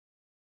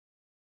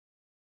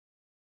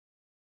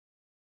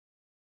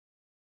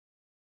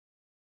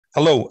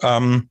Hello.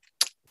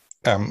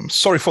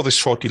 Sorry for this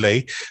short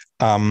delay.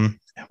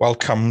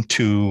 Welcome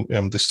to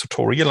this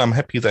tutorial. I'm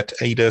happy that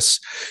ADAS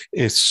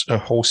is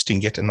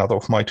hosting yet another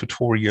of my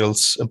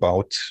tutorials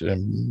about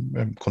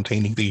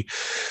containing the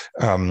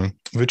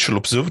virtual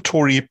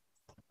observatory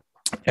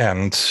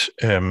and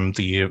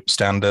the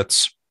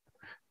standards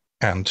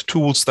and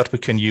tools that we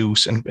can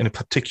use, and in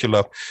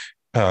particular,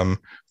 the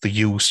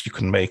use you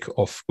can make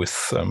of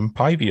with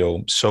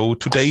PyVO. So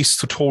today's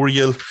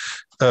tutorial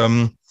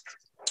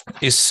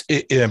is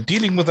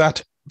dealing with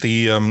that.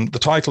 The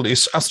title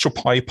is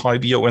Astropy,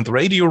 PyVO, and the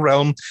radio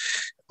realm,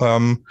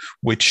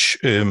 which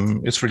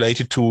is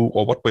related to,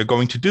 or what we're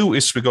going to do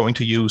is we're going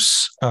to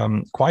use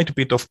quite a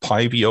bit of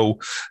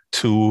PyVO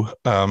to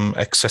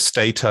access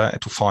data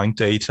and to find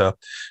data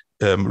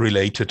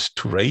related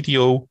to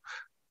radio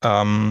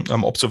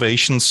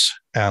observations.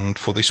 And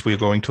for this, we're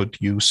going to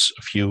use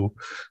a few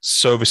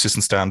services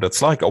and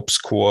standards like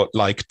ObsTAP,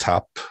 like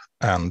TAP,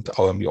 and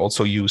we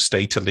also use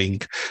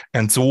Daralink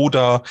and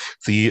SODA,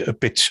 the a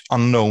bit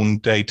unknown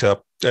data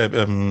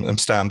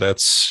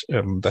standards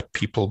that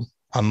people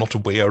are not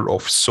aware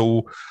of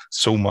so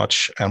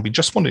much. And we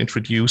just want to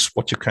introduce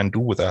what you can do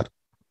with that.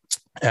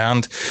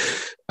 And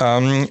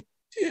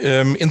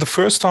in the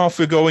first half,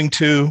 we're going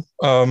to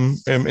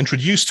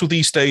introduce to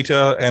these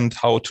data and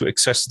how to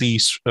access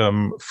these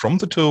from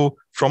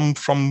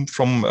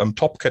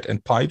TOPCAT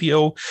and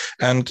PyVO.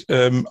 And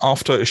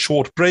after a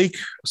short break,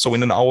 so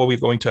in an hour, we're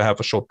going to have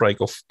a short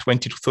break of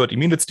 20 to 30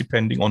 minutes,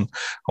 depending on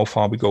how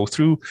far we go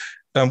through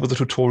with the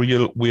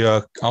tutorial.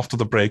 After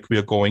the break, we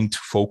are going to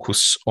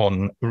focus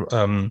on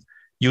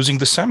using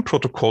the SAMP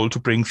protocol to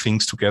bring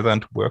things together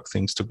and to work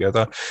things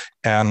together,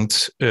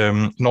 and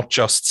not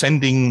just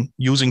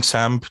using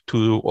SAMP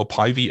or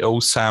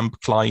PyVO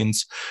SAMP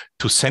clients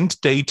to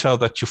send data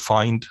that you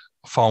found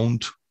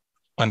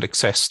and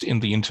accessed in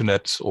the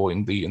internet or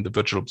in the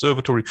virtual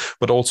observatory,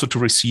 but also to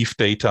receive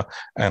data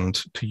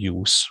and to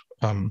use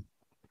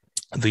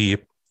the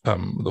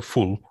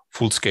full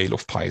scale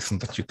of Python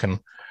that you can.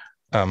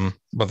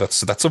 But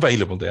that's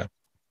available there.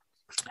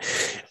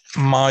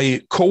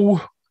 My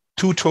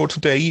co-tutor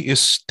today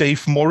is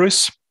Dave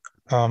Morris.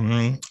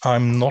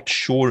 I'm not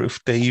sure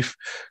if Dave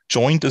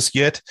joined us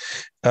yet.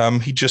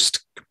 He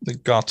just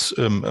got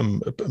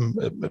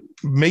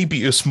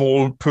maybe a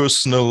small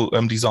personal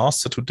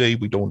disaster today.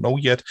 We don't know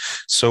yet.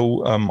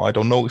 So I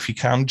don't know if he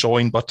can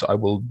join, but I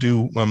will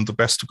do the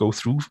best to go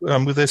through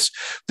with this.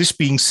 This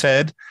being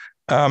said,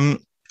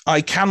 I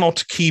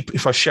cannot keep,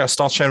 if I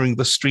start sharing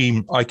the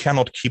stream, I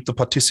cannot keep the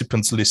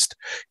participants list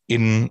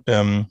in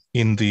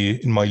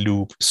my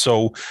loop.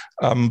 So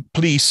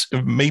please,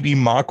 maybe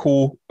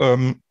Marco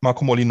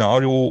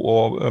Molinaro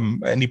or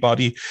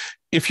anybody,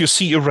 if you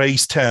see a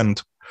raised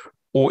hand,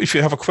 or if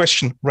you have a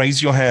question,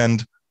 raise your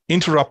hand,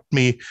 interrupt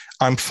me.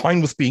 I'm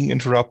fine with being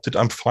interrupted.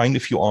 I'm fine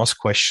if you ask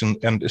questions.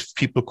 And if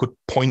people could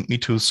point me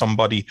to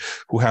somebody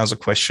who has a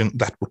question,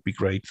 that would be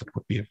great. That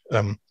would be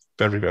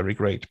very, very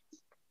great.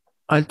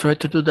 I'll try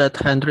to do that,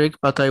 Hendrik,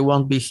 but I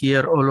won't be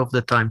here all of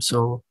the time.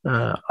 So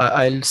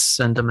I'll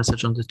send a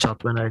message on the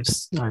chat when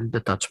I'll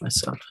detach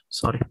myself.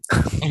 Sorry.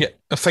 Yeah,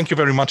 thank you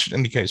very much in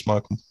any case,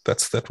 Malcolm.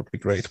 That would be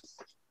great.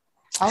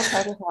 I'll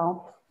try to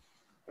help.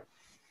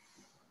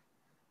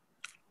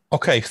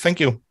 Okay, thank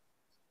you.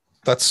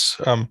 That's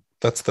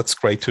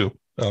great to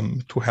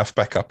have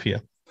backup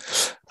here.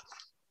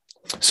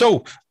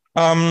 So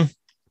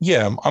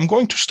yeah, I'm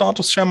going to start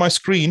to share my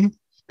screen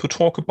to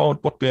talk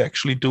about what we're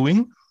actually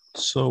doing.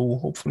 So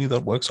hopefully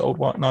that works out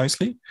quite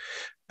nicely.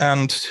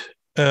 And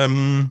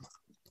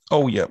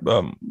oh yeah,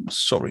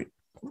 sorry,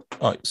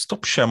 I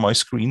stopped share my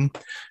screen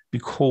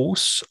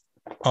because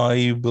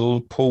I will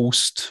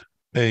post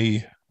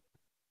the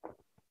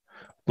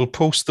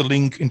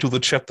link into the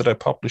chat that I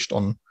published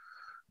on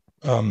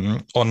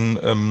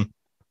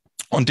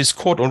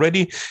Discord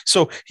already.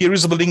 So here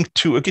is the link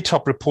to a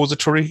GitHub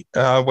repository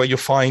where you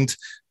find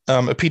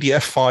a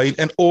PDF file,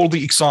 and all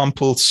the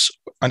examples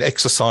and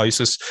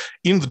exercises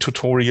in the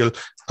tutorial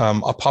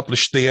are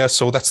published there.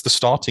 So that's the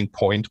starting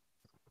point.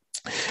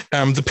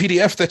 The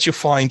PDF that you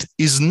find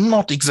is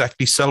not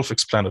exactly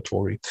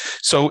self-explanatory.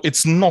 So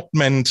it's not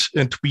meant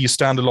to be a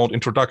standalone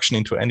introduction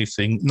into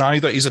anything.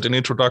 Neither is it an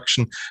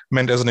introduction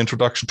meant as an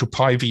introduction to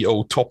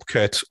PyVO,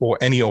 TOPCAT, or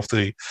any of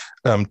the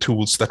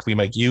tools that we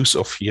make use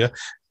of here.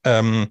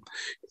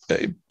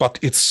 But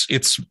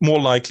it's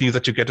more likely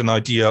that you get an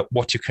idea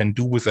what you can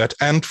do with that.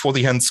 And for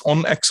the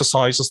hands-on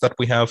exercises that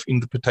we have in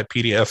the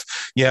PDF,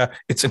 yeah,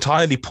 it's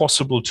entirely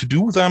possible to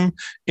do them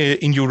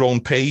in your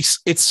own pace.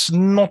 It's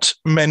not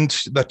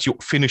meant that you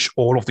finish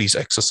all of these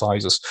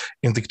exercises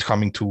in the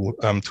coming 2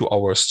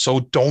 hours. So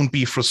don't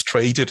be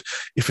frustrated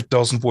if it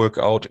doesn't work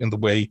out in the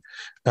way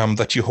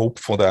that you hope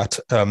for that.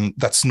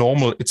 That's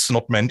normal. It's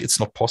not meant, it's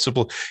not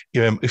possible.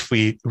 If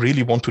we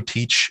really want to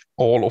teach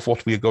all of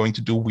what we are going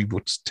to do, we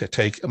would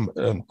take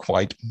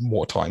quite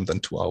more time than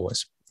 2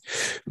 hours.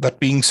 That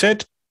being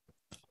said,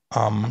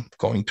 I'm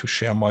going to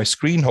share my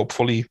screen.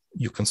 Hopefully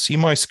you can see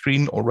my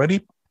screen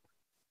already.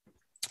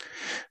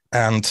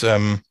 And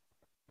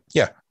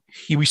yeah,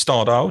 here we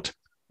start out.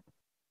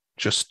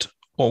 just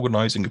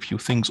organizing a few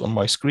things on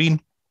my screen.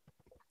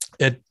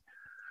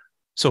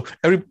 So,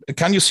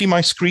 can you see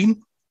my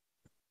screen?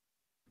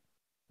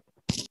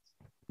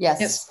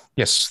 Yes.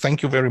 Yes,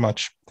 thank you very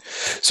much.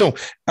 So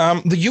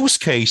the use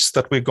case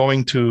that we're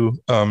going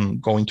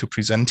to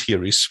present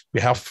here is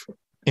we have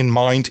in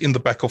mind, in the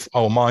back of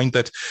our mind,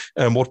 that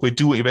what we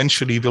do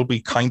eventually will be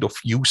kind of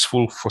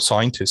useful for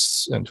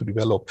scientists and to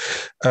develop.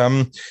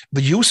 The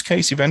use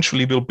case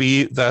eventually will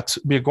be that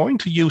we're going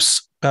to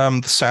use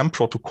the SAMP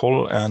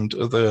protocol and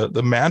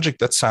the magic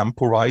that SAMP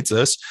provides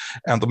us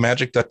and the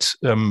magic that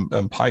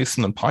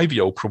Python and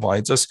PyVO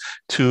provides us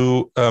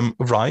to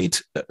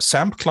write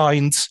SAMP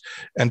clients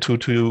and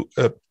to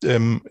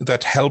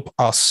that help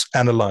us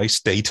analyze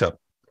data.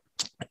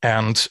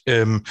 And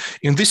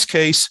in this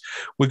case,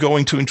 we're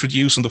going to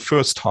introduce in the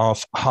first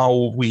half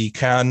how we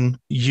can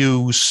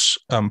use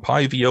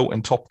PyVO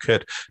and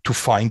TOPCAT to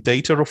find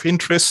data of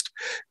interest,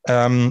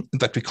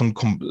 that we can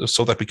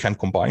so that we can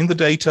combine the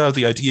data.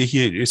 The idea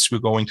here is we're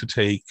going to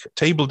take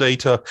table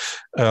data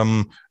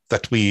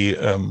that we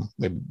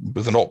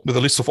with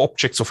a list of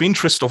objects of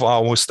interest of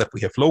ours that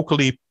we have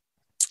locally.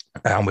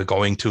 And we're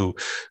going to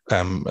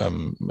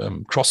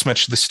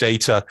cross-match this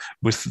data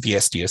with the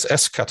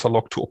SDSS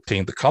catalog to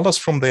obtain the colors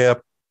from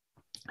there.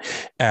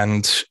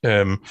 And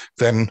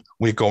then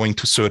we're going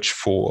to search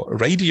for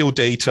radio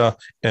data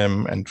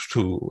and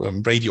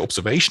to radio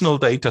observational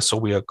data. So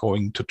we are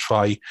going to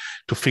try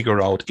to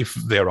figure out if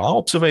there are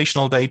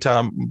observational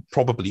data,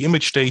 probably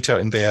image data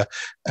in there,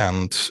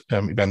 and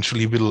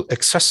eventually we'll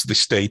access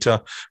this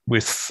data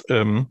with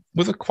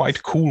a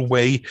quite cool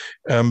way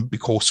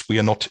because we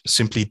are not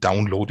simply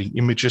downloading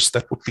images.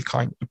 That would be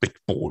kind of a bit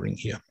boring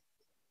here.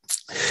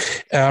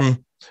 In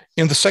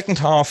the second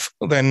half,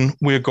 then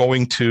we're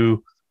going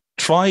to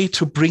try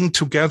to bring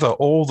together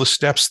all the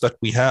steps that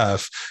we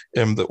have,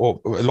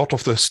 or a lot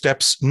of the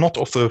steps, not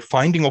of the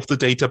finding of the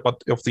data,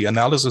 but of the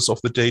analysis of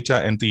the data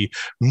and the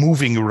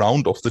moving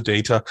around of the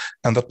data,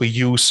 and that we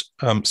use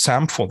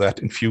SAMP for that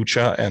in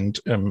future and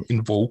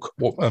invoke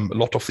a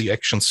lot of the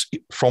actions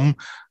from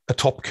a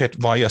TOPCAT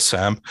via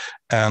SAMP,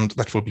 and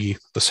that will be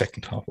the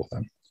second half of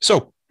them.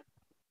 So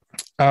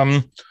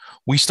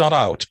we start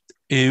out.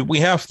 We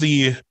have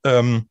the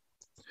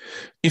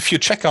if you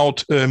check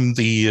out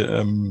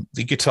the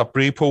GitHub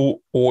repo,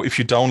 or if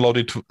you download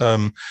it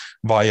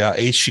via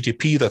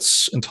HTTP,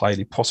 that's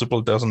entirely possible.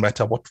 It doesn't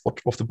matter what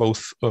of the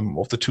both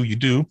of the two you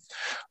do.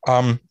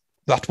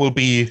 That will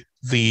be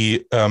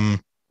the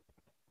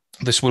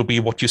this will be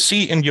what you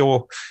see in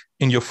your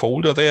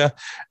folder there.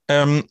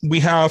 We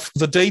have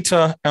the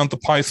data and the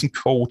Python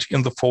code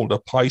in the folder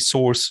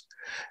PySource,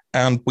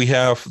 and we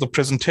have the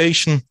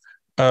presentation.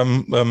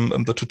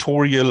 The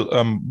tutorial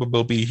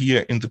will be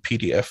here in the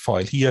PDF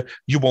file here.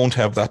 You won't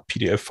have that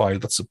PDF file.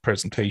 That's a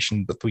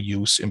presentation that we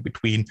use in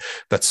between.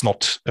 That's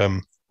not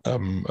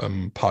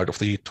part of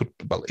the,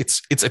 well,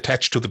 it's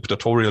attached to the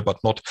tutorial,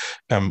 but not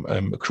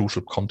a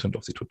crucial content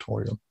of the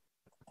tutorial.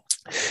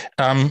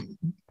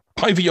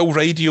 PyVO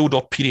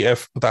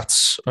radio.pdf,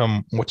 that's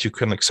what you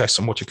can access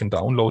and what you can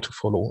download to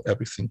follow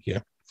everything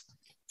here.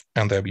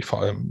 And there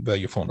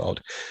you found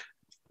out.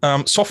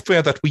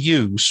 Software that we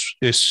use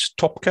is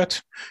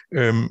TOPCAT.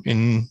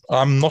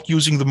 I'm not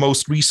using the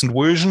most recent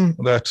version.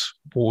 That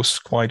was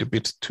quite a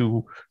bit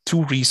too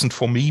recent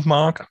for me,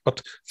 Mark, but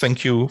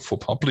thank you for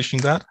publishing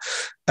that.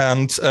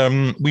 And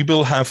we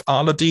will have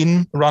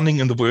Aladin running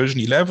in the version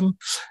 11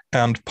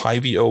 and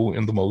PyVO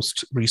in the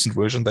most recent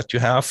version that you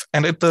have.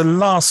 And at the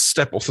last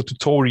step of the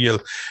tutorial,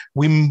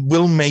 we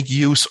will make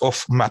use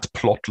of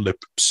matplotlib.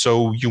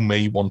 So you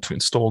may want to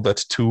install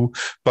that too,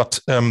 but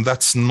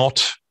that's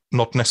not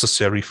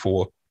necessary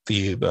for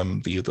the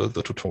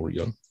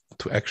tutorial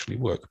to actually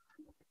work.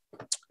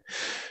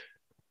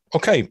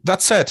 Okay,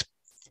 that said,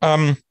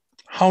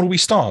 how do we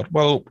start?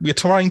 Well, we're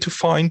trying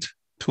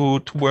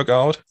to work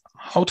out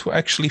how to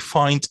actually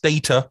find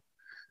data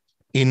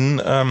in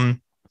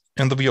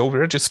the VO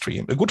registry.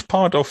 A good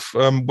part of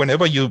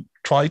whenever you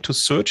try to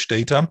search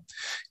data,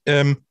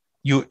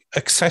 you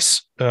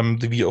access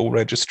the VO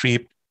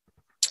registry.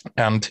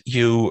 And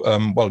you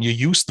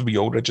use the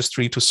VO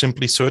registry to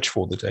simply search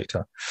for the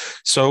data.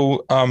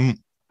 So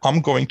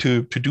I'm going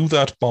to do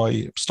that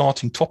by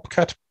starting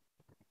TOPCAT.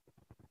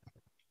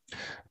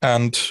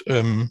 And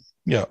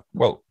yeah,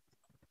 well,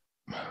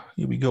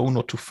 here we go,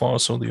 not too far,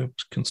 so you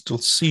can still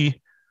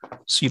see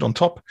it on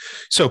top.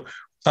 So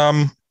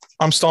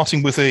I'm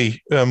starting with a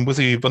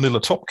vanilla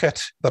TOPCAT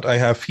that I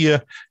have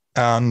here,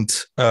 and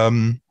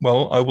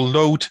well, I will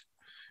load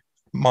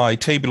my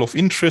table of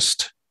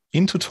interest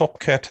into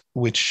TOPCAT,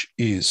 which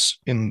is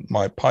in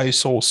my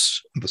PySource,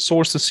 the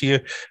sources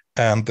here,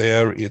 and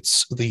there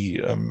it's the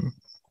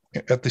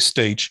at this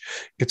stage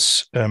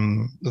it's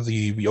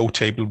the VO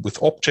table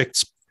with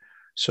objects.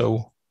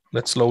 So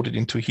let's load it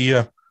into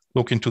here.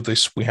 Look into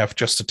this. We have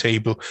just a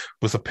table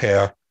with a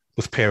pair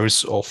with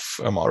pairs of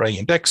array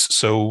index.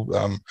 So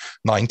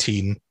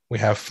 19. We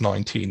have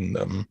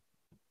 19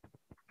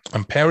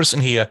 pairs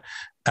in here,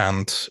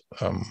 and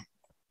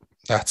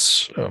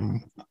that's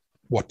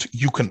what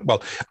you can,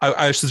 well,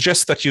 I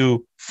suggest that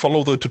you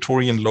follow the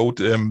tutorial and load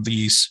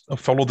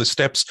follow the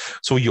steps.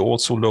 So you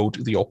also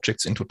load the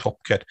objects into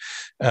TOPCAT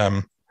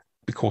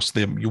because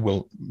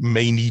you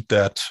may need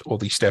that or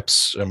these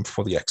steps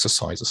for the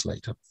exercises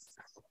later.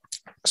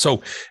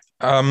 So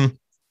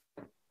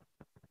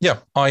yeah,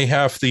 I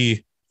have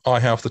the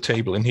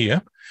table in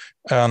here.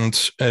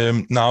 And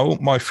now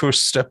my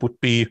first step would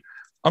be,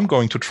 I'm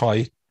going to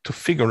try to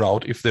figure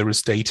out if there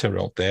is data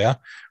out there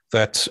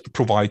that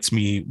provides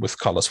me with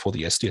colors for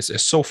the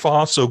SDSS. So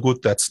far, so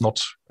good. That's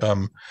not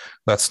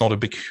a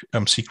big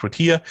secret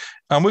here.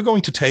 And we're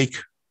going to take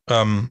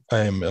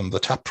the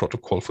TAP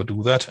protocol for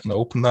do that and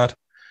open that.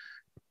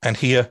 And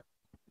here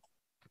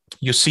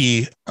you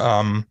see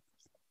I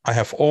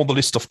have all the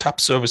list of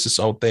TAP services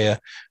out there,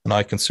 and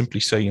I can simply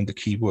say in the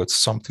keywords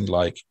something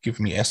like, give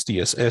me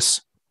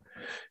SDSS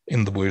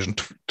in the version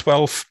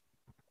 12.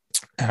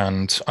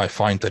 And I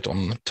find that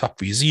on TAP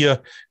Vizier.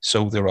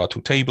 So there are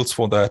two tables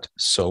for that.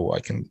 So I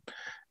can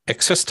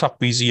access TAP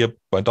Vizier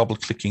by double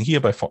clicking here,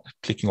 by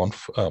clicking on,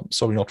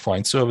 not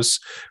find service,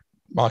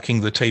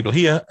 marking the table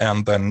here,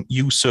 and then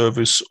use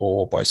service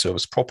or by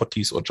service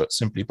properties, or just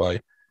simply by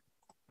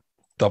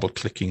double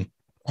clicking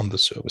on the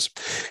service.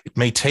 It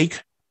may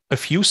take a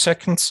few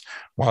seconds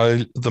while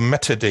the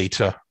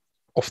metadata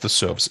of the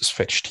service is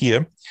fetched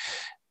here.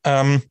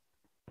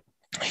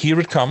 Here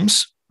it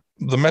comes.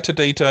 The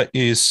metadata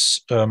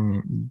is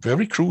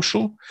very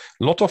crucial.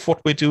 A lot of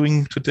what we're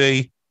doing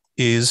today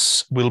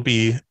will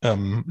be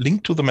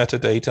linked to the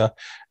metadata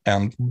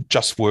and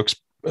just works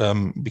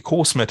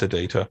because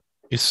metadata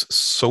is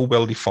so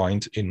well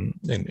defined in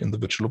the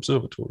virtual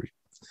observatory.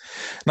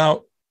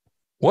 Now,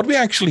 what we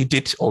actually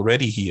did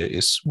already here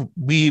is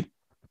we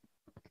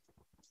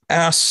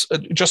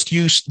just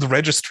used the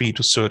registry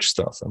to search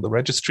stuff, and the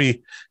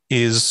registry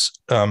is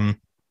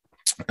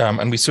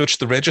and we searched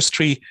the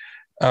registry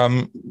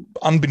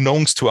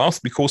unbeknownst to us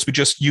because we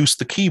just used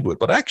the keyword.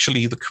 But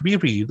actually the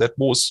query that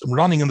was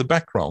running in the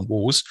background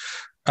was,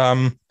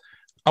 I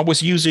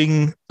was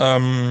using,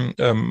 the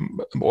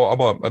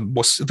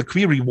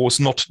query was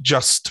not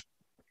just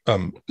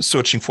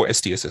searching for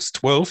SDSS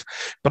 12,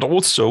 but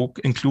also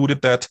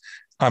included that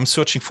I'm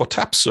searching for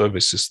TAP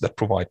services that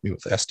provide me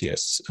with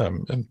SDS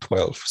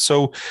 12.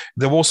 So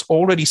there was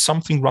already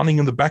something running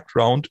in the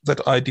background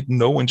that I didn't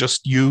know and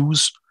just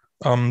use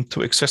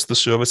to access the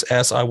service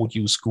as I would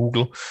use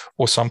Google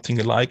or something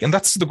alike. And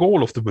that's the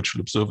goal of the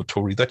virtual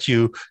observatory, that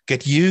you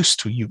get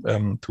used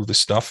to this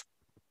stuff,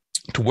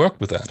 to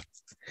work with that.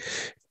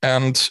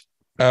 And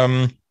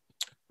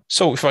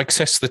so if I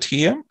access that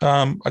here,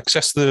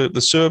 access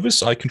the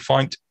service, I can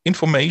find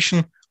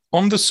information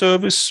on the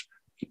service.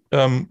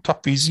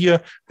 TAP Vizier,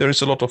 there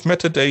is a lot of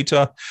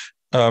metadata.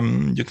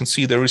 You can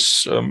see there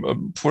is,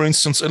 for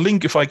instance, a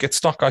link. If I get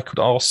stuck, I could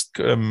ask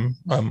the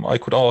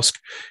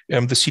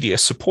CDS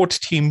support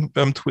team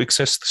to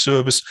access the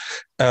service.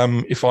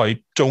 If I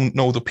don't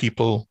know the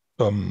people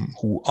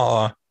who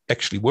are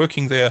actually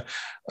working there,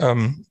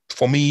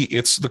 for me,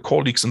 it's the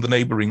colleagues in the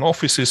neighboring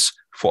offices.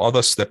 For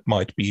others, that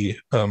might be,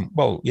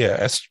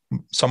 as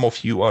some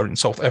of you are in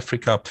South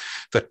Africa,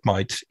 that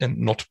might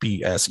not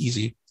be as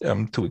easy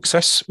to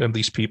access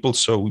these people.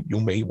 So you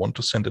may want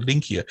to send a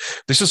link here.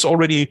 This is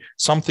already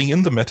something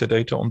in the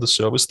metadata on the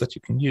service that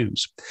you can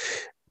use.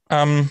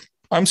 I'm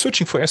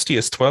searching for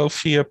SDS 12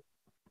 here.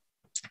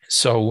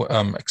 So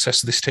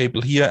access this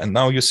table here. And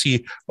now you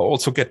see I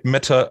also get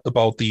metadata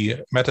about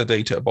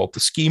the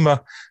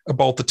schema,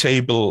 about the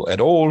table at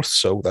all.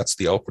 So that's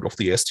the output of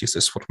the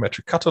SDSS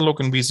photometric catalog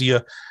in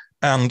Vizier.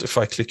 And if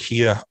I click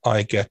here,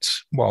 I get,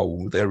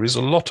 wow, there is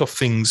a lot of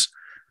things.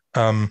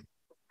 There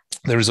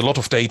is a lot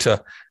of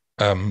data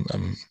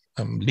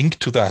linked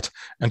to that.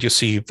 And you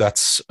see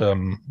that's,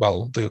 the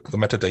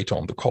metadata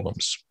on the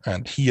columns.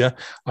 And here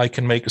I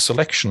can make a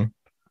selection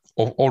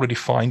or already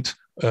find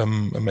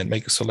and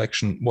make a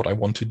selection what I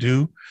want to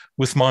do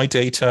with my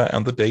data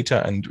and the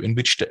data, and in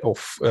which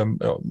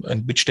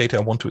data I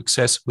want to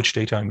access, which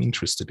data I'm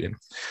interested in.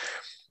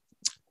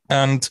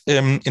 And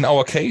in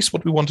our case,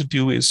 what we want to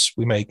do is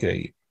we make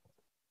a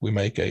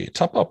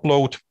TAP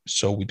upload.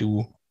 So we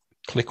do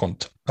click on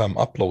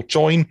upload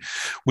join,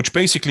 which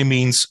basically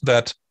means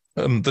that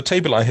the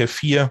table I have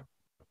here,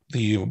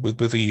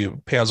 with the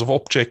pairs of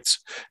objects,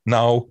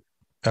 now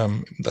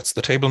that's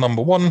the table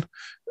number 1.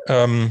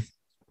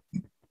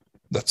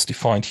 That's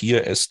defined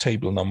here as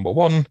table number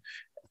 1.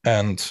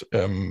 And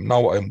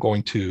now I'm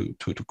going to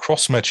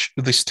cross-match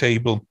this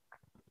table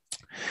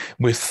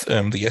with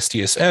the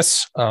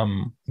SDSS.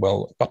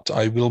 But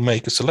I will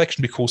make a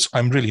selection because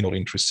I'm really not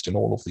interested in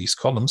all of these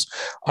columns.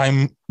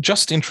 I'm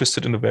just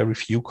interested in a very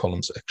few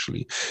columns,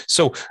 actually.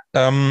 So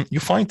you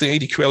find the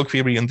ADQL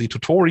query in the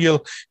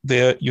tutorial.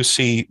 There you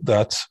see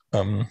that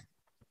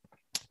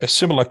a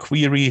similar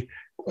query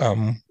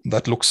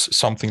that looks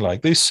something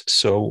like this.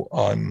 So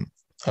I'm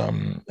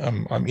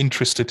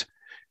interested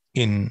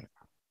in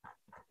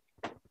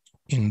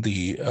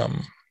the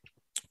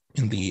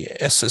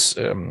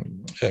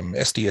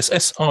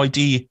SDSS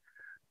ID,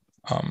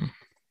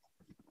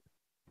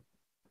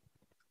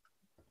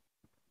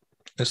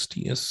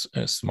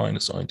 STSS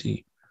minus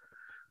ID.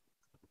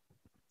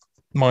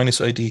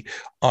 Minus ID.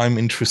 I'm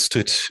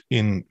interested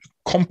in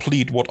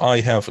complete what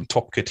I have in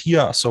TOPCAT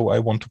here. So I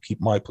want to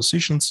keep my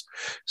positions.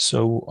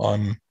 So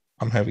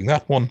I'm having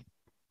that one.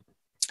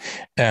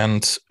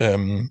 And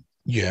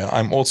yeah,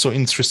 I'm also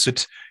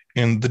interested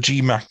in the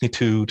G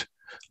magnitude.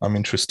 I'm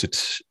interested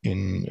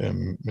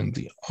in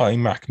the I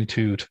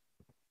magnitude.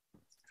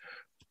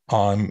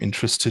 I'm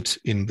interested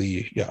in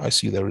the, yeah, I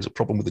see there is a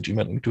problem with the G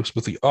magnitude,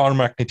 with the R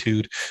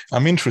magnitude.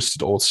 I'm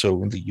interested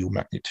also in the U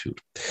magnitude.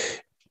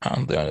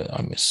 And there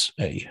I miss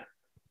a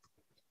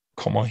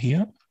comma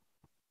here.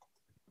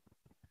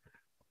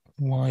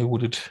 Why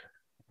would it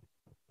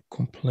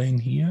complain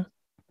here?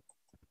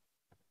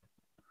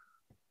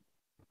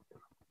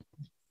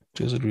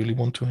 Does it really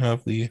want to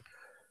have the?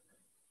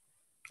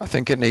 I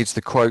think it needs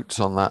the quotes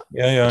on that.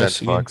 Yeah, I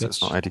see. Because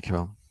it's not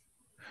ADQL.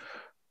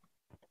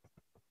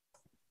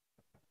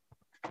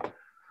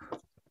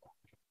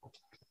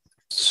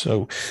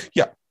 So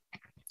yeah,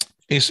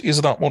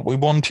 is that what we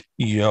want?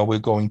 Yeah, we're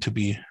going to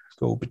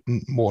go a bit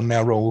more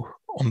narrow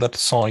on that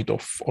side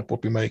of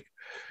what we make.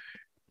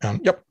 And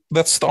yep,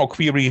 that's our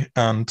query,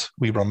 and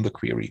we run the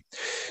query.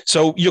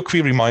 So your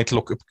query might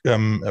look a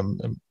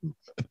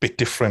bit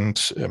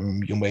different.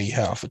 You may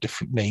have a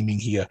different naming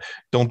here.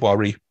 Don't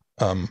worry.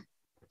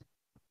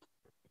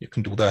 You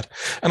can do that.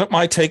 And it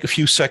might take a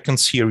few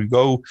seconds. Here we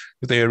go.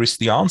 There is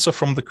the answer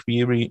from the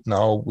query.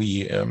 Now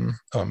we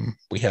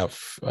have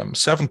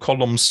 7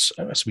 columns,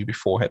 as we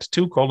before had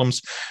 2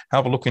 columns.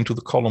 Have a look into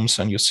the columns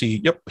and you see,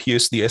 yep,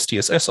 here's the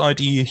STSS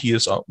ID.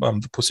 Here's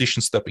the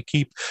positions that we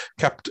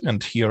kept,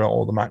 and here are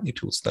all the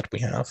magnitudes that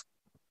we have.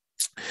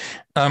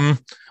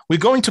 We're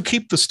going to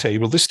keep this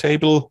table. This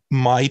table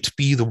might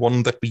be the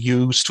one that we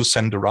use to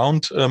send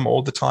around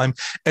all the time.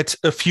 At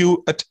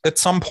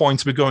some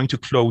points, we're going to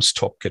close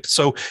TOPCAT.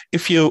 So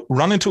if you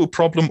run into a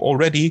problem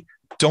already,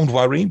 don't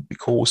worry,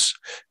 because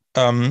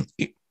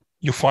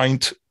you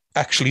find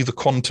actually the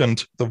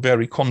content, the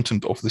very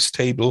content of this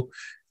table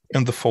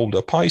in the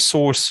folder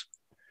PySource.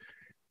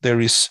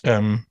 There is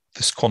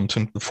this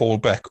content, the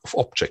fallback of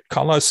object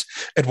colors.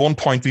 At one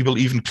point, we will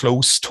even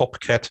close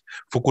TOPCAT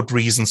for good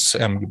reasons.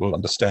 You will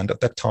understand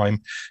at that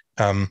time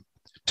to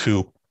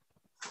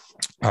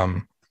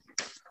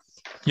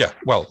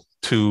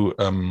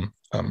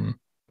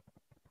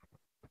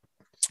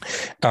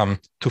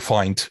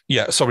find,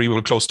 we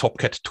will close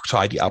TOPCAT to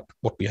tidy up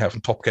what we have in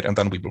TOPCAT, and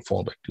then we will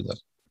fall back to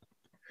that.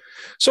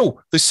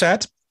 So this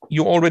said,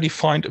 you already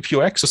find a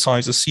few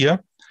exercises here.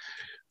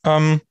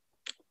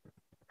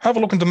 Have a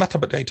look in the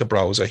metadata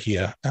browser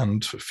here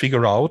and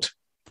figure out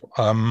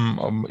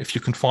if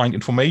you can find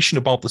information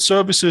about the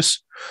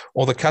services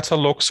or the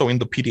catalog. So in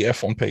the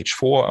PDF on page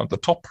 4 at the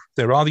top,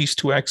 there are these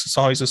 2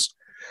 exercises.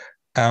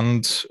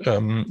 And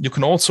you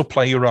can also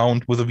play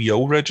around with a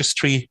VO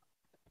registry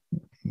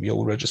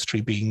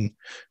being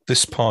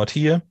this part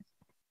here.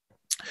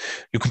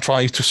 You can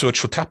try to search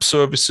for TAP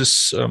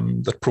services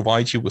that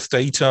provide you with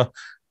data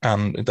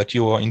and that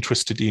you are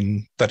interested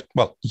in,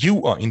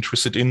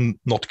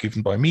 not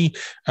given by me,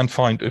 and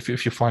find if you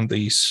find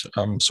these.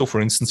 So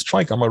for instance,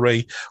 tri-gamma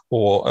ray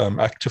or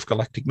active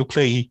galactic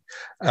nuclei,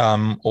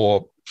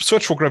 or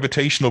search for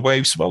gravitational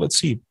waves. Well, let's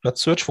see.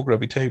 Let's search for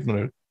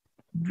gravitational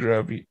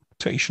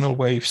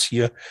waves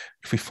here.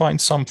 If we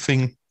find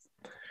something,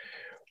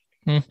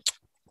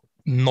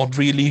 not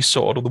really.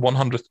 So out of the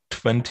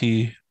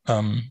 120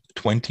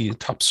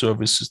 TAP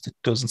services, it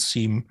doesn't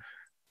seem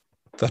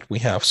that we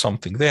have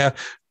something there.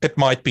 It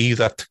might be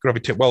that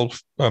gravitational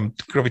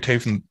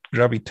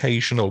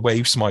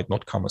waves might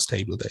not come as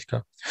table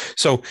data.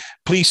 So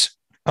please,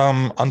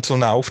 until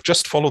now,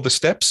 just follow the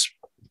steps.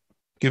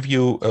 Give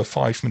you a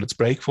 5 minutes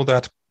break for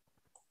that,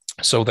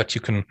 so that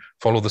you can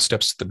follow the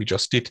steps that we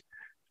just did,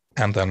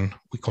 and then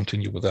we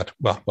continue with that.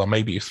 Well,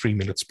 maybe a 3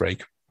 minutes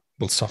break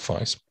will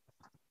suffice.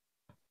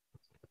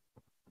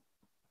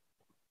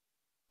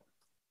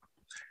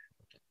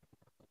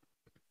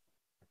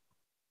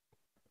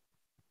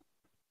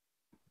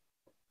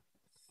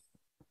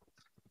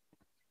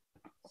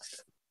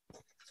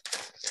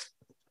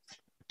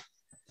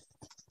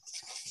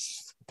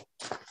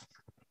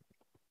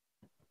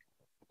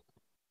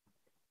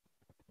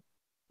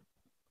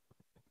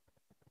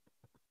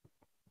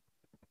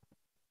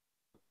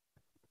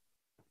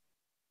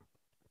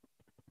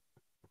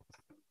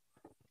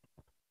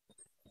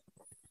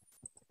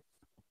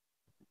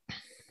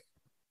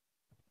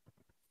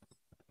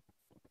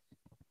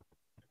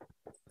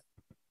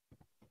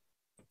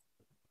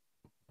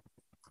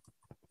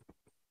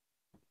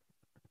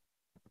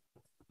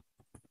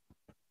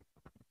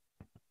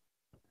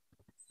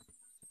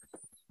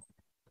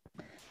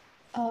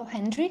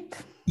 Hendrik?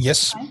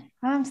 Yes. Hi,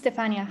 I'm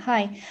Stefania.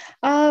 Hi.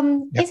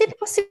 Is it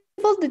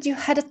possible that you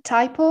had a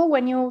typo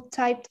when you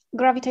typed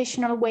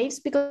gravitational waves?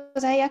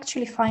 Because I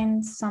actually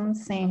find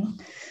something.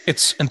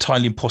 It's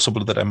entirely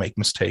impossible that I make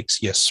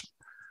mistakes. Yes.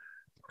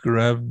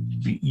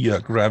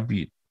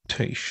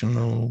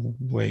 Gravitational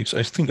waves.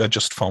 I think I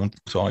just found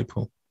the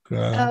typo.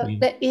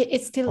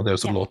 It's still.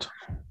 There's a lot.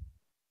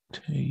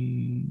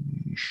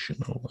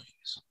 Gravitational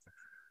waves.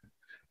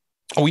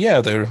 Oh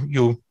yeah, there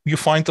you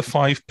find the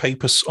 5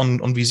 papers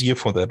on Vizier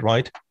for that,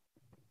 right?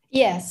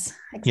 Yes,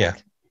 exactly. Yeah,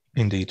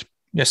 indeed.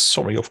 Yes,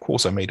 sorry, of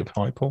course I made a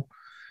typo.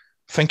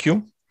 Thank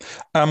you.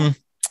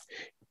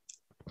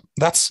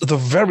 That's the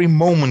very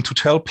moment to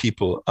tell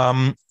people,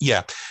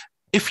 yeah,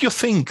 if you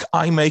think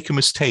I make a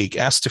mistake,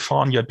 as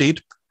Stefania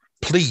did,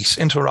 please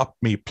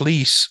interrupt me,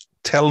 please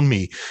tell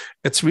me.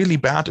 It's really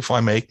bad if I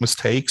make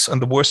mistakes,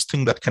 and the worst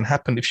thing that can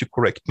happen if you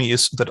correct me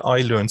is that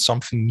I learn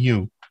something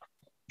new.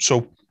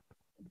 So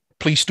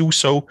please do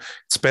so.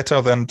 It's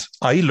better that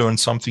I learn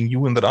something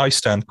new and that I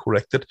stand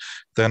corrected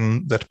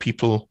than that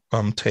people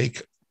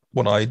take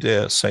what I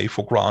dare say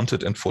for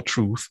granted and for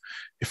truth.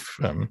 If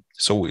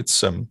so,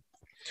 it's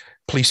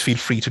please feel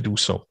free to do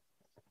so.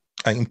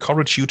 I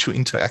encourage you to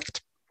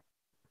interact.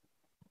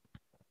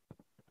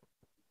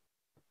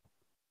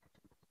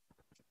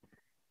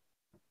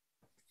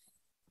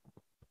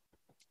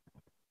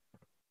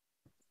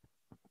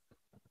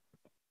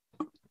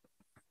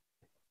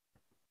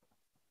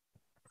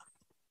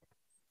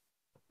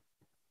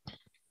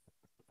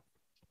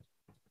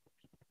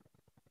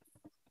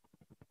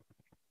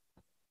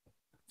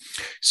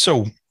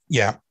 So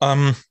yeah,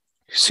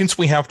 since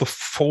we have the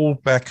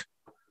fallback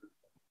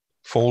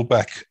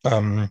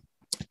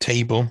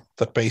table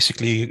that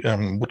basically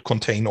would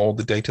contain all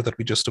the data that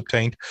we just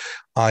obtained,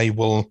 I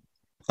will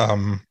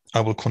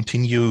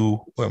continue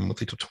with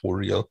the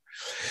tutorial.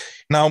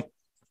 Now,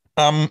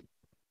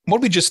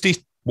 what we just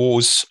did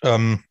was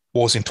in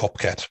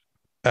TOPCAT,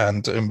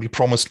 and we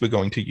promised we're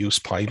going to use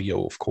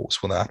PyVO, of course,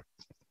 for that.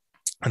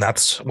 And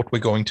that's what we're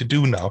going to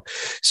do now.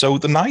 So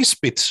the nice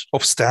bit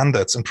of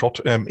standards and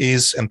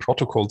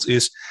protocols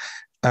is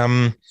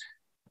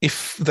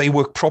if they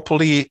work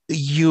properly,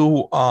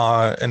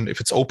 and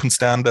if it's open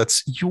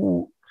standards,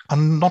 you are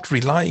not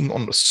relying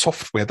on the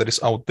software that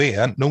is out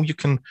there. No, you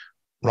can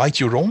write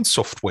your own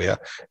software,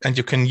 and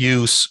you can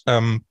use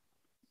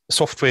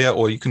software,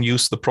 or you can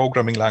use the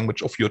programming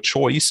language of your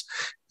choice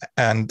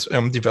and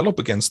develop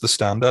against the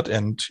standard,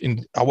 and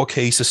in our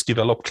cases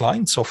develop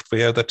client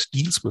software that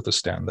deals with the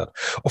standard.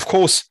 Of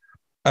course,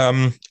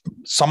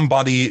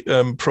 somebody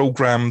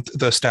programmed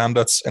the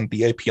standards and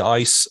the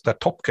APIs that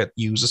TOPCAT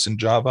uses in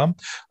Java.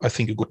 I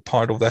think a good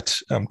part of that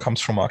comes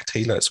from Mark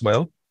Taylor as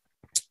well,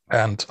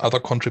 and other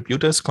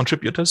contributors.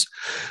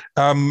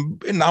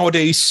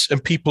 Nowadays,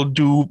 people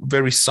do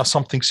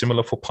something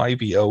similar for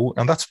PyVO,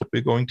 and that's what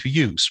we're going to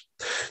use.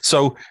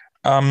 So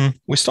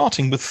we're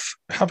starting with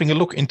having a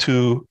look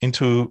into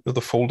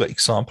the folder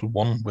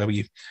example1, where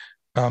we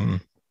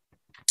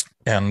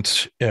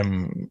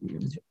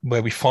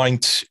where we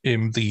find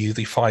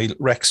the file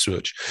rec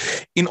search.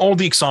 In all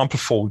the example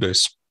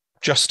folders,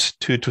 just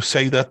to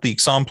say that the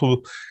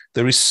example,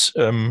 there is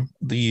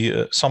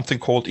something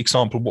called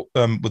example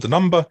with a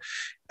number,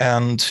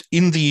 and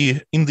in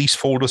these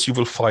folders you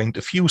will find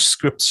a few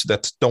scripts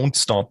that don't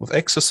start with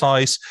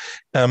exercise.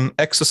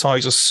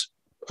 Exercises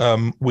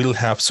will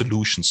have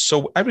solutions.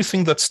 So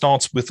everything that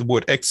starts with the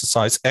word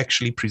exercise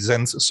actually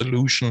presents a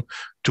solution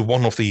to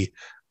one of the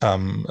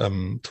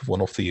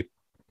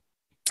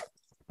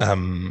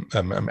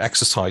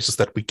exercises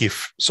that we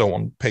give. So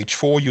on page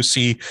 4, you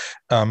see,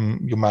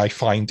 you might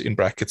find in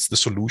brackets the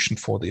solution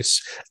for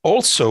this.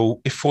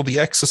 Also, if for the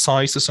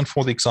exercises and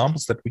for the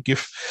examples that we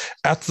give,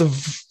 at the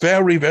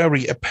very,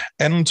 very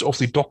end of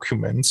the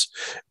documents,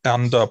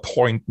 under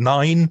point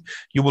 9,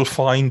 you will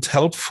find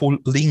helpful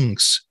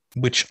links,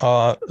 which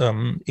are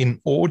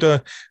in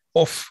order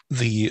of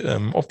the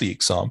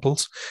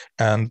examples,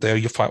 and there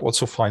you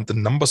also find the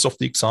numbers of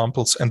the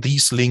examples, and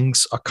these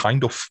links are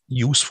kind of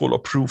useful or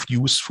proved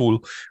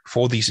useful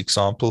for these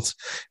examples,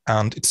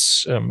 and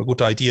it's a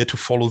good idea to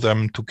follow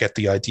them to get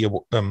the idea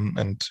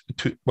and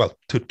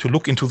to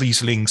look into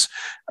these links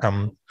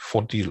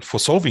for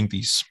solving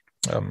these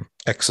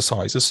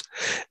exercises.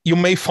 You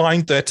may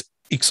find that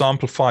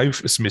example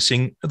 5 is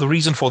missing. The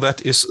reason for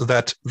that is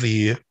that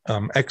the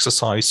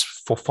exercise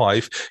for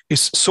 5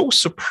 is so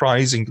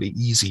surprisingly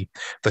easy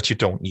that you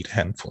don't need a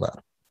hand for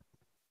that.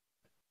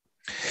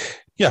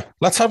 Yeah,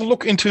 let's have a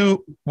look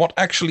into what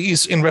actually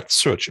is in red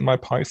search in my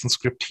Python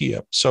script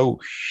here. So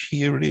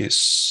here it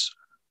is.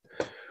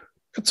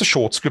 It's a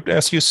short script,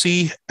 as you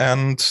see,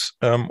 and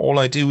all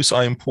I do is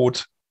I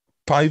import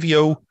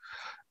PyVO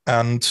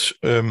and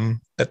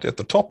at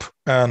the top,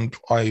 and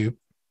I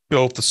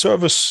build the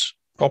service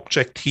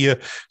object here.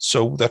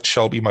 So that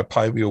shall be my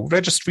PyVO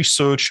registry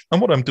search. And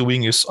what I'm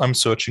doing is I'm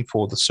searching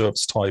for the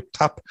service type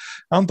TAP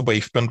and the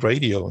waveband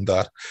radio in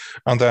that.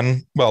 And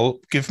then, well,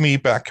 give me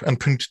back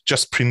and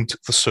just print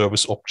the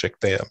service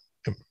object there.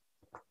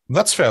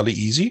 That's fairly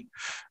easy,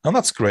 and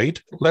that's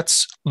great.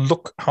 Let's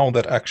look how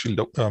that actually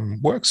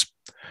works.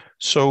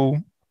 So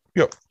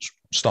yeah,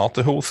 start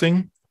the whole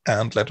thing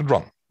and let it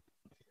run.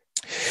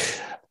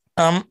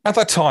 At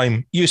that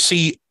time, you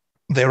see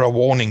there are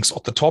warnings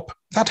at the top.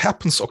 That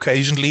happens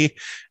occasionally,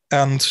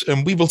 and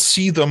we will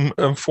see them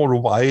for a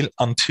while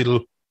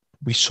until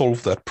we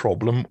solve that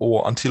problem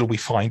or until we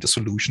find a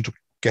solution to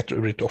get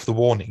rid of the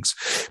warnings.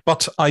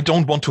 But I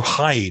don't want to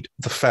hide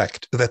the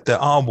fact that there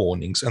are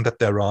warnings and that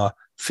there are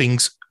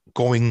things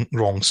going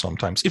wrong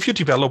sometimes. If you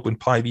develop in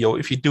PyVO,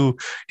 if you do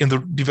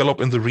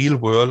develop in the real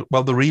world,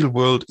 well, the real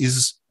world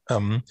is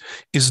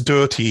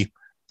dirty.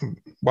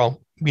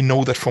 Well, we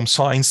know that from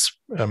science,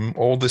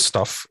 all this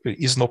stuff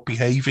is not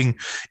behaving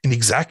in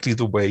exactly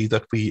the way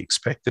that we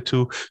expect it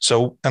to.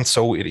 So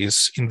it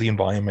is in the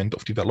environment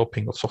of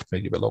developing, of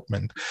software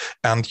development.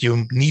 And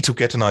you need to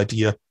get an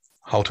idea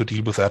how to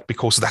deal with that,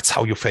 because that's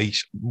how you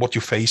face what you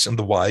face in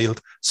the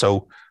wild.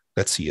 So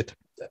let's see it.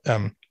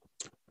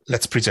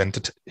 Let's present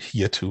it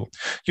here too.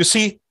 You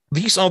see,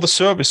 these are the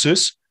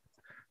services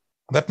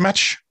that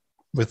match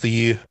with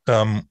the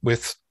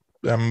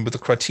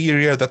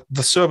criteria that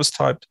the service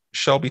type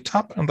shall be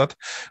TAP and that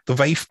the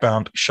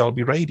waveband shall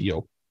be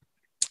radio.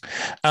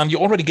 And you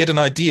already get an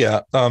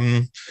idea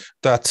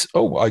that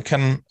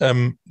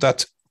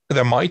that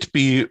there might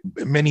be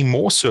many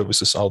more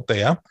services out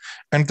there,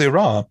 and there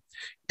are.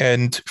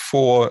 And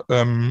for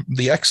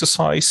the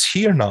exercise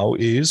here now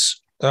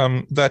is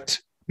that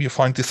you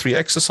find the 3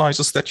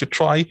 exercises that you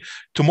try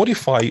to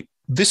modify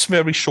this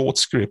very short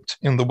script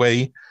in the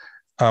way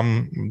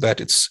that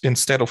it's,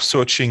 instead of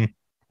searching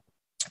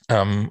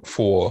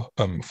for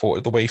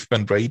the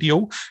waveband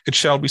radio, it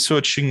shall be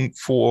searching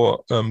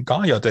for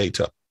Gaia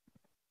data.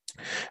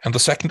 And the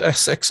second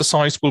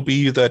exercise will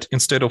be that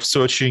instead of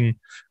searching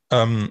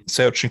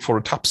for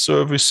a TAP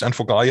service and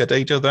for Gaia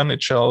data, then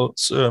it shall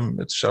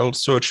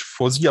search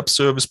for the UP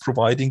service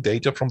providing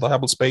data from the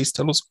Hubble Space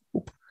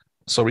Telescope.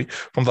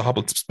 From the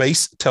Hubble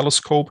Space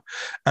Telescope.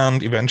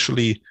 And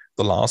eventually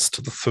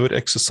the third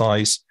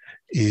exercise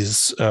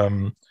is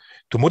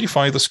to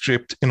modify the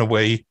script in a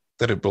way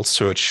that it will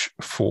search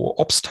for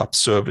ObsTAP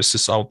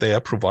services out there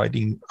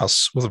providing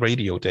us with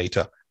radio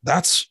data.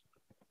 That's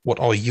what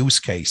our use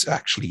case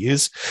actually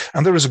is.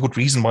 And there is a good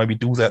reason why we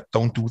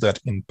don't do that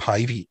in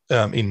PyVO,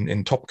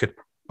 in TOPCAT,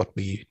 but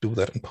we do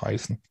that in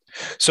Python.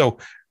 So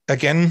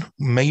again,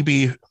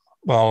 maybe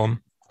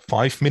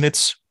 5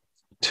 minutes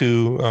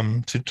to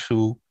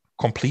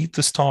complete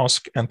this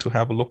task and to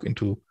have a look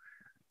into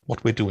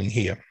what we're doing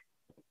here.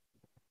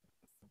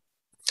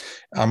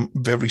 I'm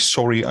very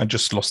sorry, I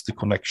just lost the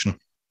connection,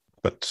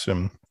 but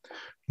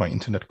my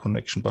internet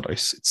connection, but it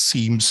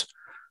seems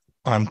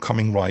I'm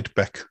coming right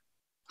back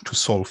to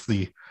solve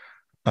the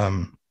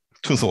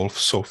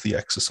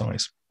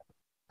exercise.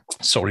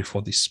 Sorry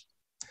for this.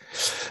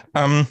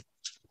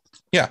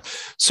 Yeah,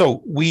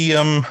 so we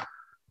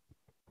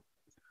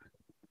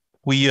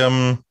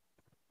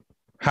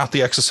had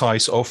the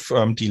exercise of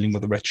dealing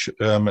with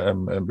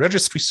the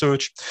registry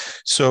search.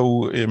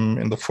 So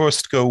in the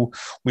first go,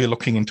 we're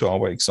looking into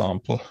our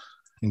example,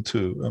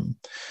 into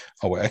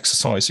our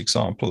exercise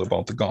example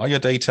about the Gaia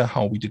data,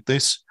 how we did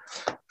this.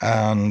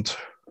 And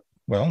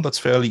well, that's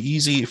fairly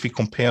easy. If we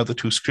compare the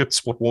 2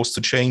 scripts, what was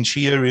the change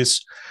here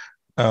is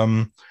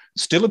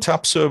still a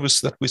TAP service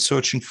that we're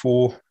searching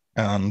for.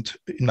 And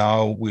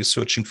now we're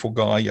searching for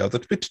Gaia.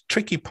 The bit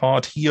tricky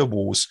part here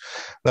was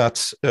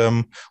that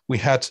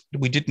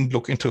we didn't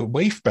look into a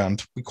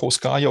waveband, because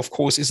Gaia, of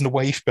course, isn't a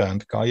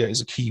waveband. Gaia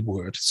is a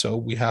keyword. So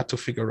we had to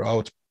figure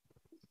out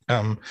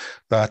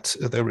that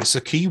there is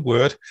a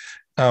keyword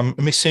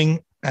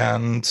missing.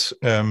 And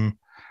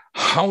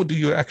how do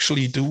you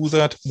actually do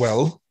that?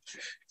 Well,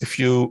 if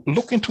you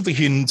look into the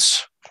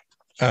hints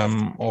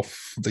of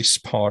this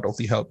part of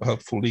the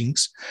helpful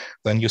links,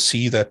 then you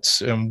see that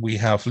we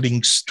have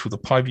links to the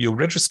PyVO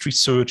registry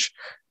search,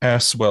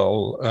 as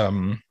well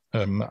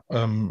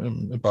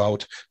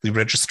about the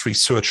registry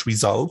search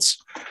results,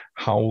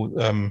 how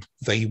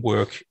they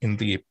work in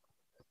the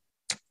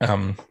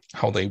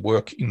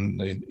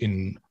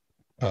in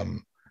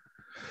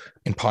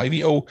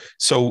PyVO.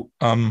 So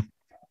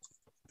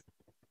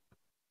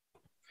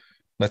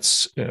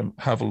let's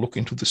have a look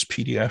into this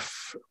PDF,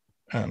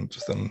 and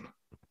then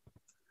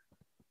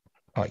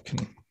I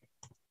can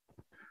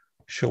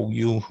show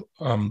you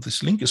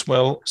this link as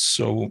well.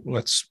 So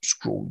let's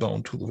scroll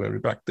down to the very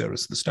back. There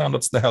is the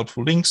standards, the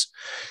helpful links.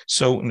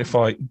 So, and if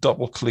I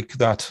double click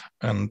that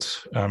and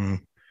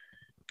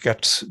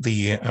get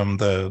the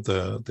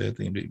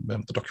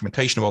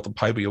documentation about the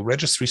PyVO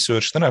registry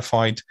search, then I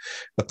find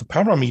that the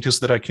parameters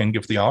that I can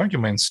give the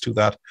arguments to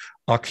that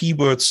are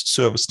keywords,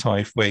 service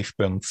type,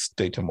 waveband,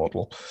 data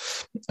model,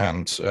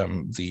 and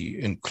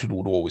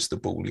include always the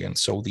Boolean.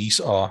 So these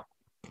are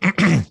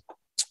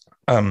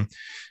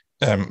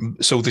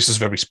so this is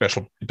very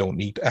special. You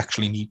don't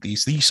actually need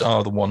these. These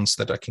are the ones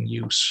that I can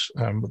use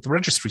with the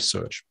registry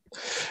search.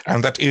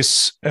 And that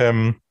is,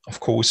 of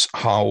course,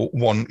 how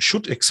one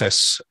should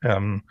access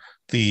or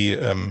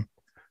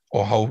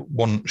how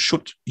one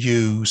should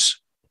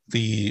use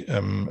the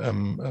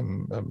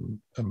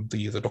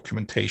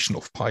documentation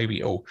of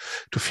PyVO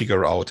to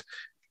figure out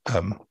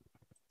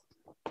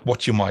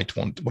what you might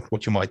want,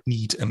 what you might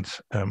need, and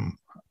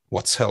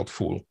what's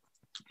helpful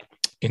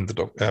in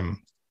the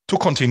to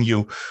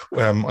continue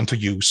and to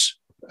use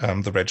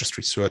the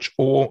registry search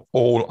or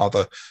all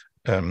other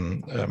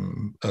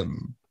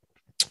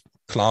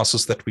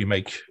classes that we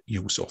make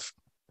use of.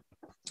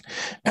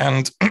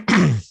 And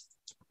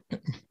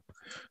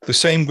the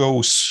same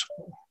goes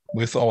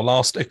with our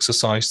last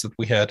exercise that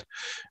we had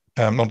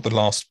not the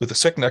last, but the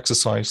second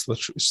exercise,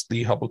 which is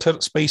the Hubble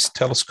Space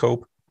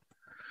Telescope,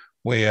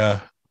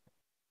 where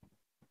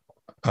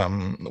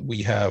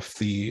we have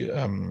the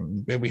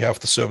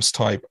service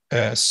type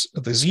as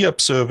the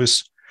ZIAP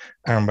service,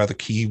 and where the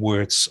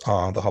keywords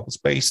are the Hubble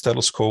Space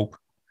Telescope.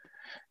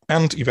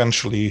 And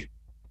eventually,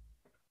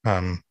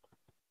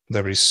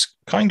 there is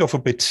kind of a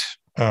bit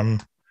a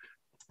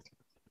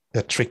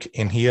trick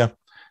in here,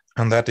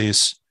 and that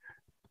is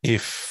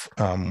if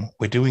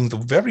we're doing the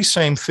very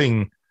same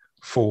thing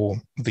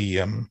for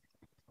the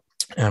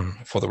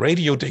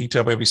radio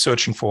data, where we're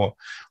searching for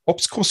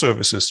OBSCOR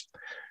services,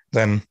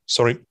 then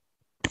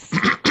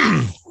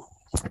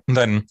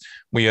then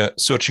we are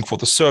searching for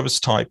the service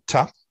type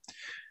TAP,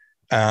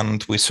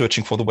 and we're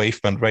searching for the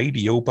waveband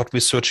radio, but we're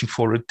searching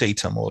for a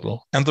data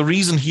model. And the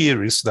reason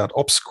here is that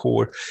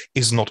OBSCOR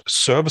is not a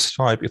service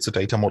type, it's a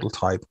data model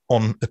type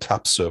on a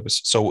TAP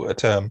service. So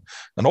an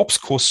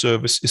OBSCOR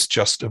service is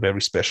just a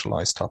very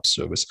specialized TAP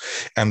service.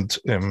 And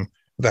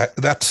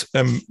that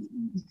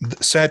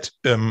said,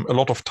 a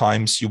lot of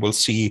times you will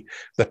see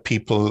that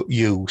people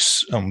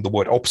use the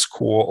word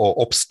OBSCOR or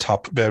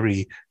ObsTAP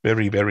very,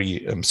 very,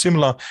 very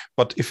similar.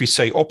 But if we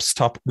say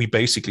ObsTAP, we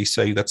basically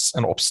say that's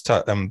an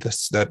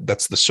ObsTAP.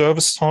 That's the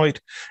service side.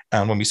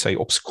 And when we say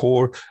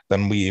OBSCOR,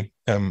 then we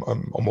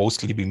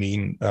mostly we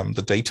mean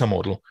the data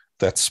model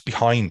that's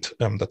behind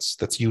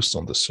that's used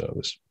on the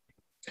service.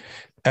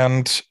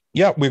 And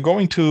yeah, we're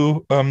going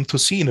to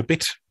see in a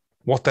bit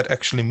what that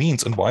actually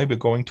means and why we're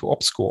going to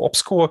OBSCOR.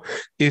 OBSCOR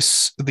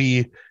is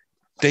the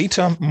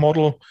data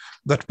model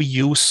that we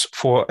use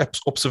for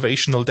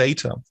observational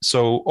data.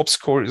 So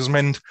OBSCOR is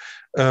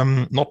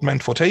not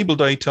meant for table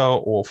data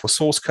or for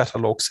source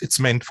catalogs. It's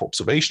meant for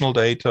observational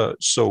data.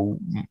 So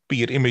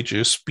be it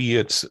images, be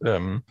it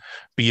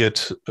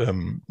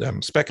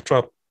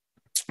spectra,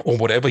 or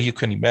whatever you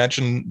can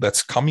imagine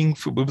that's coming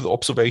with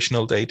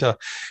observational data.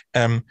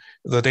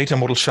 The data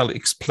model shall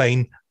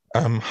explain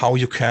how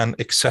you can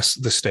access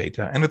this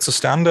data. And it's a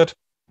standard.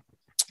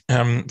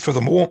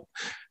 Furthermore,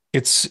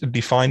 it's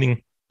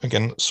defining,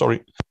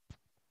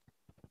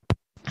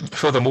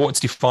 furthermore, it's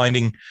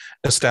defining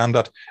a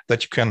standard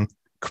that you can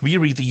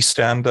query the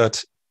standard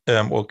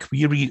or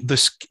query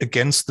this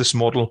against this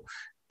model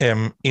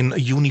in a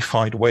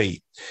unified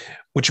way,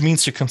 which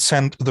means you can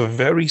send the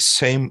very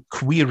same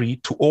query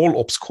to all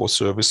OBSCOR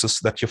services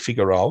that you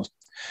figure out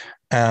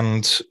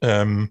and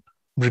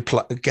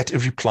get a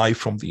reply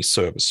from the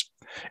service.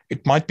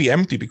 It might be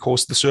empty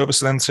because the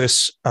service then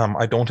says,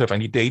 I don't have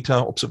any data,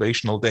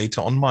 observational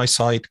data on my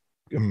side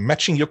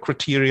matching your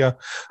criteria,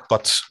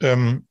 but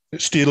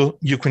still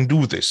you can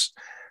do this.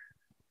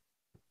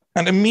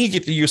 And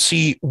immediately you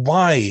see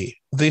why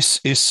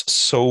this is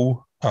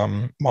so,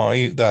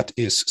 why that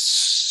is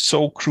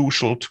so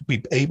crucial to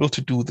be able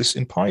to do this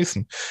in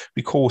Python.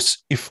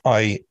 Because if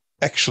I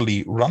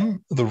actually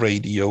run the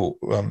radio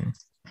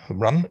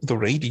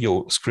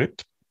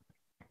script,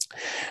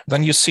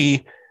 then you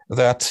see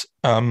that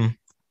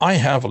I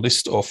have a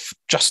list of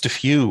just a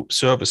few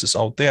services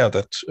out there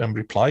that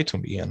reply to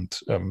me and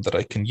that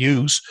I can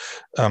use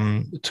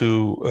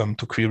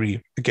to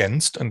query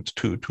against and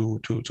to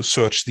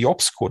search the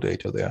OBSCOR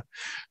data there.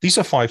 These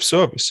are 5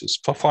 services.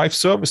 For 5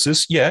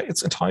 services, yeah,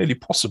 it's entirely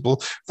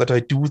possible that I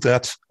do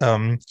that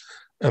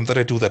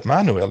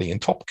manually in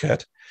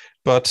TOPCAT,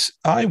 but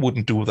I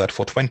wouldn't do that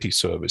for 20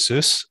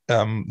 services.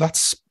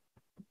 That's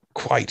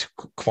quite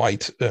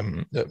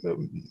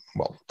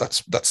well,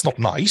 that's not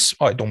nice.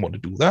 I don't want to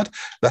do that.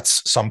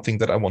 That's something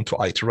that I want to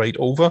iterate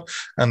over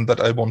and that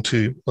I want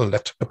to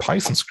let a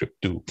Python script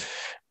do.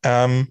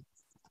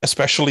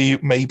 Especially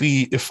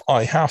maybe if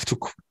I have to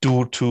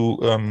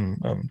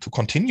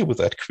continue with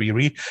that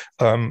query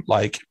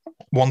like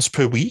once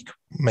per week,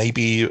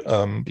 maybe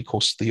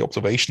because the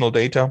observational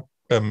data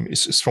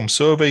is from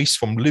surveys,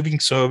 from living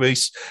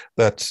surveys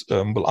that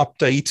will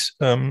update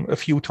a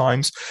few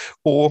times.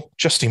 Or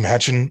just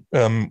imagine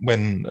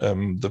when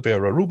the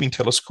Vera Rubin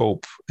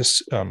telescope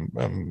is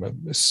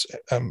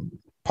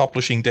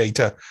publishing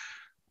data.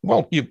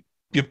 Well,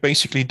 you're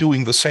basically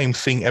doing the same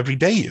thing every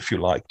day, if you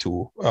like,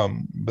 to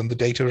when the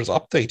data is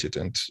updated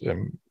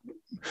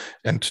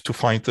and to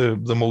find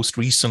the most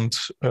recent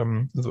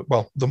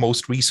the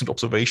most recent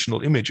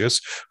observational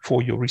images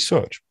for your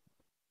research.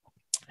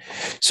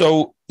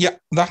 So yeah,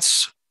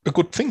 that's a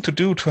good thing to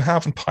do, to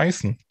have in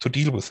Python to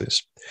deal with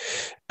this.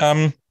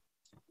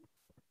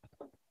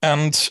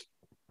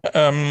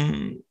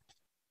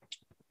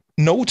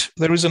 Note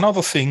there is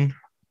another thing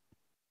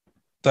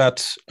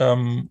that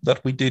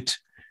that we did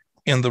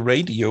in the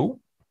radio,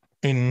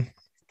 in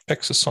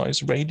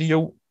exercise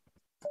radio.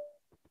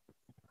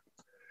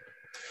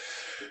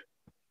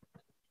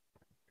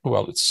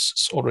 Well,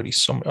 it's already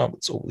it's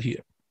over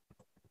here.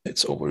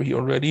 It's over here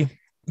already.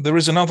 There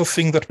is another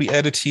thing that we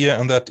added here,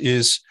 and that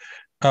is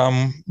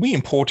we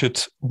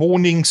imported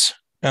warnings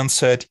and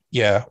said,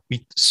 yeah,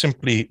 we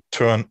simply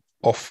turn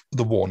off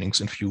the warnings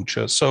in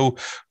future. So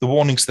the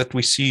warnings that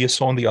we see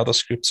on the other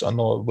scripts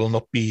will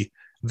not be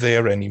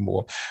there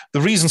anymore.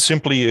 The reason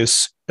simply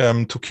is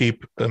to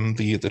keep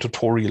the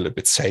tutorial a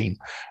bit sane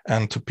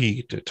and to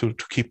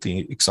keep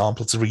the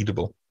examples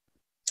readable.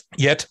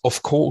 Yet,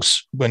 of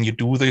course, when you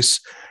do this,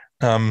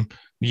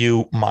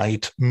 you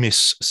might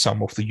miss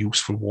some of the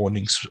useful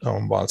warnings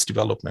whilst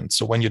development.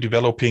 So when you're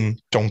developing,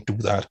 don't do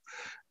that.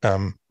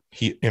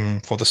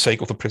 For the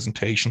sake of the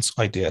presentations,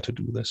 I dare to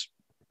do this.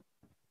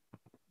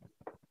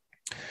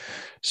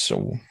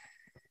 So,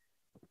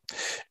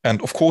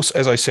 and of course,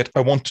 as I said,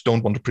 I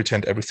don't want to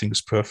pretend everything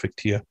is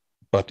perfect here,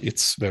 but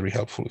it's very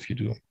helpful if you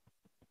do.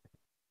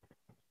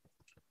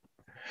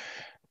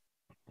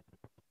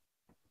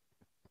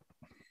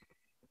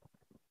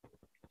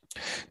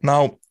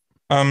 Now,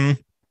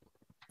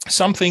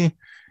 something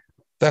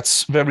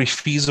that's very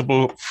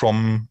feasible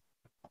from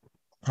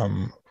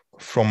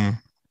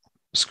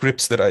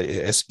scripts that are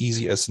as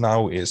easy as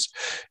now is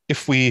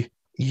if we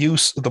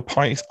use the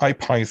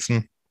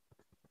IPython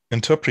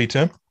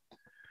interpreter.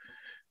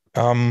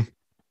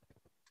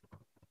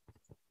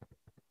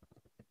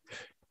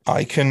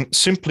 I can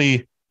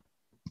simply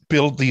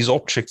build these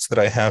objects that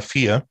I have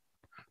here,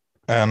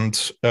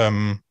 and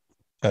yeah,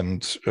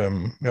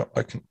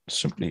 I can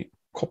simply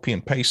copy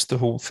and paste the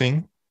whole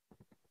thing.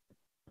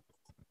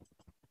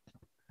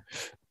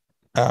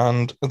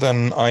 And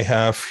then I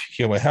have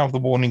the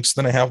warnings.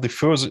 Then I have the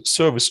first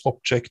service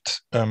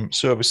object,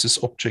 services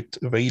object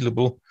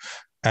available,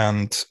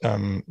 and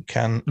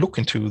can look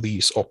into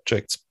these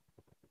objects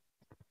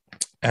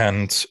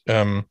and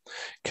can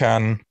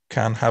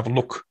have a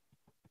look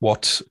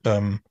what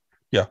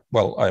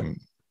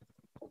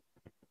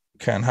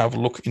can have a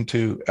look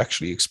into,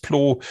 actually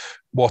explore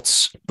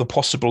what's the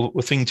possible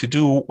thing to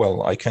do.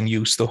 Well, I can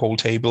use the whole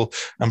table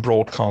and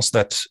broadcast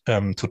that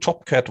to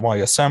TOPCAT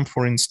via SAMP,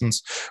 for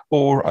instance,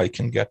 or I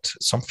can get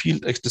some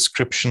field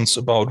descriptions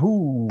about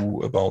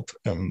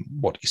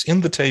what is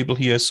in the table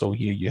here. So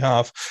here you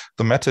have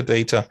the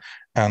metadata,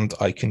 and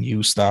I can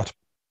use that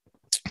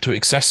to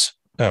access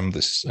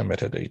this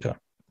metadata.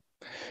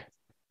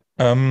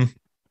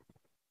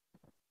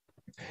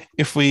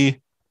 If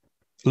we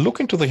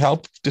look into the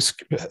help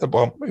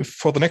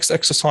for the next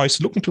exercise,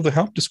 look into the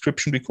help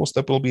description, because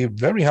that will be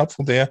very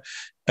helpful there.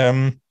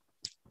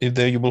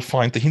 There you will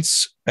find the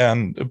hints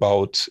and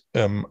about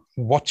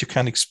what you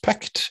can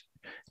expect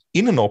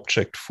in an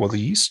object for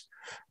these,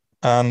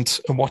 and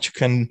what you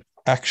can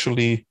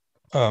actually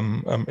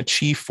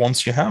achieve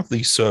once you have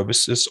these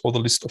services or the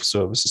list of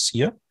services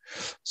here.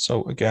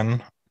 So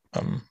again,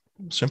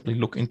 simply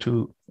look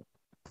into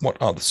what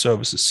are the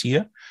services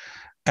here.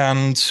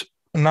 And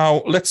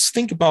now let's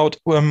think about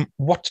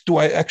what do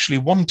I actually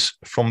want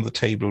from the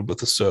table with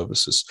the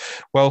services?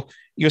 Well,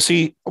 you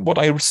see, what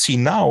I see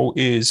now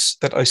is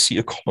that I see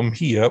a column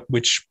here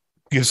which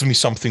gives me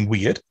something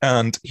weird,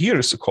 and here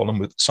is a column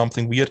with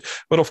something weird.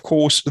 But of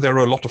course, there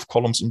are a lot of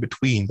columns in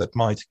between that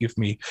might give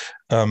me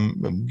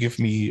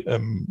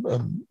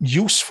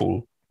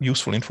useful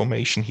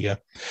information here.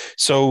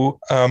 So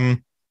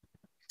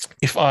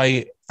if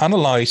I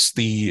analyze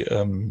the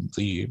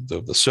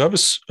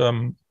service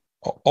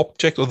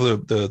object, or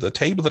the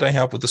table that I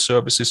have with the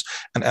services,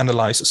 and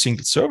analyze a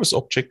single service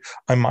object,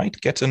 I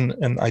might get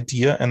an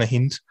idea and a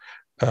hint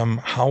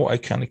how I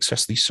can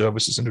access these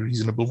services in a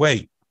reasonable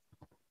way,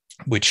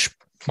 which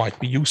might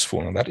be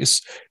useful. And that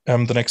is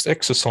the next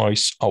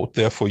exercise out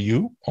there for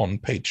you on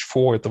page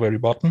 4 at the very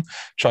bottom.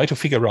 Try to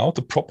figure out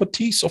the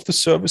properties of the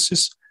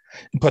services.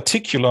 In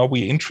particular,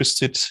 we're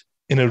interested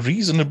in a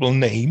reasonable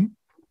name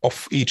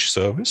of each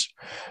service,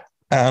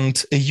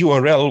 and a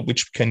URL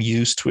which we can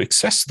use to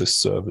access this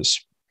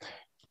service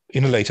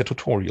in a later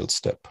tutorial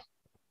step.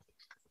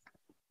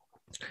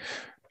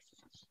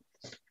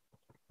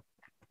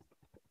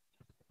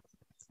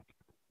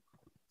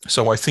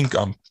 So I think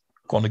I'm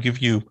going to give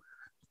you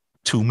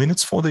 2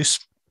 minutes for this.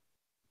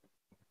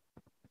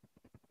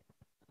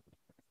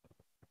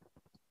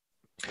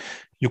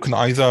 You can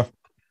either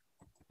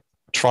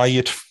try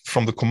it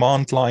from the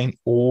command line,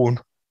 or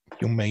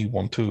you may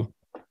want to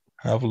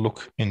have a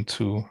look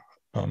into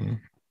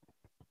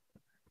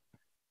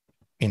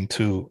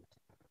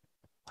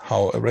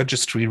how a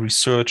registry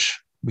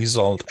research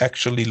result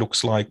actually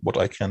looks like, what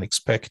I can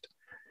expect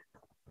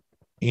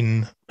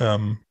in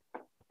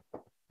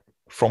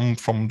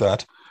from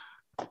that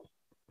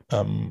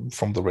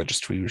from the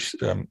registry.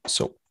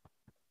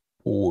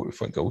 Or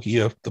if I go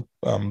here,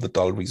 the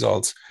dull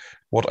results,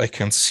 what I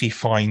can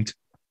find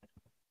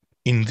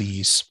in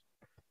these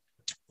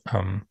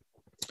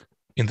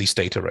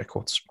data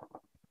records.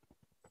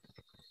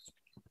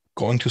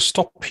 Going to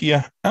stop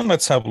here, and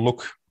let's have a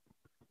look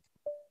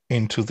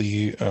into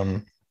the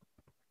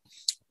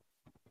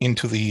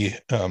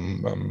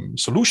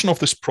solution of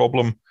this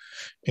problem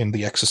in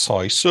the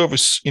exercise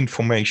service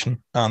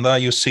information. And there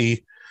you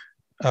see,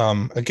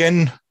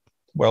 again,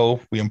 well,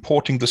 we're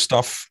importing the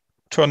stuff,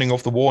 turning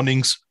off the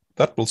warnings.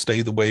 That will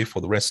stay the way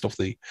for the rest of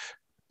the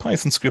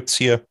Python scripts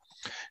here.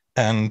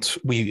 And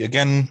we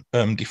again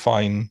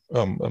define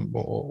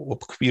or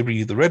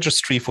query the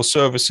registry for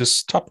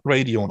services, TAP,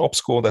 radio, and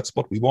ObsScore. That's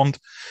what we want.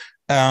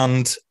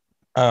 And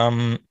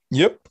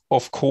yep,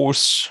 of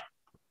course,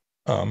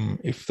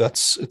 if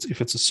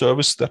it's a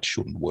service, that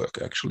shouldn't work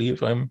actually.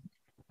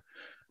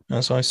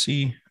 As I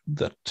see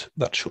that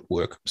should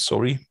work.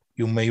 Sorry,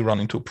 you may run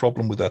into a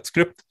problem with that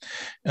script.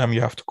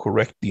 You have to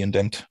correct the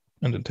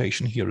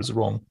indentation here is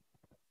wrong.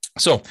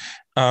 So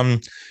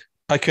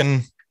I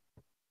can,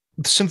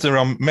 since there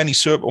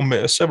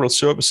are several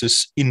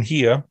services in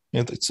here,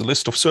 it's a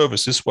list of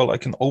services. Well, I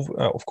can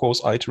of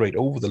course iterate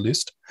over the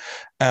list,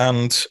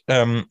 and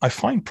I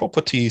find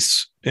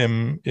properties.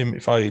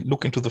 If I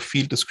look into the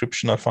field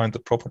description, I find the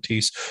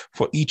properties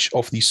for each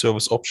of these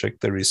service objects.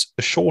 There is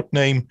a short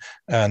name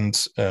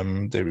and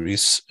there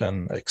is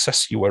an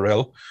access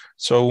URL.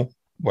 So,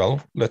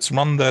 well, let's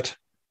run that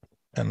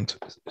and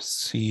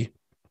see.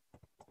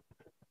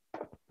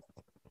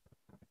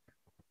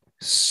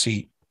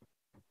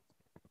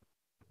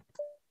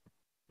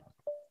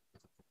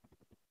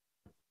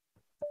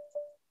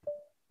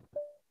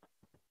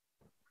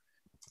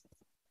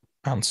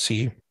 And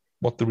see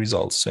what the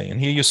results say. And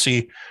here you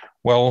see,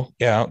 well,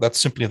 yeah,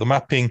 that's simply the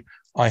mapping.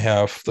 I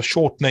have the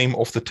short name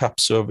of the TAP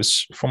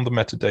service from the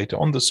metadata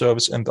on the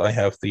service, and I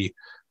have the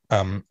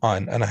and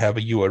I have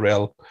a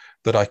URL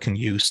that I can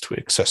use to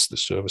access the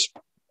service.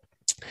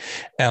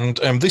 And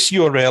this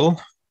URL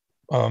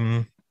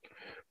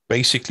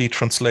basically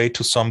translates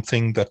to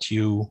something that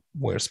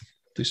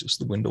this is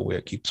the window where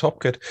I keep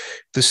TOPCAT.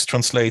 This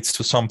translates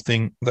to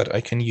something that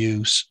I can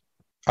use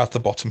at the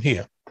bottom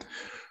here.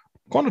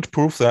 I'm going to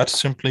prove that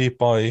simply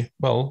by,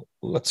 well,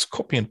 let's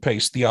copy and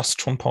paste the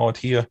Astron part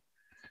here,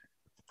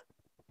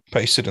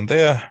 paste it in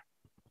there,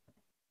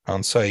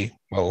 and say,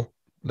 well,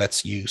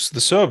 let's use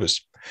the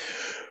service.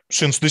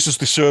 Since this is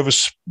the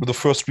service with the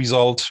first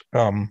result,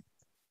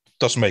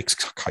 does make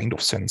kind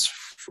of sense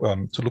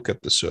to look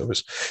at the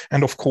service.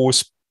 And of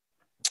course,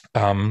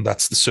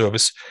 that's the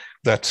service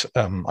that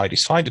I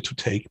decided to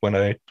take when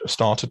I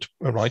started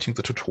writing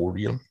the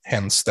tutorial.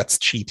 Hence, that's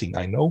cheating,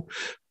 I know.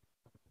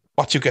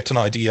 But you get an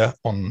idea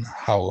on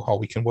how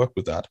we can work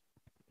with that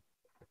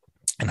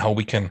and how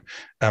we can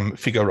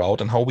figure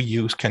out and how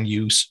we can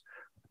use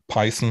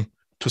Python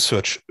to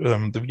search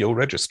the VO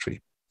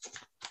registry.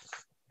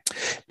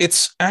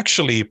 It's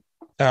actually,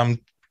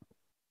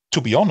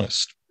 to be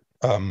honest,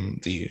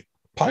 the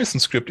Python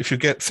script, if you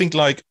think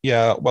like,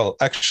 yeah, well,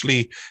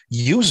 actually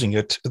using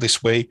it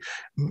this way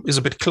is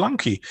a bit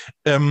clunky.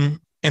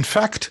 In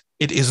fact,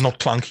 it is not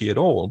clunky at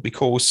all,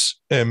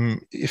 because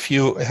if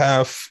you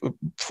have,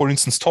 for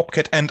instance,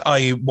 TOPCAT, and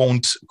I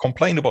won't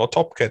complain about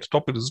TOPCAT,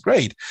 TOPCAT is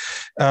great.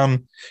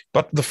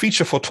 But the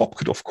feature for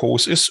TOPCAT, of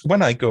course, is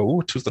when I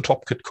go to the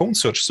TOPCAT cone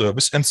search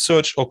service and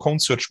search, or cone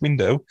search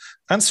window,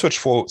 and search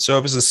for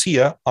services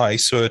here, I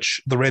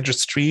search the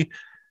registry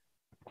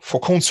for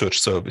cone search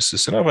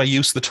services. And if I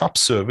use the TAP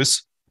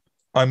service,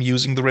 I'm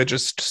using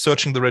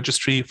searching the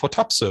registry for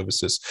TAP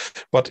services.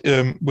 But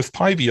with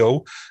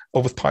PyVO,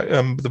 or with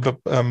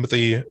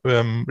the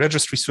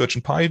registry search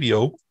in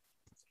PyVO,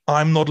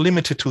 I'm not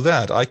limited to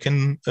that. I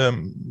can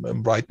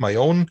write my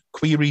own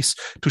queries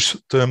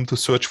to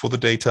search for the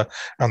data,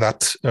 and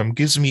that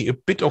gives me a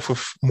bit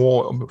of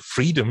more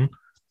freedom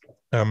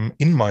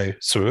in my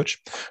search.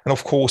 And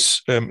of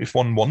course, if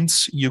one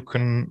wants, you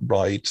can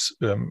write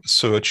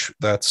search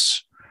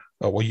that's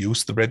or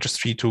use the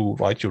registry to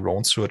write your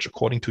own search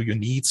according to your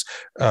needs,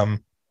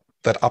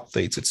 that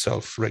updates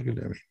itself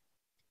regularly.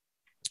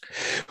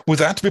 With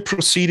that, we're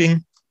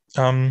proceeding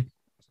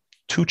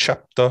to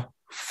chapter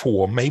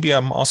 4. Maybe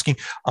I'm asking,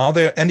 are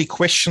there any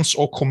questions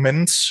or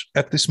comments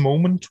at this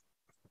moment?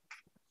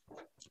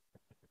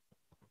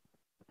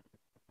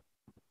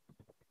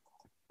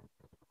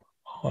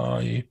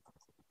 I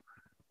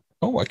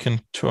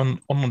can turn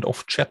on and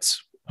off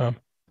chats.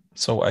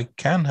 So I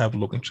can have a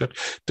look in chat.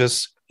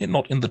 Does it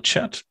not in the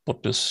chat?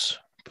 What does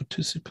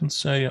participants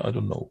say? I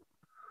don't know.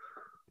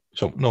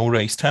 So no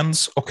raised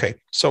hands. Okay,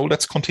 so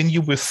let's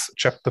continue with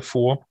chapter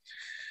 4.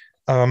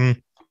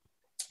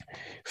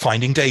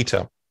 Finding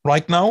data.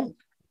 Right now,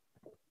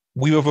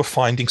 we were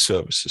finding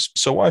services.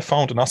 So I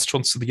found the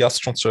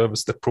Astron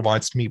service that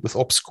provides me with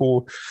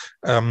ObsScore,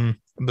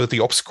 with the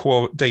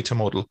ObsScore data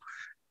model,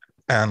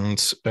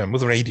 and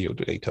with radio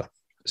data.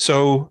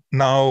 So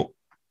now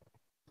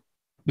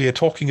we are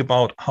talking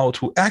about how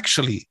to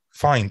actually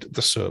find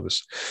the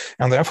service.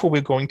 And therefore,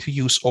 we're going to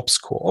use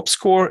ObsScore.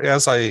 ObsScore,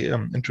 as I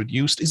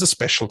introduced, is a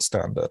special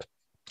standard.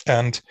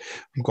 And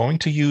I'm going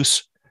to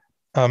use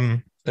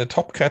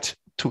TOPCAT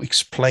to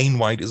explain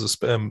why it is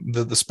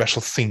the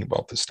special thing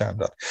about the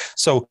standard.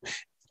 So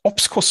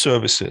ObsScore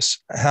services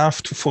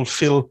have to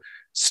fulfill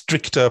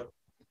stricter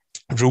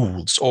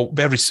rules, or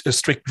very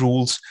strict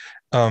rules,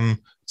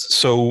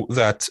 so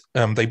that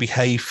they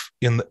behave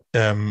in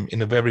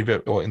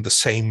the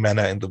same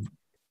manner.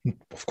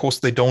 Of course,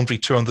 they don't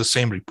return the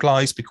same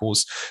replies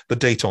because the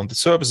data on the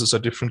services are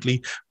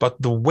differently,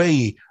 but the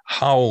way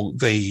how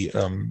they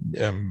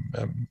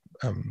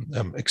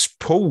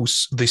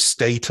expose this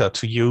data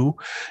to you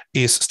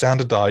is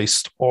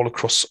standardized all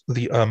across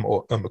the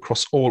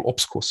across all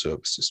ObsScore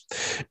services.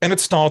 And it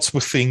starts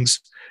with things.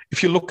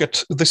 If you look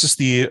at, this is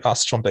the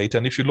Astron data,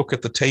 and if you look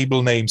at the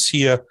table names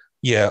here,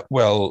 yeah,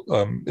 well,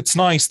 it's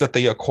nice that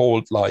they are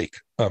called like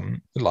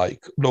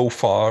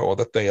LOFAR, or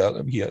that they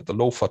are here the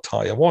LOFAR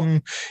tier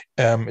 1.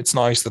 It's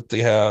nice that they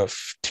have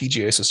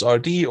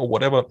TGSSRD or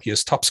whatever.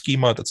 Here's TAP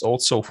schema. That's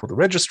also for the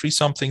registry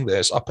something.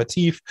 There's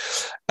aperitif,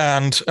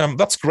 and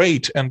that's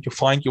great. And you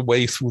find your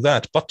way through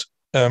that. But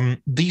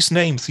these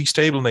names, these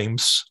table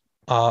names,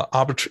 are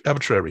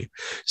arbitrary.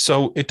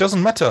 So it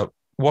doesn't matter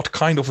what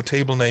kind of a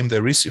table name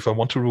there is. If I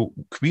want to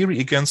query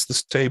against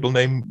this table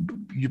name,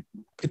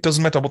 it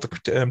doesn't matter what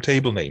the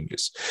table name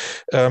is.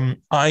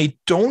 I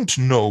don't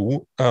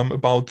know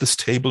about this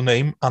table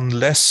name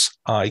unless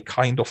I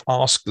kind of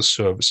ask the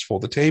service for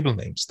the table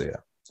names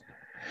there.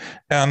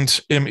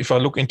 And if I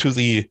look into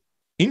the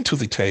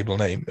table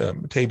name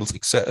tables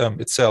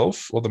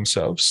itself or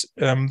themselves,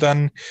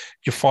 then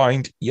you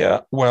find,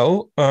 yeah,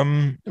 well,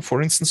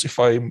 for instance, if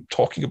I'm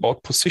talking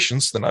about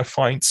positions, then I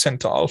find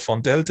center alpha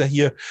and delta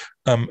here.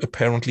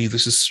 Apparently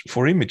this is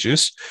for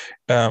images,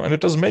 and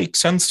it doesn't make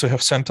sense to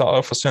have center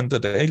alpha, center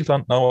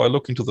delta. Now I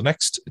look into the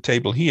next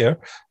table here,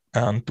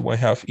 and do I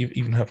have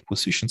even have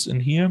positions in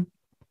here?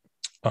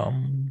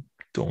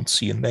 Don't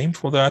see a name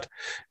for that.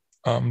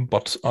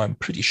 But I'm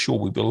pretty sure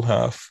we will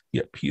have,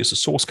 yep, here's a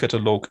source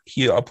catalog,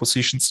 here are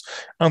positions,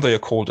 and they are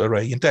called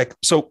array and deck.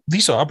 So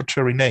these are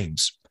arbitrary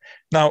names.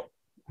 Now,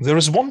 there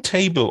is one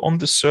table on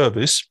the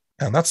service,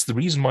 and that's the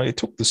reason why I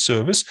took the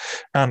service.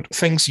 And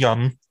thanks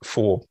Jan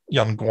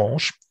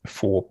Grange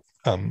for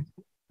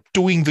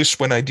doing this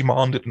when I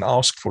demanded and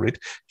asked for it.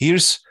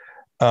 Here's,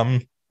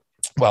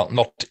 well,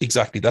 not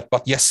exactly that,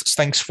 but yes,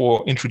 thanks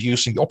for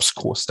introducing the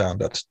ObsScore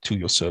standard to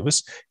your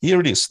service.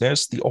 Here it is,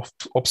 there's the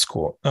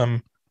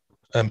ObsScore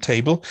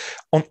table.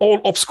 On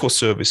all ObsScore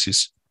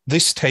services,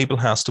 this table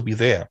has to be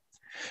there.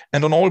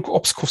 And on all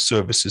ObsScore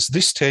services,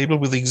 this table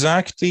with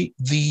exactly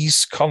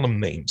these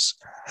column names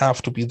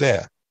have to be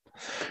there.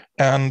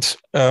 And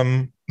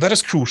that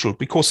is crucial,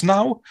 because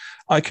now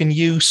I can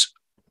use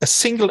a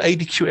single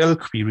ADQL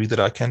query that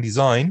I can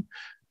design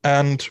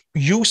and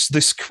use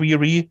this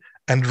query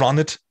and run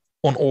it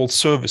on all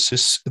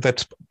services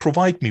that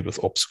provide me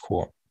with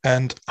ObsScore.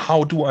 And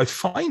how do I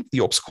find the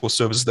ObsScore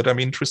service that I'm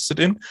interested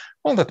in?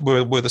 Well, that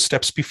were the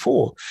steps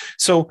before.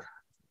 So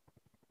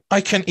I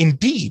can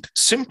indeed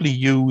simply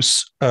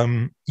use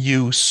PyVO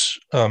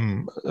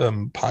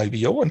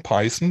and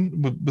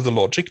Python with the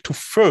logic to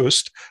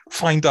first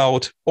find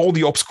out all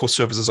the ObsScore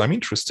services I'm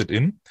interested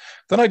in.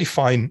 Then I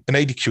define an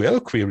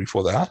ADQL query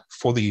for that,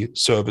 for the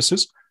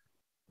services,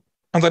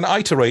 and then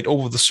iterate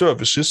over the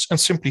services and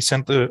simply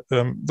send the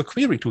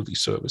query to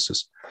these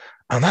services.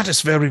 And that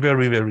is very,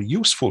 very, very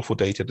useful for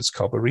data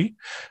discovery.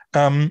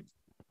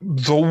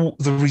 Though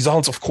the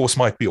results, of course,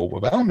 might be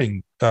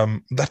overwhelming.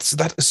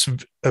 That is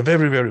a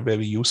very, very,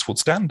 very useful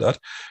standard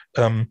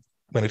when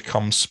it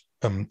comes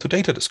to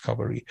data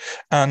discovery.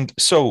 And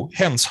so,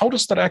 hence, how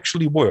does that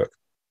actually work?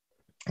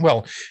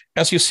 Well,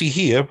 as you see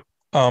here,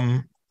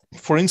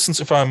 for instance,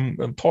 if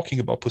I'm talking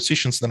about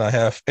positions, then I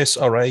have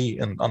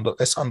SRA and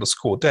S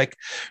underscore deck.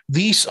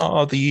 These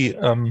are the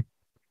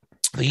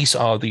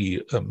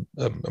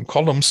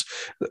columns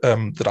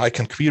that I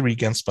can query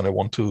against when I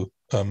want to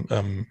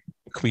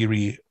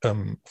query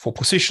for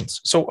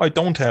positions. So I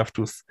don't have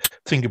to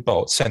think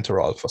about center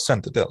alpha,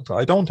 center delta.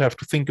 I don't have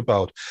to think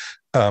about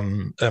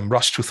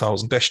Rush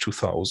 2000, Dash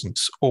 2000,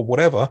 or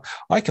whatever.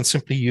 I can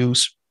simply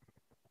use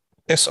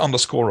S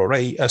underscore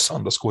array, S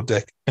underscore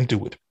deck, and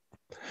do it.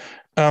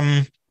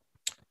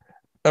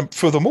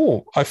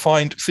 Furthermore, I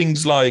find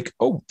things like,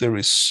 oh, there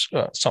is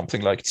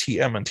something like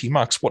TM and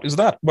Tmax. What is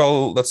that?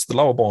 Well, that's the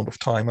lower bound of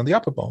time and the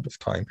upper bound of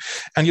time.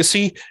 And you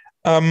see,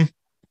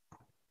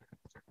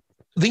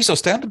 these are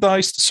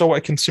standardized, so I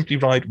can simply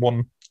write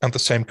one and the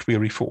same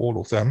query for all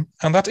of them.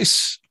 And that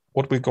is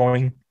what we're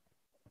going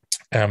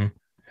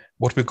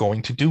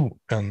to do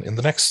in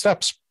the next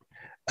steps.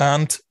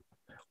 And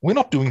we're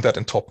not doing that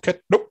in TOPCAT.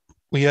 Nope,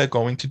 we are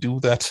going to do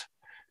that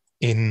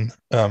in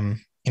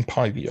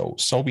PyVO.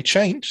 So we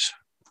change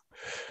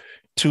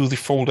to the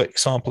folder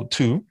example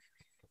 2.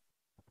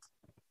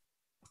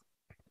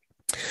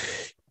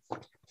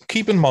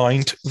 Keep in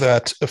mind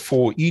that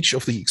for each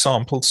of the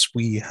examples,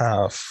 we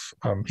have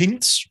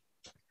hints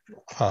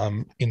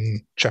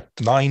in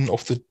chapter 9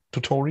 of the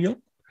tutorial.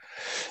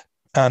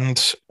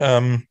 And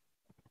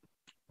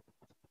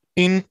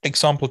in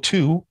example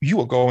 2, you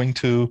are going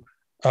to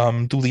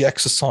do the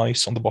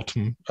exercise on the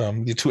bottom,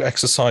 the 2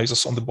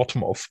 exercises on the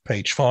bottom of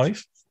page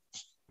 5.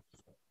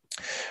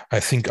 I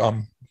think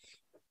I'm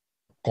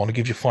going to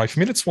give you 5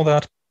 minutes for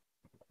that.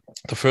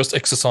 The first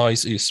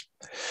exercise is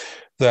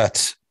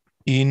that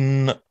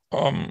in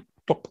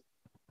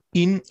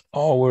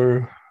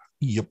our,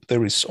 yep,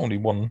 there is only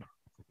one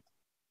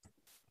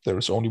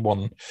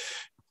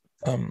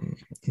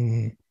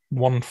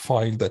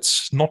file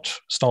that's not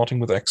starting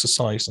with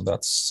exercise, and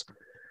that's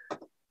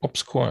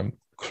ObsScore. I'm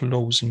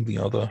closing the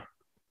other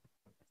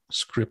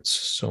scripts,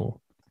 so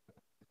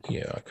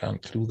yeah, I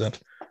can't do that.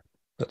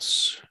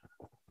 That's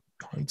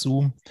behind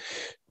Zoom.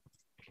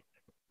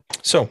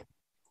 So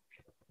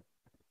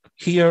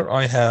here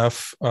I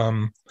have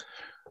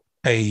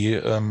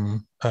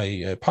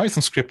a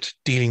Python script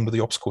dealing with the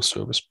ObsCore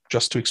service.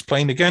 Just to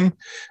explain again,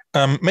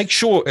 make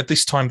sure at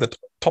this time that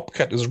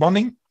TOPCAT is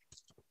running,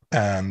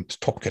 and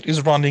TOPCAT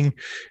is running.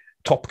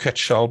 TOPCAT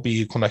shall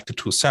be connected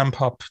to a SAMP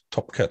hub.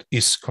 TOPCAT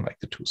is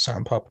connected to a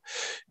SAMP hub,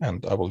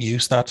 and I will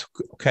use that.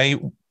 Okay.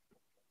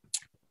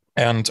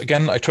 And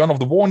again, I turn off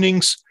the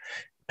warnings.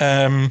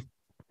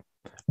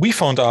 We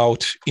found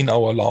out in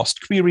our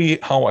last query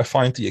how I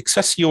find the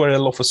access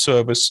URL of a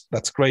service.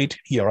 That's great.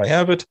 Here I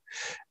have it.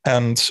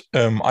 And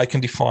I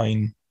can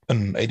define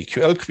an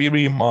ADQL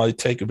query. I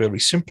take a very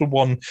simple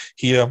one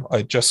here.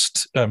 I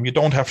just, you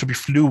don't have to be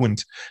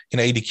fluent in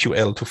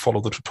ADQL to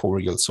follow the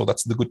tutorial. So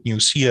that's the good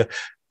news here.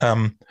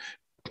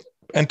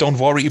 And don't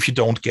worry if you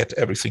don't get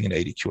everything in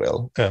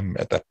ADQL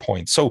at that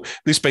point. So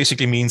this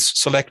basically means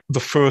select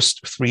the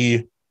first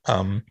three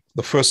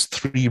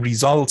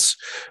results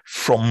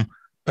from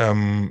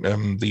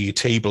the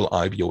table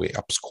IVOA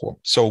AppScore.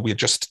 So we're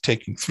just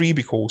taking 3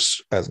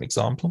 because as an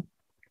example.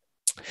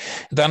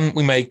 Then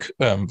we make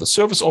the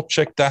service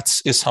object. That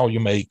is how you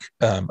make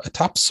a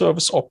TAP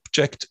service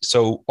object.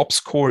 So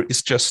ObsCore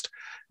is just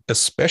a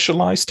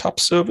specialized TAP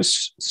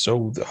service.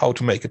 So how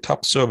to make a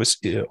TAP service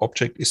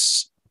object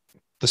is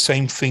the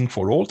same thing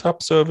for all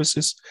TAP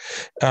services.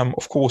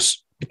 Of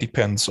course, it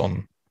depends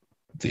on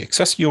the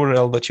access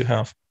URL that you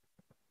have.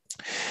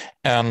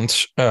 And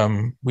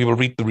we will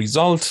read the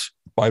result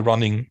by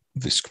running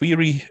this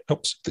query,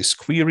 this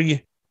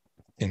query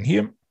in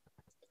here.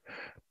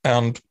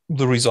 And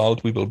the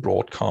result we will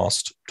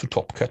broadcast to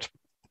TOPCAT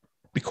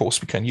because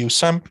we can use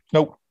SAMP.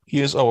 No,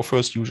 here's our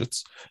first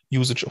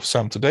usage of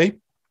SAMP today.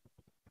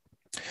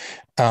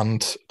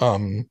 And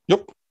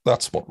yep,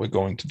 that's what we're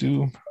going to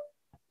do.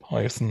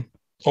 Python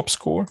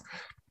ObsCore.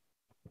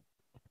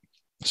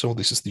 So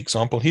this is the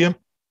example here.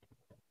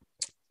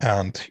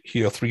 And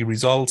here are 3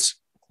 results.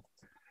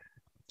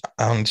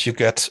 And you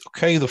get,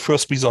 okay, the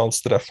first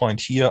results that I find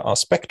here are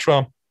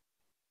spectra.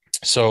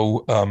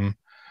 So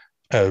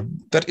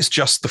that is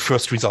just the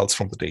first results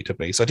from the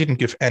database. I didn't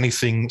give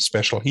anything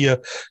special here.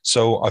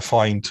 So I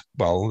find,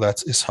 well,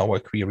 that is how I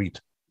queried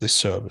this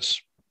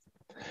service.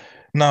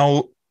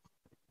 Now,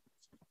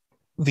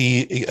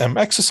 the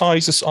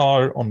exercises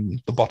are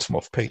on the bottom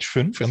of page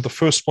 5. And the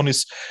first one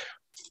is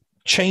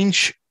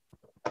change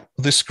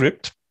the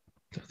script,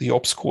 the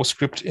ObsCore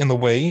script in the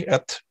way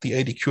at the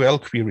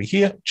ADQL query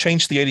here,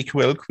 change the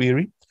ADQL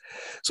query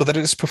so that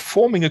it is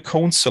performing a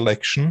cone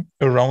selection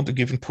around a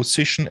given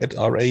position at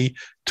RA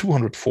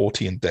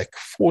 240 and DEC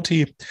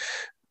 40 of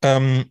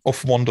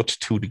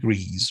 1.2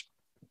 degrees.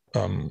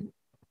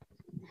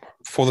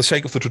 For the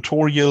sake of the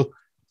tutorial,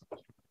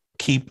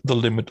 keep the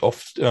limit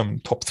of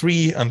top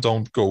 3 and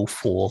don't go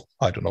for,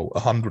 I don't know,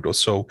 100 or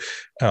so.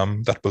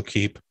 That will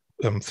keep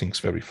things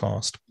very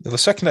fast. The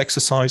second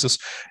exercise is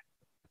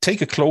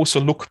take a closer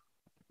look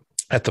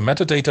at the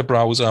metadata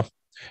browser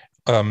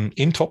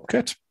in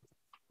TOPCAT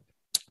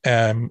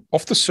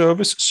of the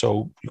service.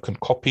 So you can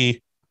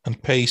copy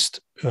and paste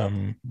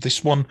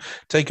this one.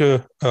 Use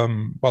the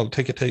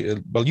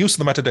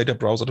metadata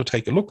browser to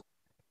take a look.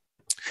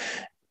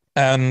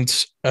 And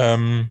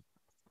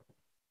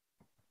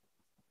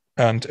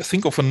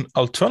think of an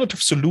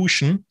alternative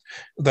solution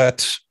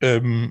that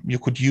you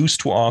could use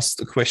to ask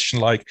the question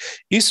like,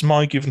 is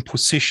my given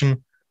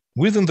position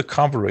within the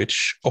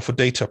coverage of a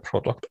data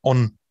product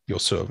on your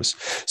service?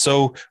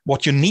 So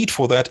what you need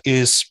for that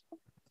is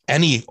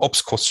any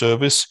ObsCore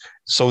service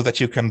so that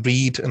you can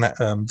read and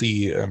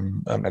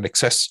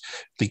access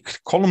the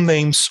column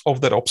names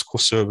of that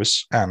ObsCore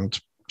service, and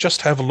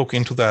just have a look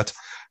into that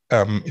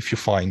if you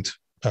find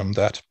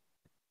that.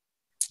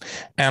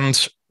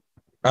 And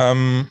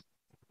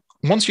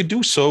once you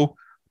do so,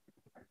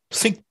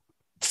 think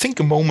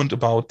a moment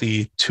about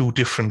the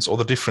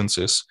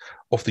differences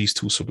of these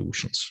 2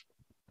 solutions.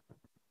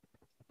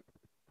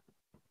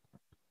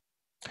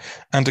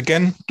 And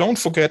again, don't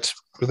forget,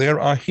 there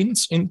are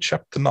hints in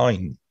chapter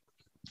 9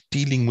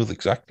 dealing with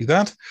exactly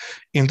that.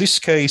 In this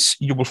case,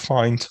 you will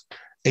find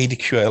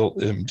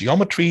ADQL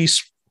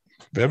geometries,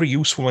 very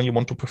useful when you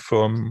want to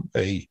perform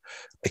a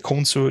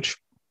cone search.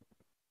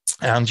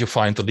 And you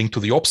find the link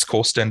to the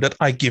ObsCore standard.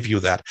 I give you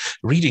that.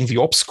 Reading the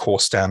ObsCore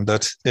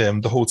standard,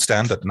 the whole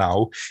standard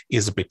now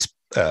is a bit,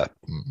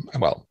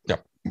 well, yeah,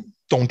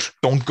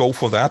 don't go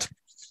for that.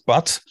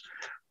 But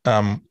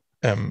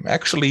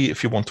actually,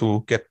 if you want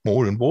to get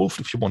more involved,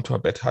 if you want to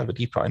have a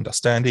deeper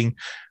understanding,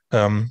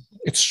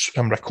 it's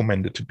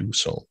recommended to do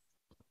so.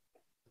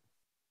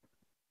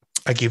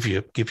 I give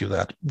you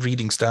that.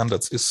 Reading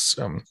standards is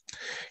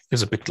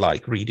a bit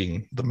like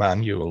reading the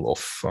manual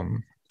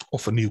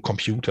of a new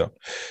computer,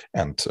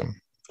 and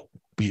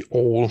we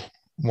all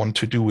want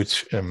to do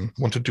it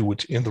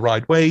in the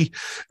right way,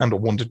 and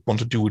want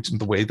to do it in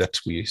the way that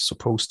we're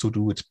supposed to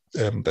do it,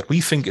 that we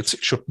think it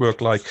should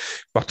work like.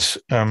 But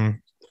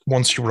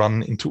once you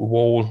run into a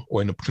wall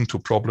or into a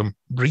problem,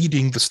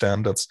 reading the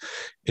standards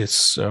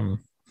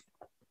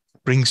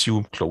brings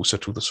you closer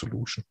to the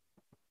solution,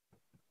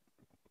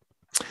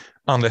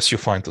 unless you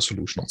find the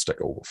solution on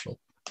Stack Overflow,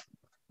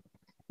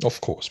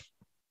 of course.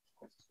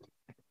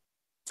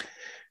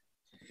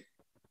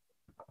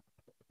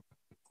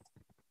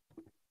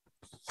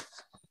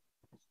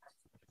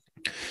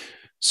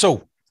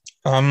 So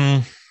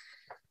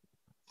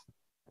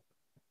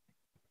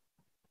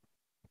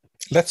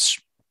let's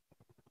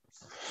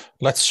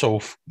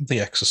solve the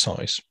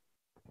exercise.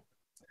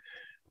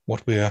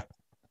 What we're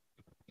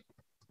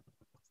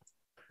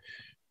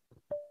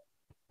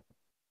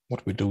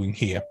doing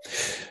here.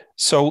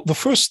 So the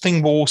first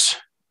thing was,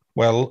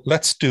 well,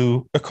 let's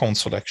do a cone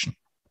selection.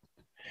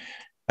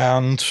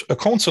 And a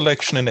cone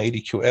selection in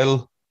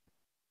ADQL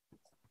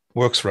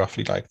works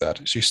roughly like that.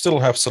 So you still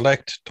have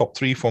select top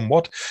 3 from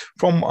what?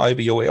 From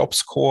IVOA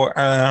ops core,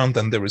 and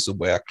then there is a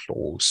where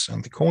clause.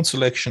 And the cone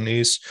selection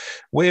is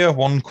where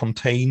one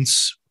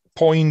contains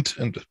point,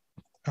 and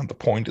the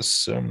point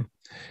is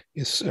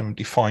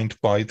defined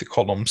by the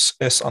columns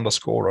S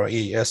underscore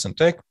AES and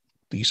DEC.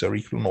 These are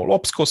equal in all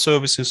ops core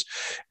services.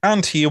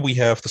 And here we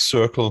have the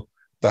circle.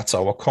 That's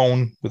our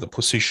cone with a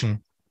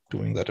position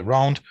doing that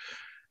around.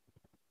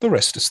 The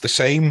rest is the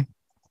same.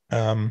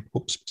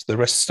 The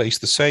rest stays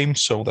the same,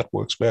 so that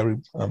works very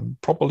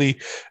properly.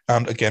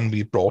 And again,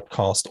 we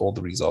broadcast all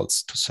the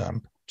results to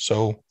SAMP.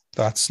 So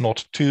that's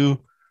not too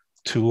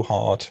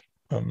hard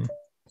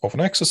of an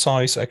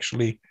exercise,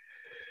 actually.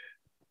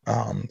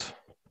 And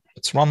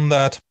let's run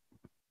that.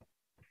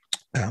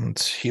 And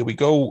here we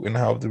go, and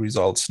have the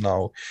results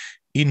now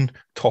in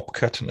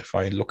TOPCAT. And if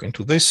I look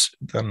into this,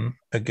 then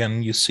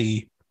again, you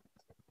see,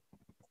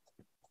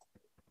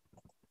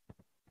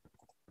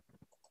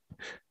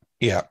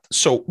 yeah,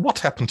 so what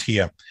happened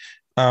here?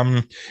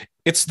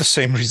 It's the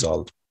same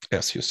result,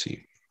 as you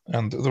see.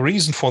 And the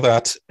reason for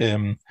that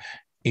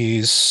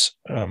is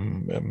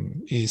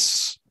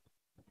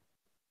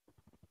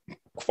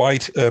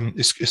quite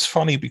is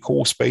funny,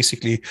 because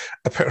basically,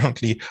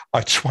 apparently,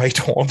 I tried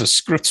all the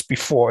scripts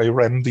before I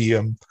ran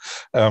the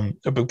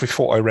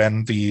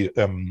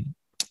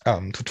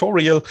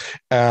tutorial,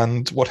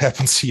 and what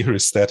happens here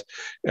is that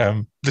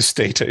this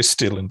data is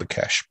still in the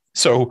cache.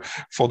 So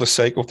for the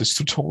sake of this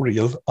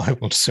tutorial, I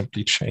will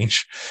simply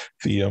change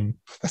the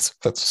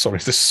sorry,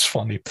 this is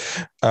funny.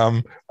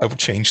 I will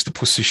change the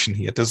position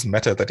here. It doesn't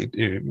matter that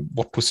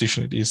what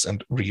position it is,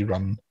 and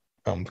rerun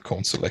the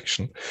cone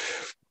selection.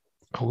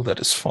 Oh, that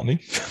is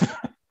funny.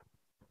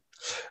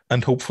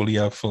 And hopefully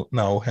I will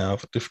now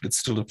have a different, it's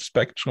still a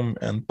spectrum,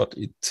 but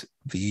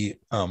the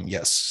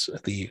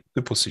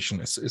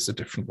position is a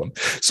different one.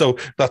 So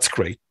that's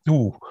great.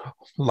 Ooh,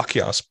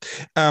 lucky us.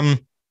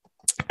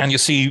 And you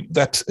see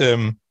that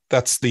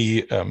that's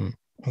the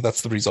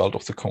result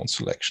of the cone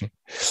selection.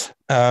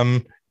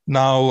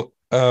 Now,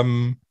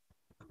 the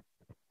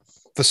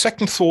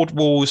second thought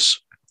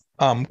was,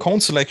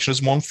 cone selection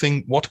is one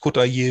thing. What could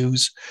I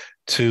use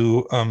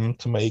to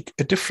make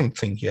a different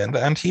thing here?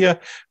 And here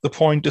the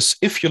point is,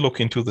 if you look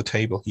into the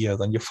table here,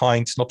 then you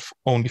not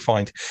only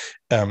find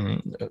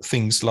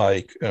things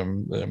like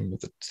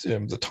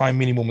the time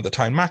minimum and the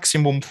time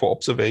maximum for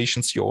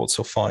observations. You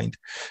also find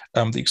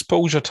the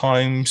exposure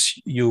times.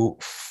 You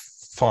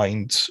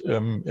find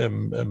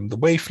the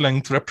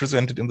wavelength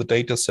represented in the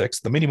data sets,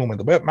 the minimum and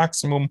the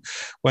maximum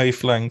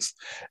wavelengths.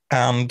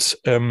 And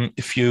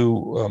if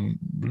you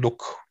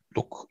look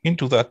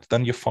into that,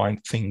 then you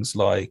find things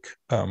like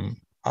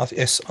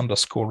S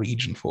underscore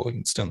region, for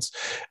instance.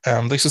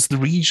 This is the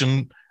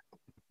region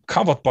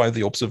covered by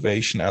the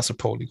observation as a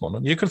polygon.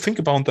 And you can think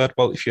about that.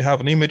 Well, if you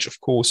have an image, of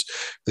course,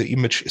 the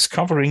image is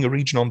covering a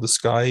region on the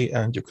sky,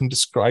 and you can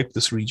describe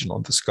this region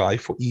on the sky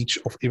for each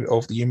of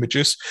the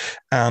images.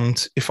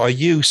 And if I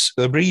use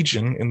a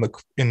region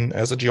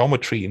as a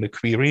geometry in a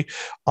query,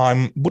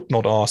 I would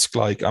not ask,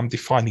 like, I'm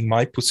defining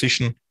my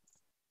position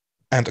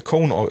and a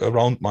cone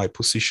around my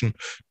position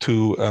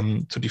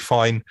to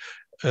define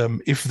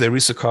if there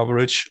is a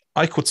coverage.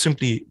 I could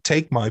simply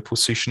take my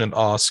position and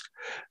ask,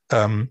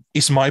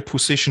 is my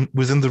position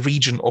within the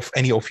region of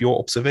any of your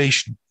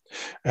observation?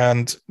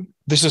 And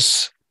this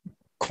is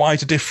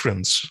quite a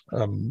difference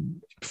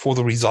for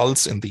the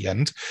results in the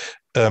end.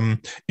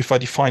 If I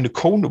define a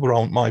cone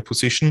around my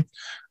position,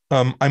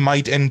 I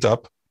might end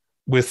up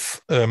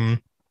with,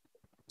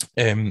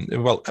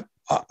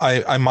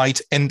 I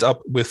might end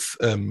up with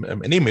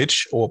an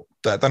image, or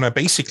then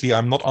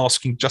I'm not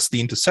asking just the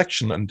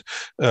intersection and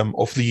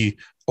of the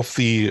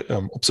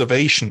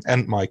observation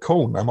and my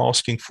cone. I'm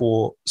asking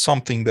for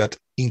something that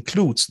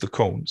includes the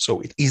cone,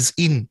 so it is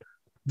in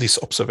this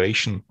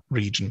observation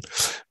region.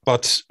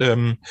 But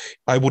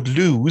I would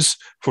lose,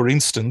 for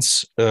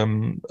instance,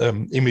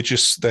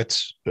 images that,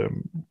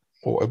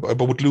 or I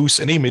would lose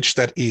an image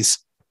that is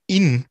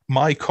in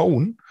my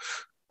cone,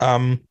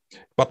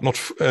 but not.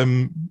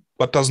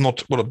 But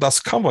does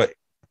cover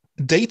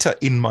data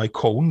in my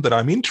cone that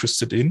I'm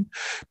interested in,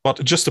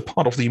 but just a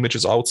part of the image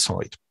is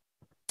outside.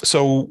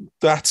 So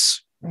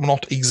that's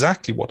not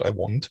exactly what I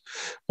want,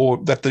 or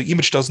that the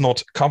image does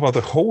not cover the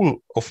whole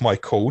of my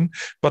cone,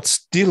 but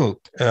still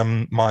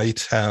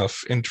might have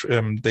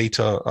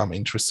data I'm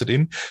interested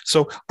in.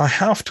 So I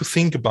have to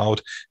think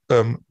about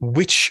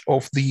which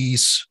of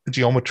these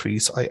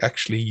geometries I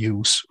actually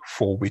use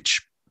for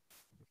which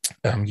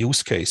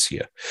use case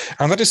here.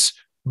 And that is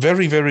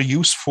very, very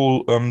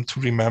useful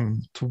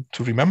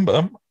to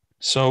remember.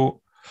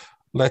 So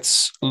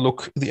let's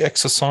look at the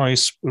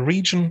exercise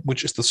region,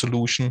 which is the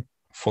solution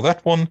for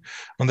that one.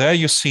 And there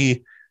you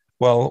see,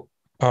 well,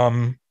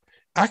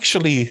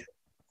 actually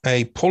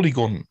a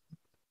polygon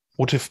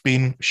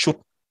should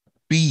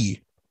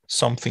be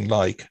something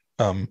like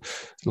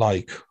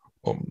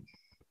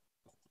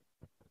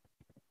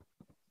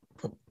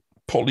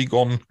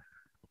polygon,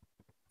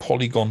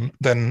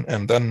 then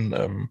and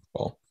then,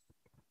 well,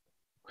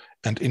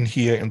 and in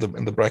here in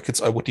the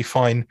brackets, I would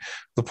define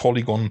the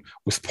polygon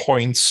with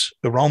points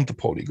around the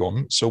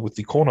polygon, so with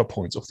the corner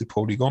points of the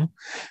polygon.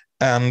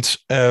 And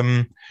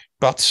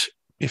but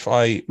if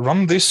I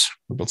run this,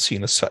 we'll see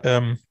in a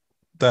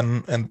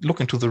then and look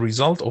into the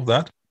result of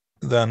that,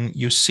 then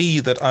you see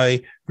that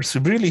I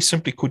really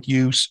simply could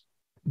use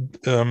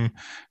the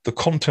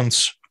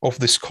contents of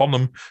this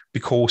column,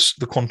 because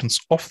the contents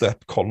of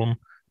that column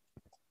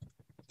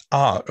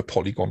are a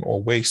polygon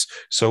always.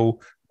 So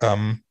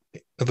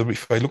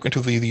if I look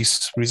into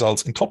these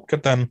results in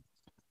TOPCAT, then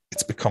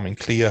it's becoming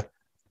clear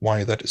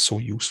why that is so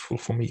useful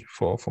for me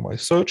for my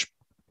search.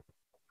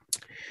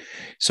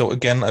 So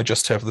again, I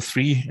just have the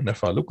 3, and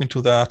if I look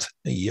into that,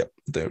 yep,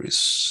 there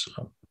is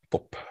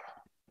pop.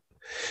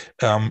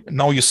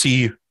 Now you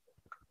see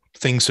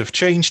things have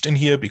changed in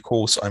here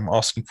because I'm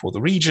asking for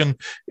the region.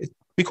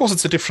 Because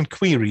it's a different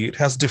query, it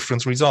has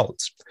different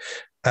results.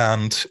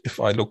 And if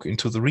I look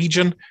into the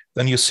region,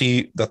 then you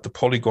see that the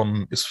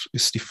polygon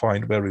is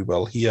defined very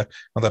well here,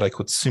 and that I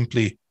could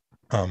simply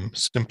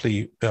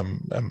the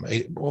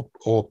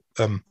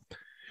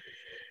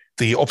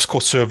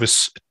OBsCore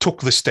service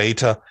took this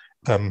data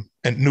and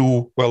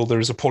knew, well, there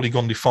is a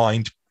polygon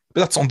defined.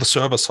 That's on the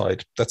server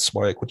side. That's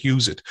why I could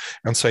use it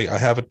and say, I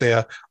have it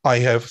there. I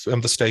have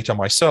this data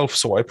myself,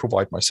 so I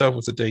provide myself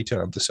with the data,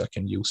 and this I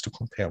can use to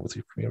compare with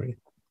your query.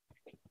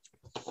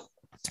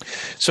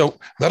 So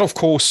that, of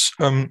course,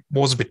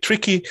 was a bit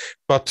tricky,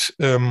 but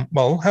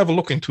well, have a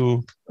look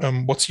into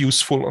what's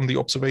useful on the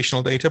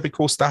observational data,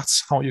 because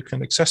that's how you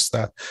can access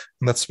that,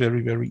 and that's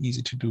very, very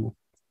easy to do.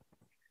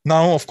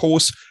 Now, of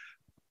course,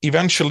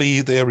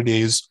 eventually there it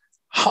is.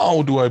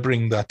 How do I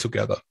bring that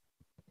together?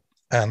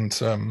 And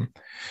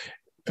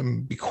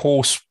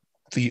because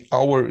the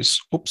hour is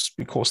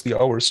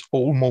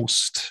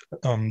almost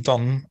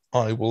done,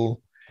 I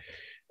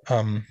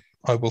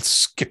will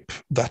skip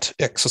that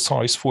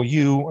exercise for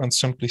you and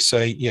simply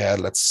say, yeah,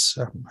 let's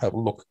have a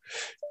look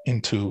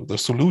into the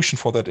solution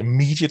for that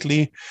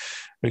immediately,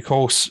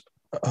 because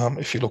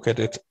if you look at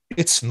it,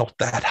 it's not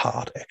that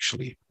hard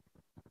actually.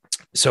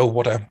 So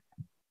what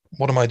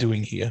am I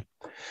doing here?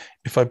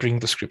 If I bring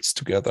the scripts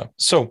together.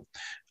 So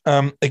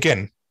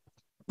again,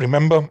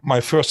 remember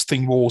my first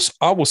thing was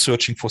I was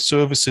searching for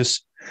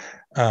services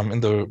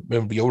in the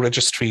VO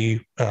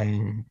registry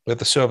where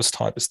the service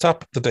type is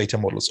TAP, the data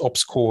model is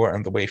OBsCore,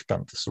 and the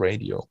waveband is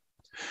radio.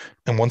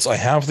 And once I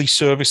have these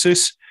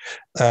services,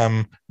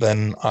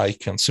 then I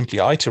can simply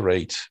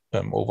iterate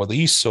over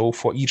these. So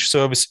for each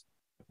service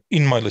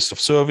in my list of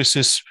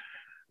services,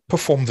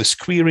 perform this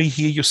query.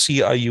 Here you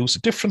see I use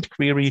a different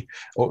query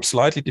or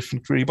slightly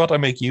different query, but I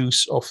make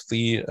use of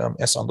the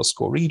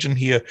S_region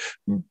here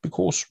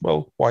because,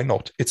 well, why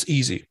not? It's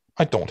easy.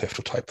 I don't have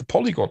to type the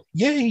polygon.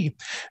 Yay!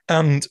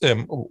 And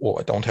or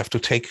I don't have to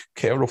take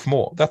care of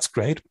more. That's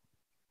great.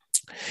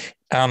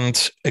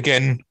 And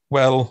again,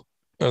 well,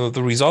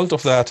 the result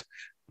of that,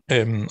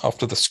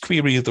 after this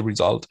query, the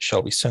result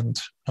shall be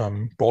sent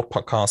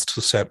broadcast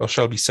to SAMP, or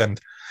shall be sent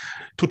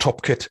to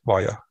TOPCAT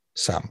via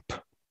SAMP.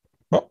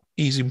 Well,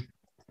 easy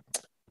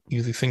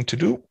thing to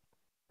do.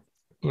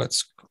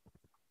 Let's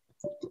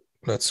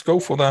go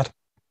for that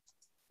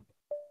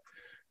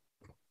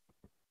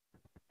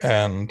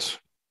and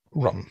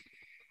run.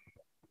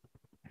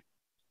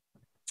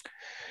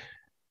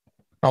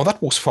 Now that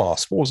was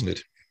fast, wasn't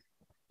it?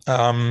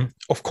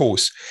 Of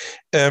course,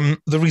 the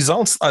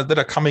results that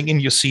are coming in,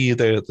 you see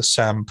the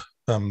SAMP.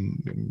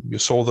 You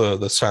saw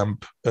the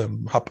SAMP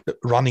hub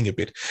running a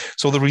bit.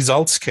 So the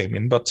results came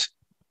in, but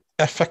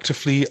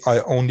effectively,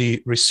 I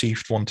only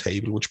received one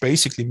table, which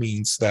basically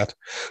means that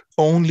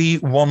only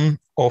one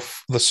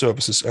of the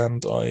services,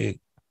 and I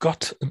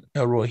got an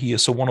error here.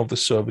 So one of the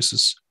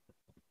services.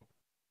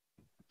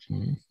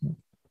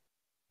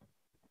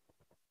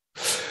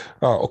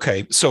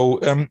 Okay, so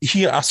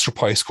here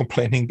Astropy is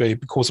complaining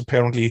because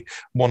apparently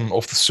one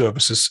of the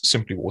services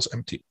simply was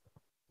empty.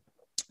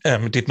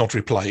 It did not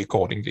reply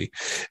accordingly.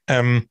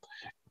 And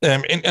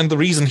the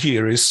reason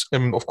here is,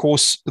 of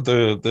course,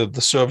 the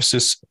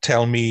services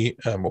tell me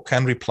or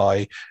can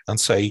reply and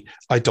say,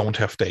 I don't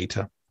have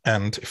data.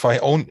 And if I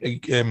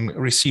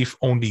receive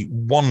only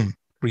one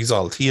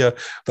result here,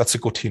 that's a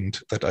good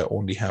hint that I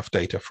only have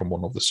data from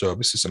one of the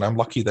services. And I'm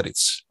lucky that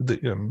it's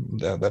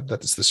that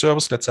is the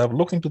service. Let's have a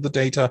look into the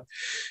data.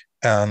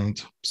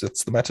 And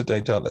that's the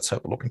metadata. Let's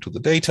have a look into the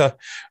data.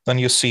 Then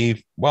you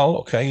see, well,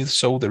 okay,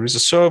 so there is a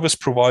service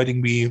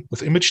providing me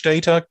with image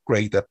data.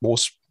 Great, that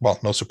was, well,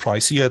 no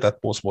surprise here. That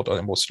was what I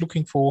was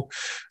looking for.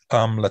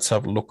 Let's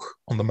have a look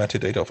on the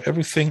metadata of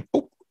everything.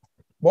 Oh,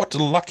 what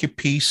a lucky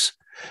piece.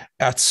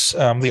 at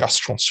the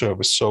Astron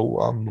service.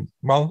 So,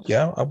 well,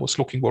 yeah, I was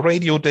looking for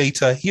radio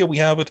data. Here we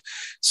have it.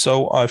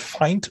 So I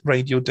find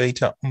radio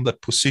data on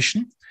that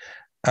position,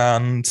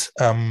 and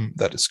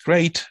that is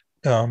great.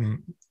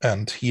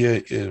 And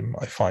here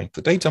I find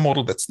the data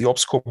model. That's the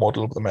ObsCore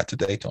model of the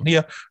metadata on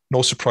here.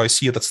 No surprise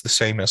here. That's the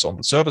same as on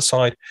the server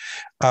side.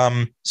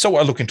 So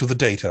I look into the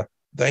data.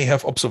 They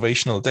have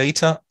observational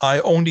data.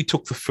 I only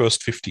took the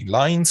first 15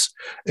 lines,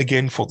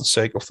 again, for the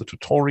sake of the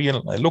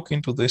tutorial. And I look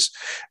into this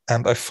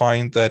and I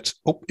find that,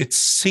 oh, it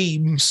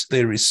seems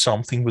there is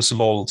something with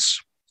lols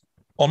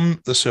on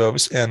the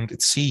service, and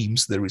it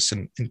seems there is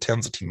an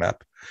intensity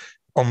map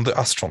on the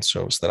Astron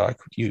service that I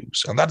could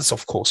use. And that is,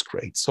 of course,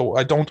 great. So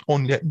I not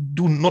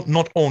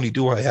only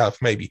do I have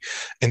maybe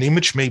an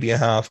image, maybe I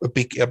have a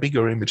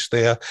bigger image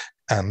there,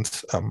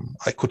 and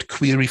I could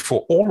query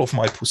for all of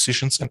my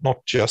positions and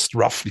not just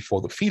roughly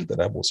for the field that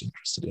I was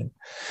interested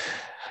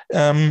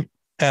in.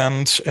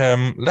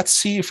 Let's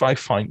see if I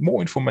find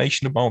more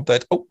information about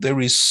that. Oh, there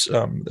is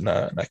an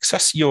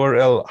access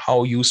URL.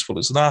 How useful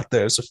is that?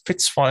 There's a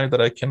FITS file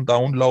that I can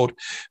download.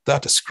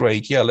 That is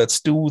great. Yeah,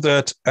 let's do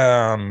that.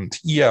 And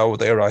yeah,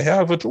 there I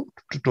have it.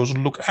 It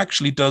doesn't look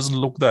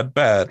that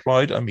bad,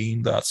 right? I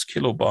mean, that's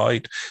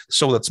kilobyte,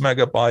 so that's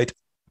megabyte.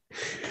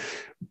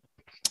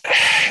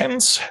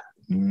 Hence,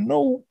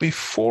 no,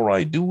 before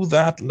I do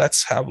that,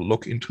 let's have a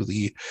look into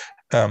the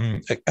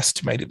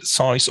estimated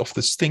size of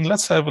this thing.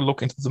 Let's have a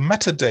look into the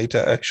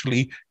metadata,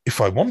 actually, if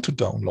I want to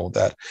download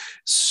that.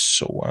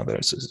 So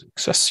there's an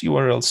access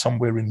URL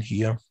somewhere in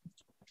here.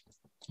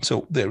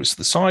 So there is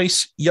the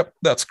size. Yep,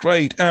 that's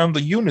great. And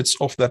the units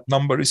of that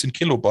number is in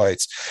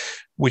kilobytes,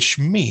 which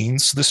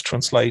means this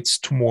translates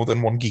to more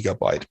than 1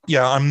 gigabyte.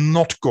 Yeah, I'm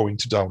not going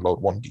to download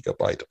 1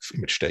 gigabyte of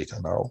image data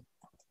now.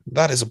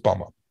 That is a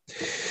bummer.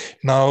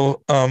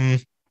 Now,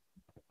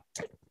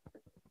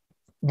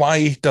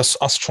 why does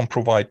Astron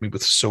provide me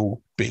with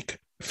so big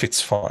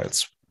FITS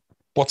files?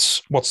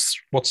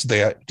 What's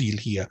their deal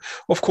here?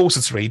 Of course,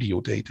 it's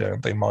radio data,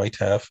 and they might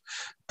have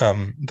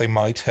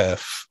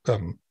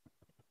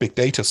big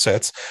data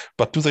sets,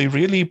 but do they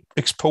really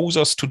expose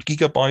us to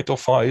gigabyte of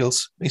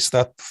files? Is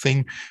that the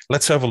thing?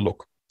 Let's have a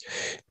look.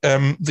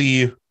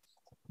 The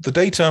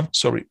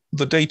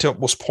data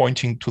was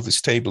pointing to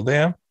this table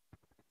there.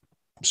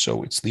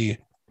 So it's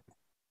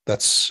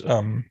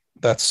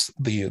that's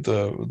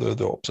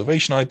the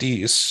observation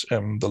ID is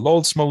the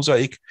LOLS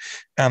mosaic,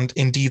 and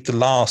indeed the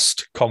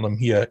last column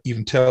here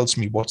even tells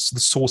me what's the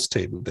source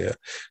table there.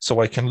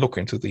 So I can look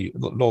into the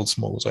LOLS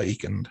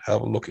mosaic and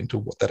have a look into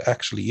what that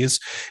actually is.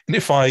 And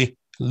if I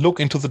look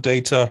into the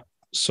data,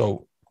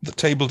 so the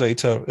table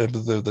data,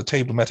 the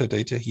table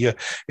metadata here,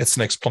 it's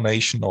an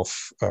explanation of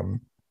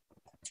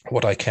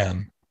what I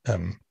can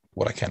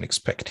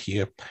expect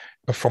here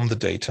from the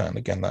data. And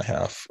again, I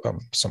have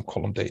some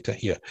column data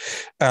here.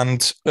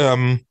 And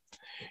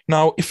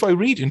now if I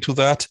read into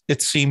that,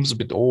 it seems a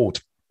bit odd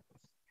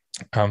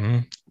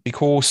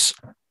because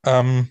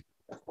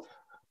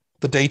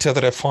the data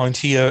that I find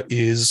here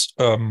is,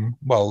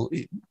 well,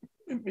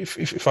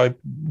 if I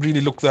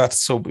really look that,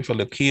 so if I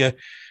look here,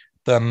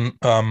 then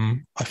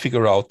I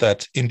figure out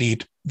that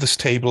indeed this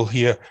table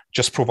here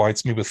just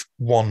provides me with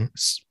one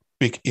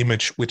big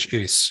image, which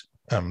is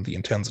the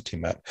intensity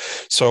map.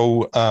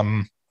 So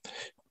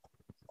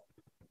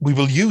we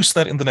will use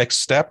that in the next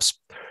steps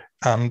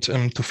and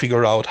to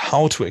figure out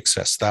how to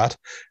access that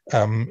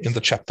in the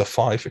chapter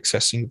 5,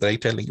 accessing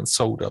Daralink and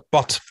SODA.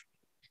 But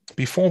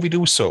before we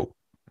do so,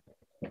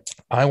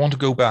 I want to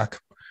go back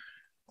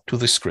to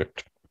the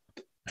script.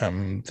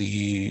 No,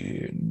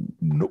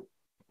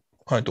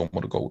 I don't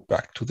want to go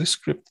back to this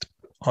script.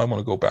 I want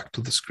to go back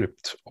to the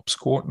script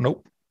ObsCore.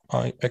 Nope,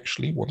 I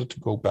actually wanted to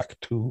go back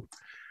to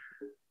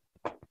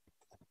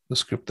the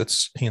script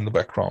that's here in the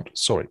background.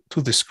 Sorry,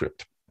 to this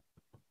script.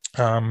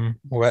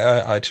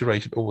 Where I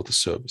iterated over the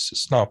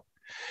services. Now,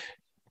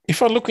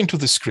 if I look into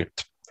the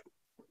script,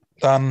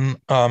 then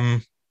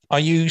I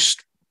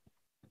used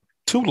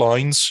 2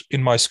 lines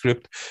in my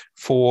script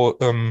for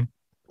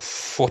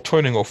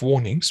turning off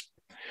warnings.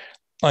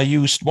 I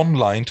used 1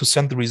 line to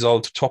send the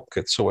result to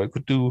TOPCAT, so I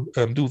could do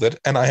that.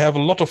 And I have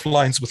a lot of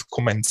lines with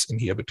comments in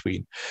here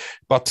between.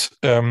 But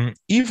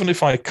even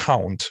if I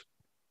count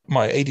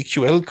my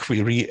ADQL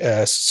query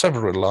as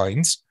several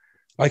lines,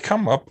 I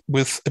come up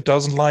with a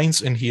dozen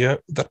lines in here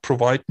that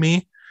provide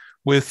me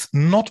with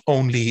not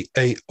only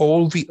a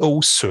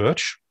all-VO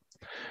search,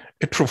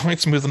 it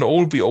provides me with an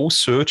all-VO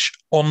search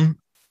on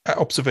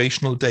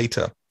observational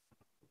data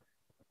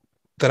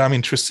that I'm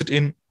interested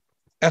in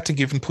at a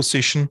given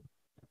position,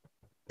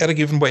 at a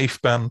given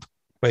waveband,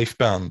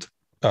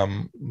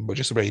 which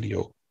is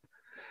radio.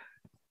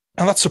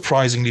 And that's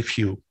surprisingly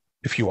few,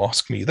 if you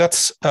ask me.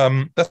 That's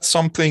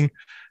something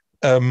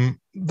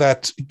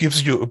that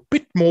gives you a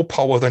bit more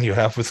power than you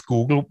have with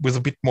Google, with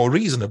a bit more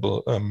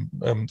reasonable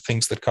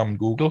things that come in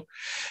Google.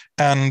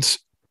 And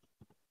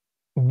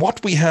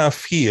what we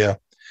have here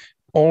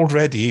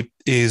already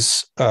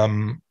is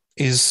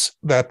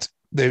that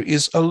there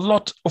is a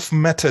lot of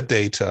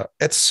metadata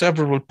at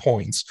several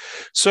points.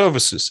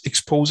 Services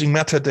exposing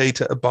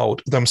metadata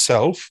about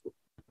themselves,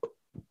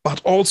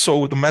 but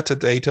also the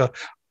metadata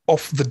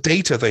of the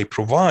data they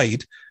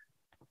provide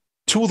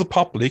to the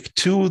public,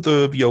 to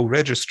the VO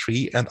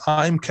registry, and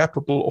I'm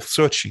capable of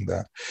searching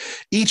that.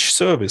 Each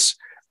service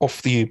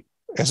of the,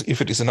 as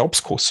if it is an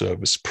OBSCO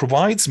service,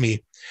 provides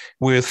me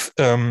with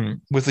a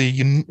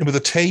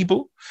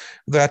table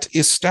that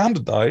is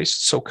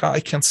standardized, so I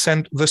can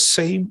send the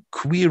same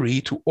query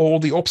to all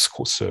the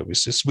OBSCO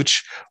services,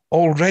 which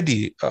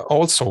already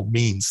also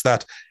means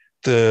that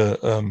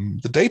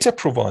the data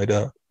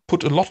provider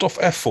put a lot of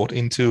effort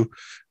into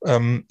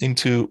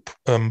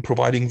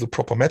providing the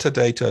proper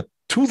metadata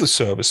to the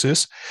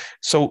services,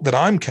 so that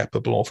I'm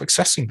capable of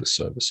accessing the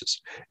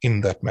services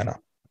in that manner.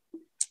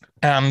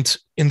 And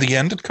in the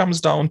end, it comes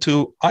down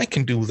to I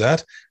can do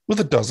that with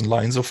a dozen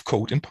lines of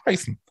code in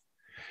Python.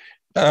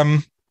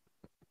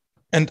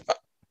 And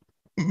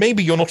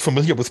maybe you're not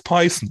familiar with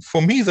Python.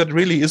 For me, that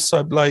really is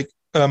like,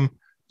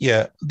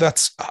 yeah,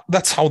 that's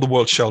how the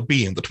world shall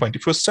be in the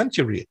 21st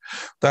century.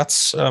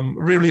 That's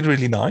really,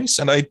 really nice.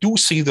 And I do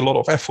see the lot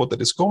of effort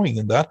that is going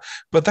in that,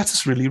 but that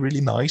is really,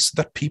 really nice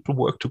that people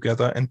work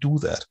together and do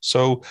that.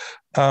 So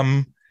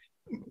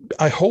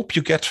I hope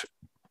you get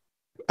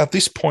at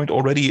this point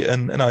already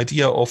an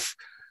idea of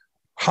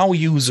how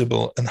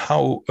usable and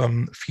how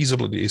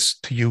feasible it is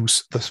to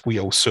use the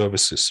VO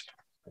services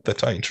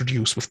that I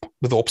introduced with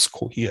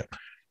OBSCO here.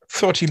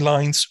 13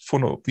 lines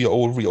for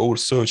VO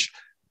search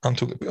and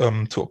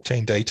to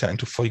obtain data and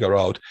to figure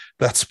out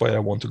that's where I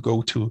want to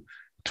go to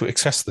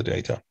access the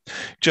data.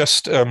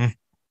 Just, yeah,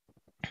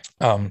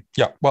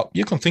 well,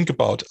 you can think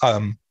about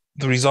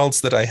the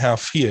results that I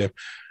have here.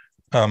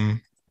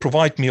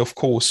 Provide me, of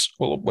course,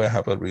 well, where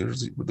have I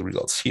the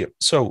results here?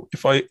 So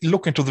if I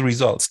look into the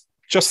results,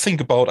 just think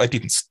about, I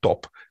didn't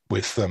stop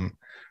with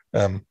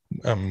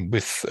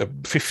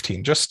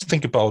 15. Just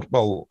think about,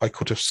 well, I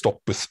could have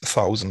stopped with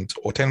 1,000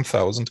 or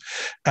 10,000.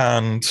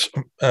 And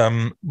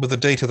with the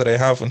data that I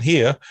have in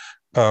here,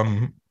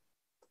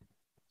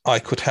 I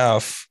could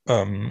have,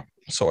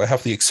 so I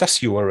have the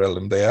access URL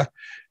in there.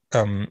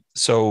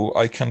 So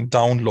I can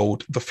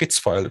download the FITS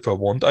file if I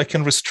want. I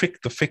can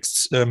restrict the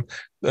FITS,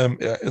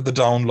 the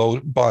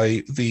download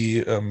by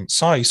the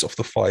size of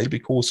the file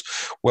because,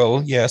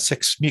 well, yeah,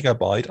 6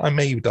 megabyte. I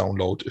may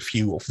download a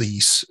few of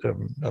these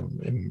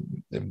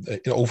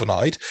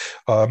overnight.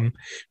 I'm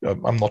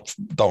not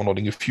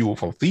downloading a few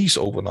of these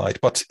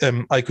overnight, but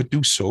I could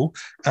do so.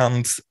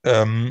 And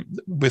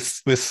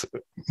with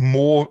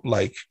more,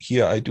 like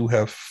here, I do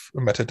have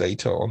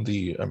metadata on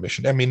the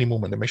emission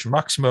minimum and emission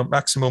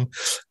maximum,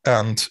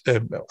 and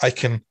I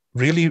can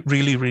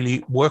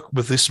really work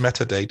with this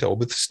metadata or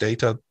with this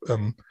data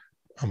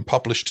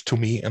published to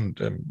me and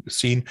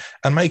seen,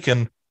 and make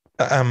an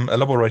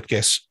elaborate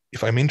guess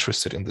if I'm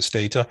interested in this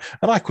data.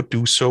 And I could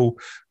do so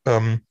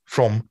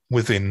from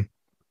within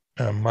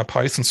my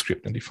Python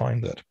script and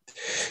define that.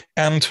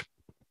 And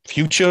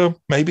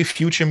maybe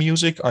future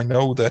music, I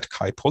know that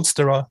Kai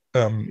Polsterer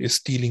is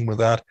dealing with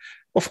that.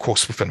 Of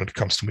course, when it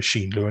comes to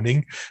machine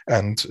learning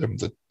and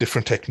the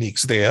different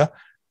techniques there,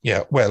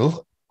 yeah,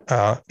 well,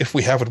 if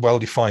we have it well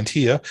defined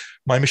here,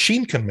 my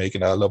machine can make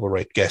an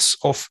elaborate guess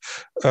of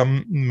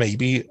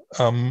maybe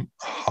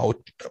how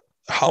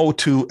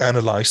to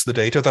analyze the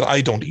data that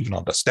I don't even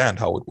understand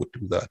how it would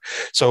do that.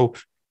 So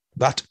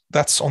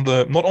that's on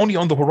the, not only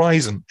on the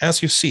horizon,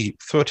 as you see,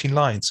 13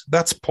 lines,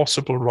 that's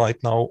possible right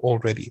now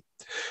already.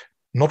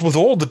 Not with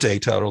all the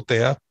data out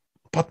there,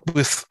 but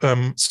with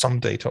some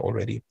data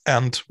already.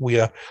 And we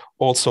are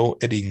also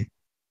adding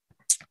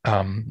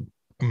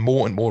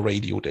more and more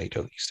radio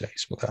data these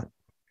days with that.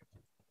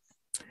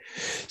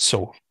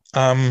 So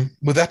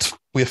with that,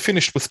 we're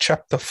finished with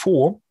chapter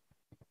 4.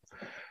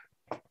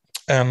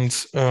 And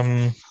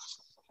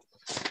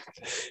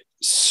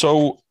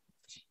so,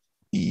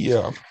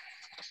 yeah,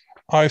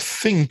 I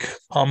think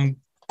I'm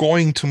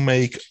going to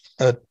make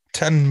a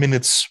 10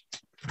 minutes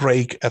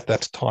break at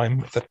that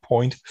time, at that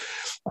point,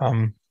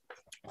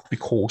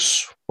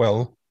 because,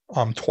 well,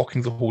 I'm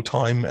talking the whole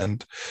time,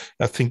 and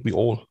I think we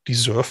all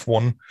deserve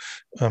one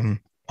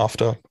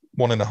after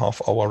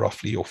 1.5 hours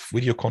roughly of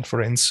video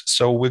conference.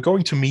 So we're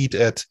going to meet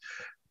at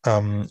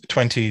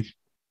 20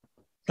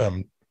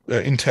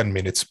 in 10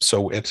 minutes.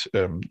 So at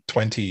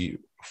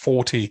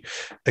 2040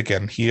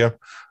 again here,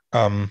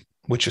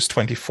 which is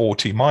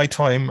 2040 my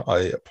time.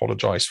 I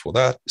apologize for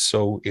that.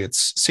 So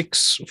it's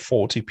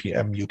 6:40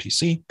 p.m.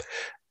 UTC,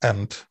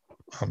 and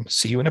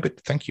see you in a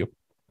bit. Thank you.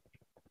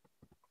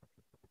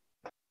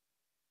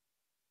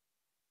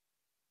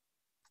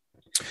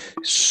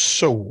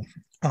 So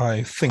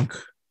I think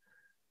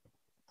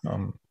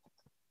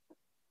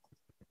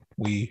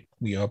we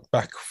are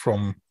back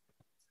from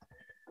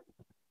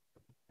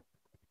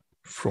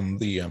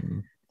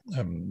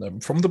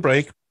the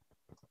break,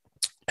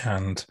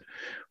 and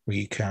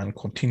we can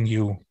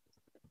continue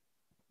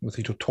with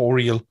the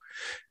tutorial,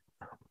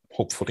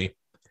 hopefully.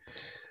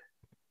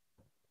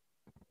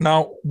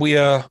 Now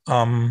we're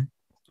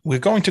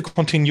going to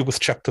continue with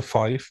chapter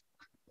 5,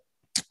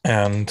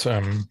 and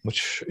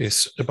which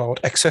is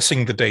about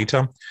accessing the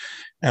data,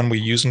 and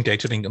we're using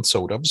Daralink and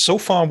SODA. So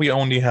far, we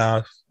only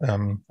have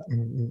and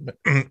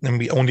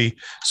we only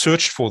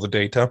searched for the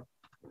data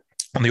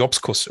on the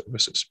OBSCO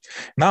services.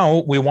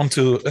 Now we want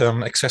to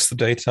access the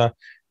data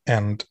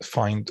and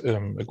find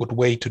a good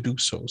way to do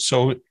so.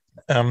 So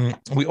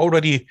we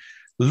already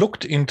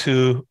looked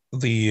into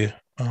the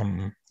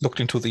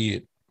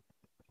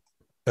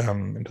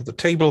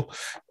table,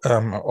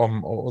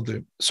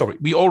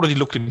 we already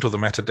looked into the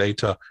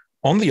metadata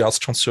on the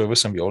Astron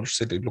service, and we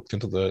also looked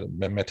into the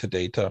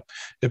metadata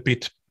a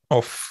bit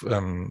of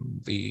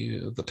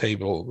the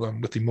table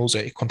with the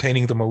mosaic,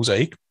 containing the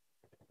mosaic.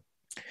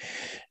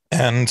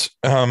 And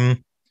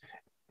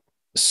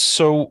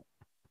so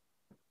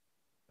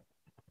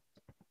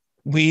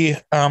we,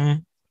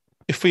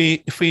 if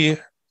we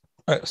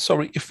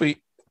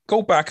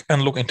go back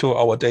and look into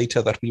our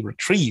data that we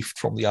retrieved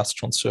from the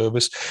Astron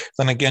service,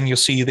 then again, you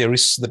see there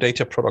is the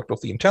data product of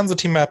the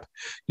intensity map.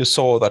 You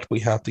saw that we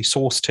have the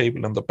source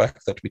table in the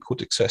back that we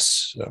could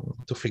access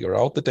to figure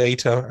out the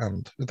data,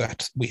 and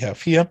that we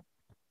have here.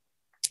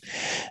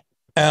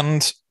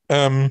 And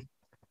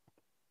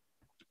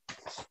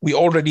we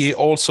already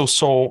also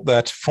saw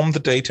that from the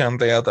data in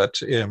there that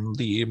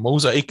the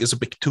mosaic is a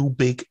bit too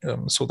big,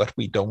 so that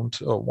we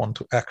don't want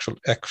to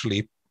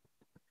actually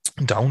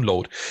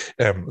download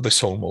this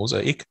whole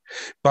mosaic.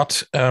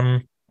 But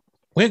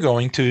we're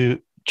going to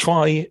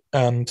try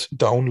and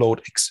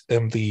download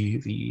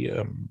the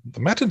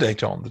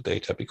metadata on the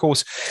data,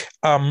 because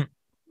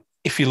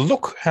if you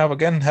have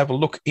a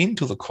look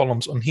into the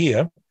columns on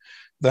here,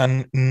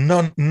 then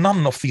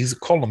none of these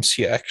columns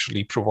here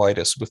actually provide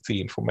us with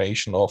the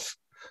information of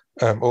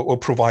or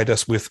provide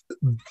us with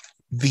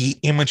the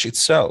image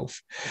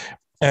itself.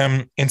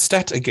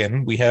 Instead,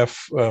 again, we have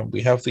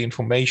the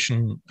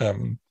information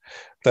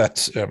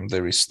that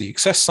there is the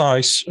access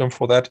size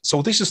for that.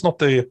 So this is not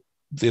the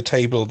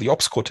table, the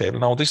OBSCO table.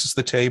 Now this is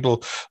the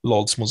table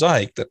LOL's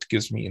mosaic that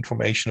gives me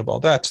information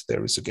about that.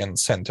 There is again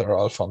center,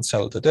 alpha, and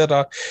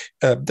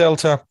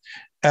delta.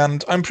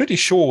 And I'm pretty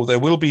sure there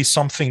will be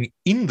something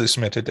in this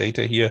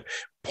metadata here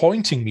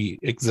pointing me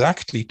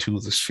exactly to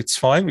this FITS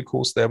file,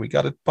 because there we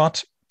got it.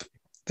 But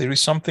there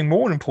is something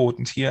more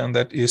important here, and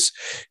that is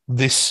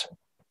this,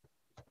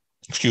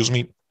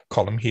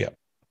 column here.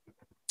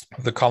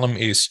 The column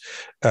is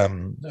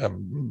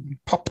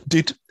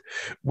PubDid,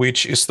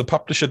 which is the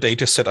publisher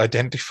dataset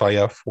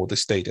identifier for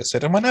this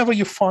dataset. And whenever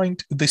you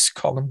find this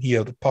column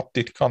here, the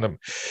PubDid column,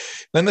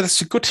 then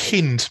that's a good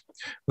hint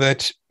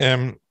that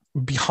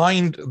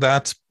behind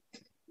that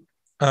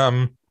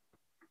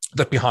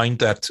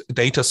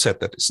data set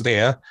that is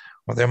there,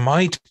 well, there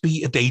might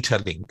be a data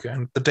link.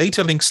 And the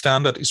data link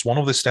standard is one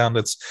of the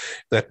standards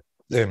that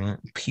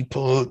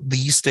people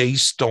these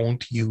days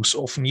don't use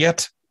often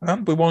yet.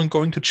 And we weren't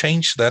going to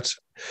change that.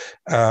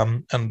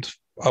 And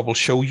I will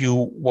show you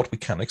what we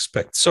can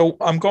expect. So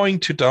I'm going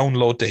to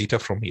download data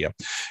from here.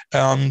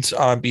 And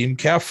I'm being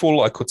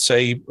careful. I could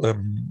say,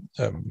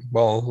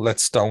 well,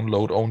 let's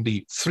download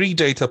only 3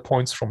 data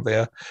points from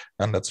there,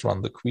 and let's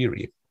run the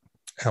query.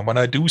 And when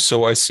I do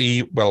so, I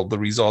see, well, the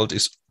result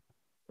is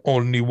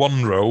only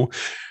 1 row,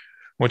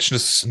 which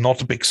is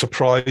not a big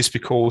surprise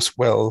because,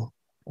 well,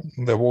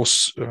 there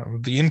was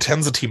the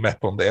intensity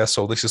map on there.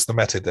 So this is the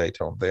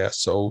metadata on there.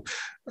 So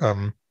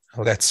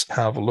let's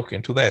have a look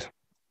into that.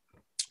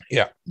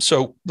 Yeah,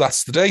 so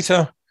that's the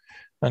data.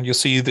 And you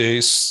see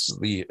there's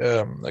the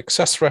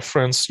access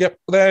reference. Yep,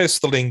 there is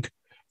the link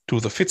to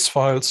the FITS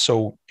file.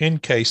 So in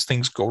case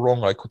things go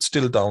wrong, I could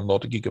still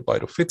download a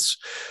gigabyte of FITS,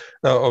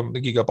 the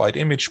gigabyte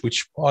image,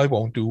 which I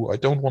won't do. I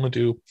don't want to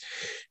do.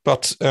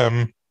 But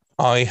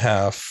I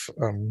have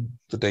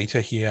the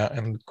data here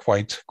and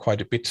quite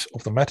a bit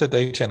of the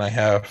metadata, and I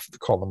have the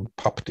column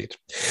PubDid.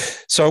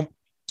 So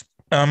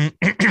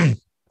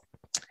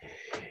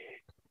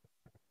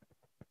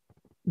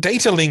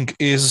data link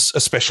is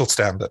a special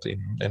standard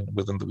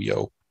within the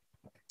VO.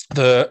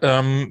 The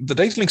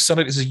data link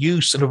standard is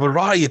used in a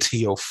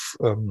variety of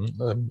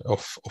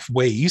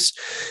ways,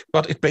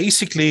 but it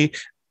basically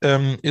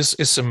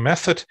is a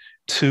method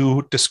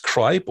to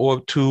describe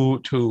or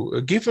to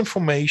give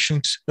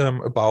information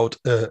about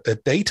a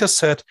data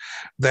set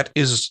that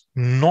is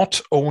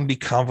not only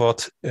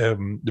covered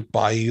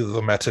by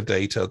the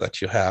metadata that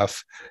you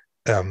have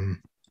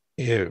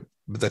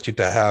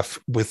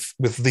with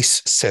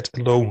this set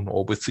alone,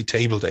 or with the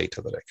table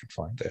data that I can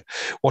find there.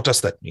 What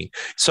does that mean?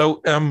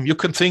 So you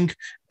can think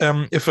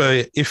if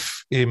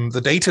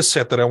the data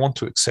set that I want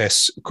to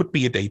access could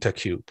be a data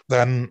cube,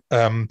 then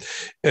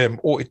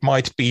or it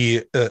might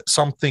be a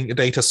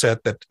data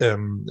set that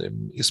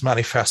is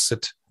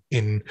manifested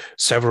in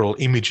several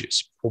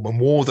images, or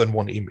more than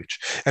one image.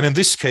 And in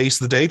this case,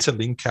 the data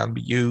link can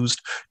be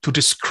used to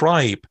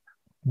describe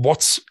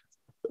what's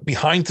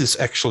behind this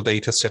actual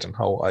data set and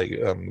how I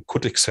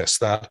could access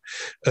that,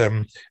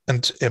 and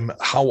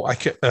how I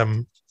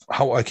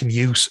can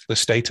use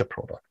this data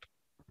product.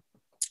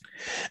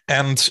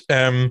 And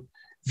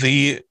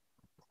the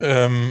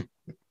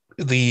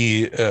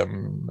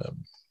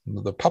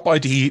the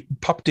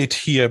pubdit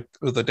here,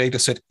 the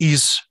dataset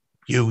is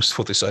used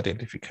for this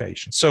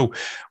identification. So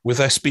with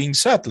this being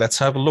said, let's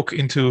have a look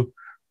into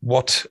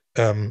what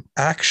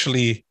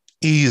actually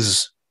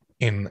is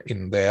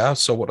in there.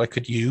 So what I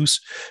could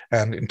use,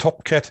 and in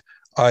TOPCAT,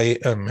 I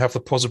have the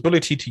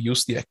possibility to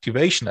use the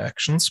activation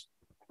actions.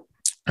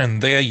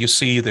 And there you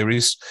see there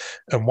is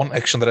one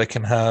action that I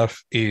can have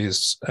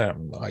is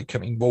I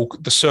can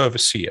invoke the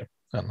service here,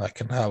 and I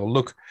can have a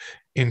look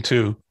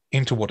into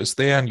what is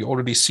there. And you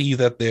already see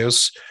that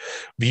there's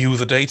view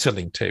the data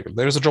link table.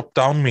 There's a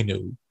drop-down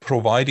menu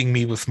providing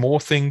me with more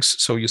things.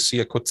 So you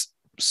see I could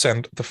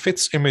send the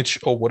fits image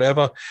or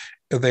whatever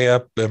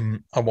there.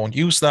 I won't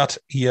use that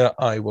here.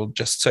 I will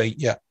just say,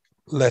 yeah,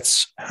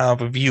 let's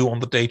have a view on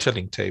the data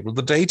link table.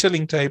 The data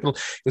link table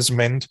is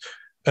meant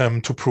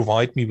to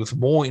provide me with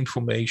more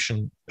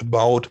information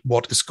about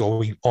what is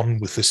going on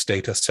with this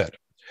data set.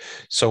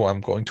 So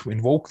I'm going to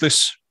invoke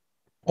this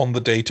on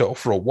the data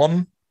of row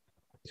 1.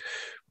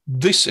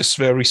 This is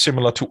very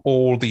similar to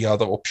all the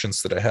other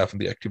options that I have in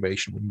the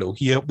activation window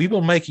here. We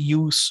will make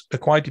use,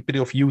 quite a bit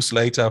of use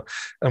later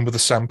with the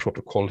SAMP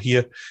protocol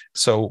here.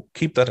 So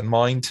keep that in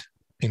mind.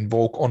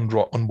 Invoke on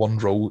one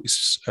row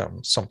is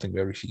something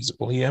very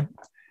feasible here.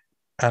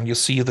 And you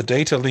see the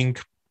data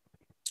link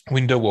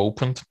window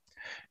opened.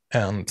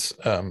 And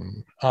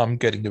I'm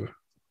getting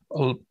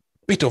a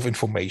bit of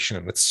information,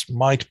 and it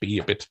might be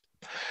a bit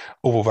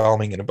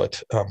overwhelming and a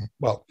bit,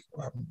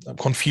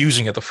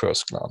 confusing at the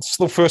first glance.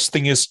 So the first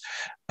thing is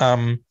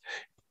I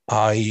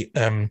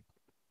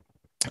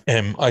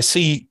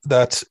see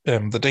that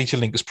the data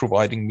link is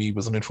providing me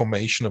with an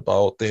information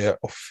about there.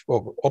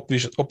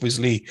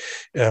 Obviously,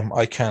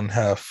 I can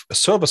have a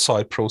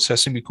server-side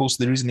processing because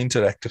there is an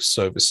interactive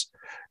service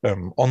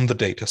on the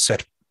data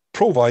set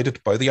provided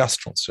by the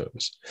Astron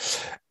service.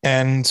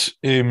 And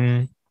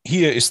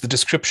here is the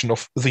description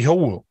of the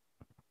whole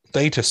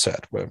data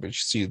set, where we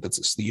see that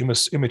it's the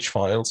image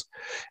files.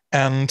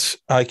 And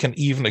I can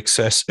even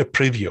access a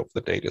preview of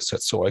the data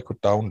set. So I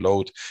could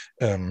download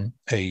a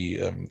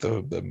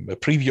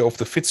preview of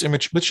the fits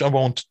image, which I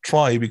won't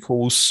try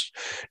because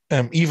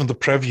even the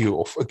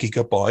preview of a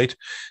gigabyte,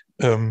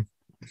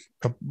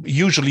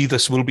 usually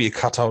this will be a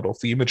cutout of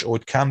the image, or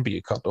it can be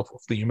a cutout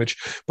of the image,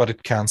 but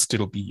it can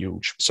still be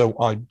huge. So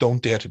I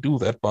don't dare to do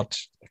that, but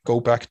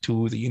go back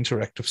to the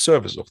interactive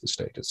service of this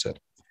data set.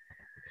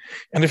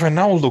 And if I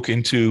now look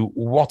into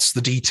what's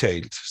the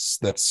details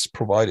that's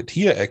provided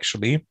here,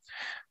 actually,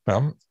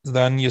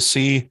 then you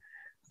see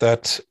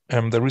that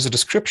there is a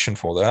description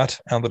for that.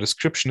 And the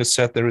description is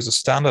said there is a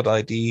standard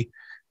ID,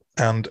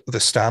 and the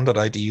standard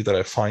ID that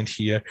I find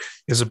here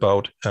is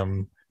about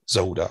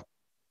SODA.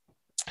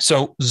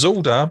 So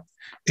SODA,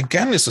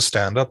 again, is a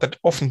standard that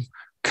often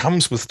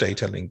comes with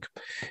data link.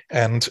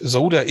 And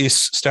SODA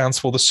stands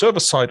for the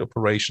server-side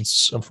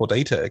operations for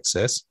data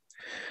access.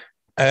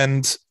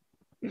 And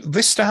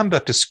this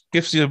standard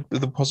gives you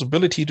the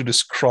possibility to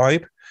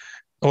describe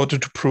or to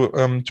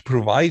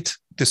provide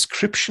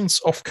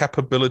descriptions of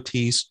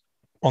capabilities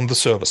on the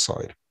server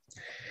side.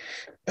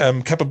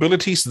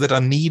 Capabilities that are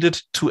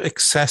needed to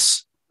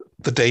access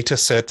the data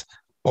set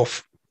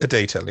of a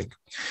data link.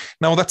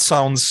 Now that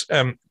sounds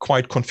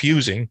quite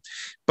confusing,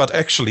 but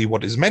actually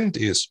what is meant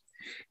is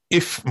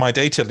if my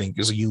data link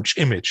is a huge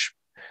image,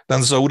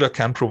 then SODA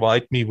can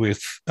provide me with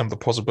the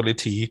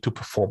possibility to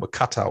perform a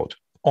cutout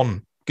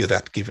on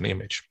that given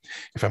image,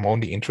 if I'm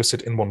only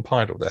interested in one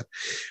part of that.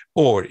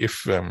 Or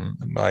if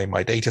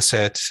my data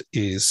set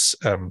is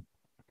a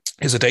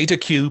data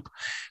cube,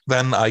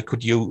 then I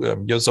could use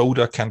your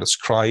SODA can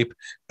describe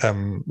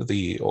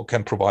or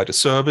can provide a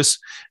service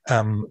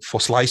for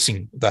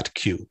slicing that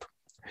cube.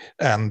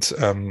 And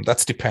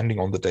that's depending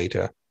on the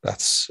data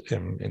that's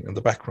in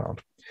the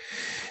background.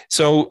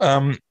 So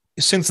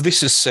since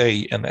this is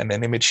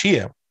an image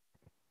here,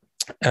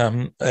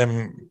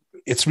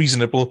 it's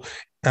reasonable,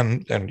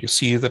 and you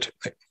see that,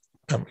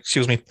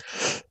 excuse me,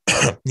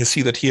 you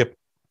see that here,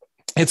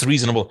 it's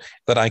reasonable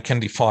that I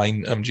can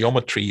define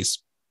geometries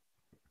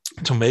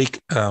to make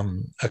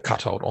a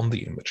cutout on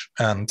the image.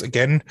 And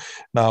again,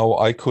 now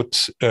I could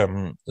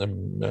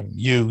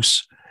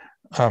use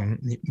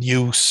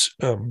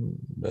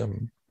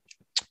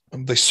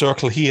the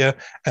circle here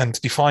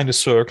and define a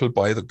circle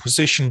by the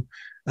position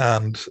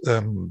and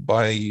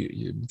by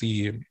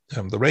the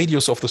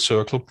radius of the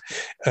circle,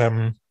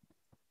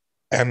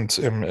 and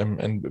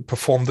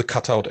perform the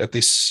cutout at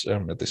this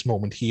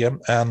moment here.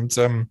 And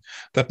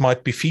that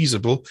might be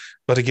feasible,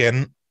 but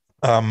again,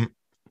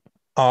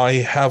 I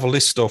have a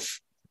list of,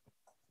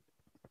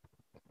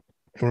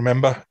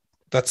 remember,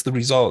 that's the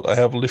result. I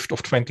have a list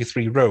of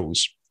 23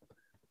 rows.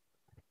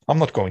 I'm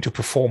not going to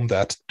perform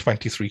that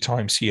 23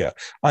 times here.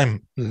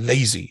 I'm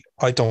lazy.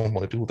 I don't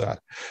want to do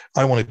that.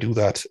 I want to do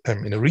that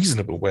in a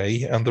reasonable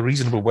way. And the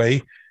reasonable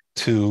way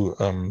to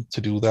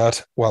do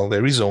that, well,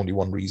 there is only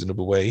one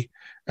reasonable way,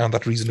 and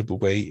that reasonable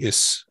way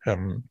is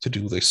to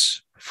do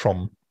this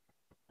from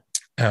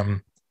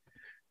Python.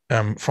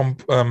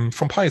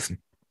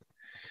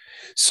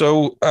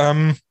 So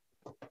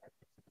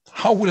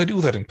how will I do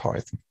that in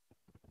Python?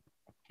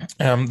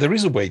 there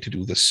is a way to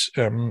do this,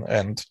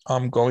 and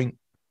I'm going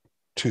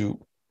to,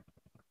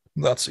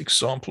 that's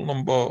example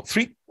number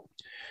 3.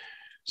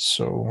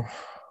 So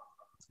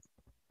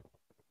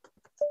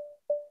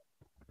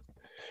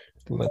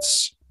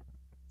let's,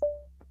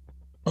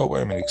 oh,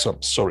 I'm in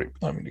example, sorry,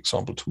 I'm in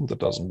example 2, that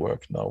doesn't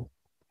work now.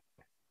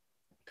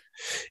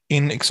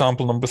 In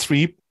example number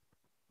 3,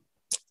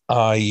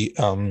 I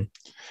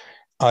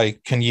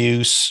can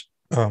use,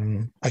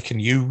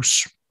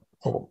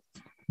 oh,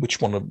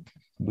 which one am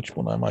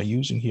I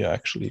using here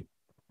actually?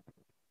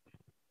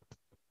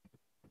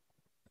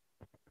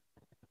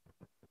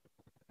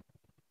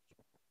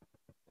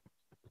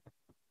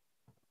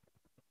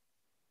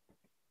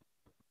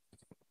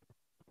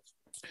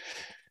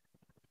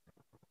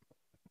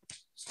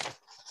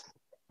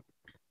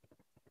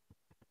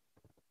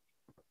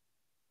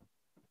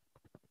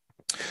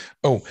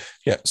 Oh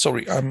yeah,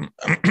 sorry. I'm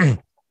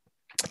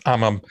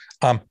a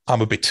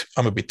bit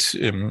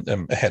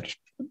ahead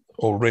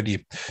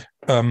already,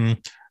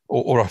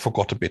 or I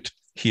forgot a bit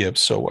here.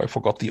 So I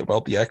forgot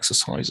about the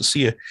exercises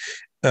here.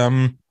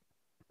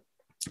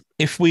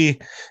 If we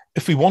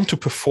want to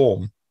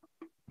perform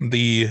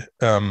these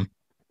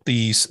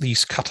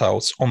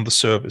cutouts on the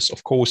service,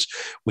 of course,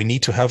 we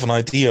need to have an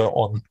idea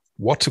on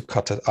what to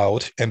cut it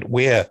out and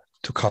where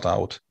to cut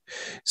out.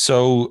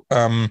 So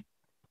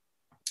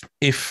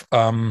if,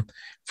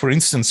 for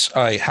instance,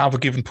 I have a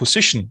given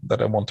position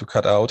that I want to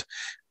cut out,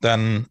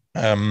 then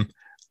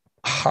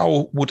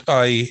how would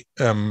I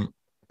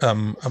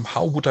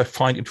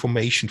find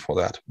information for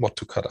that, what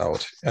to cut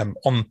out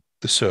on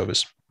the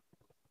service?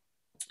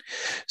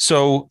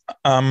 So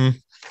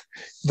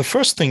the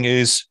first thing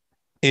is,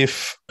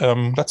 if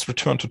let's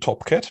return to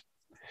TOPCAT.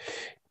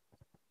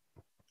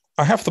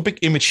 I have the big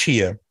image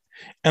here,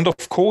 and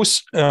of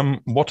course,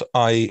 what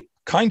I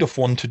kind of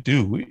want to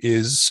do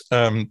is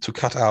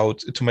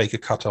to make a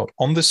cutout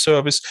on the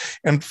service,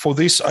 and for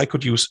this I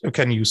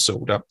can use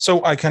SODA.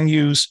 So I can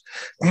use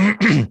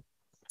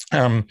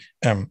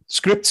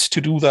scripts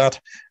to do that,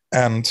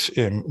 and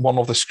one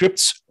of the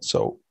scripts.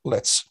 So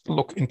let's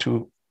look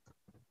into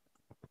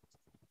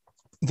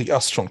the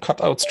Astron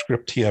cutout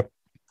script here.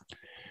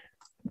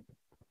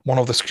 One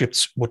of the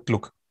scripts would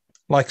look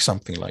like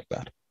something like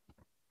that,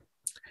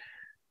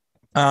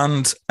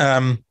 and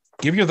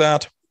give you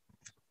that.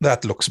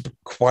 That looks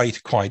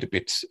quite a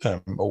bit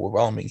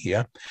overwhelming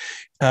here,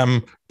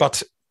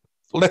 but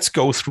let's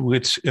go through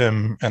it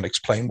and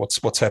explain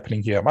what's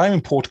happening here. I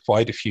import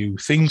quite a few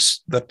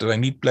things that I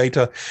need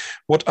later.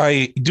 What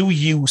I do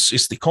use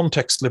is the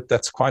context lib.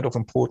 That's quite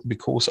important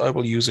because I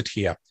will use it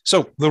here.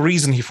 So the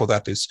reason for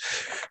that is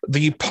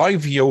the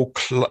PyVO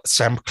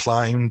SAMP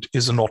client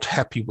is not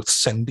happy with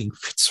sending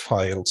FITS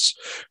files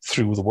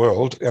through the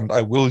world, and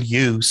I will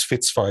use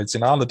FITS files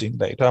in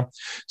Aladin later.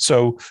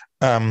 So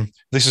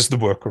this is the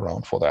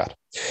workaround for that.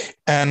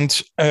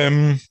 And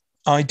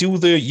I do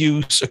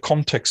use a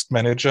context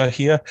manager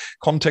here.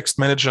 Context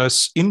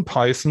managers in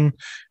Python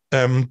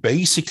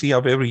basically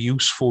are very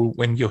useful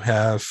when you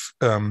have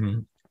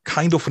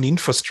kind of an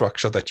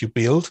infrastructure that you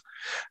build,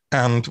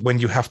 and when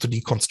you have to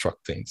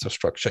deconstruct the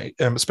infrastructure,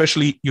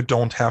 especially you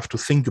don't have to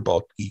think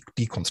about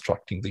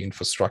deconstructing the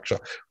infrastructure.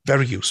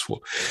 Very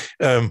useful.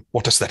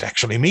 What does that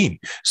actually mean?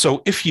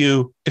 So if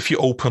you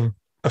open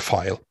a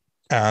file,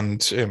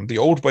 and the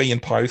old way in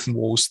Python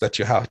was that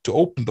you had to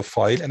open the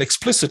file and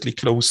explicitly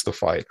close the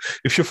file.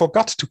 If you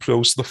forgot to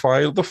close the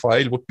file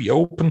would be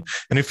open.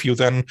 And if you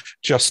then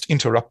just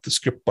interrupt the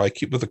script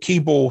with a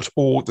keyboard,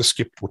 or the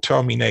script would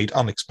terminate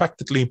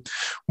unexpectedly,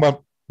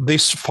 well,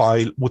 this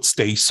file would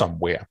stay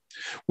somewhere,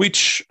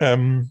 which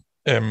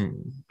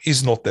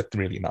is not that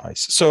really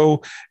nice.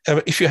 So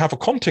if you have a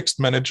context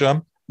manager,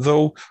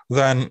 though,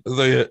 then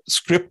the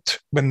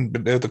script, when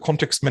the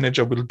context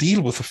manager will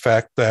deal with the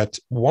fact that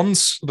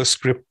once the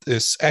script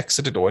is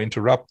exited or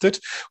interrupted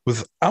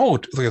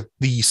without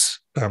these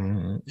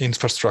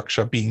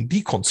infrastructure being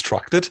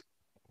deconstructed,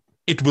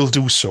 it will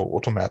do so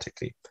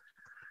automatically.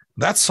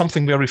 That's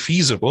something very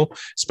feasible,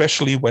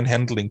 especially when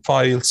handling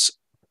files.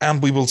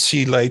 And we will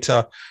see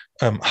later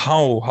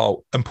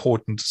how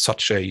important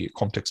such a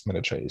context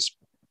manager is.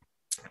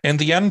 In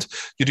the end,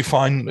 you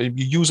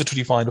use it to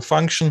define a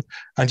function,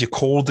 and you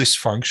call this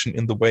function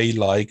in the way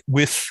like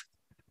with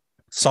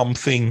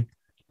something,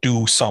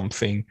 do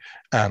something,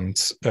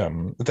 and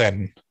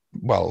then,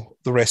 well,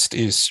 the rest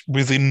is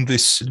within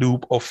this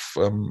loop of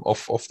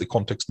the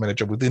context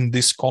manager. Within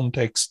this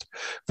context,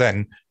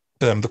 then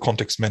the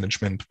context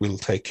management will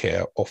take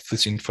care of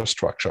this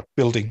infrastructure,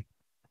 building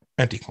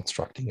and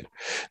deconstructing it.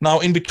 Now,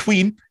 in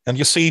between, and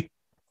you see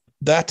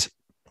that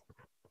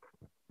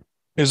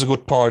is a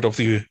good part of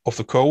the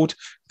code.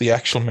 The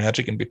actual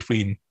magic in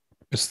between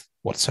is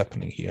what's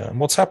happening here. And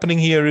what's happening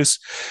here is,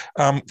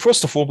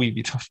 first of all,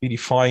 we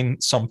define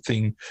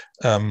something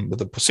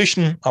with a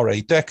position, our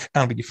ADEC,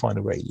 and we define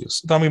a radius.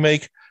 Then we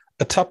make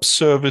a TAP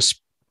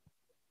service.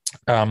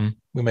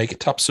 We make a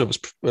TAP service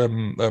TAP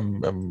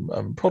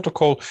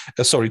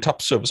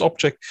service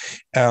object,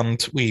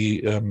 and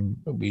we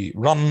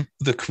run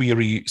the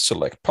query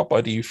select pub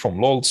ID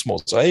from lols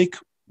mosaic.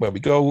 where we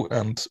go.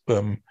 And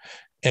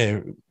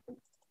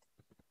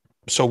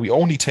so we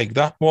only take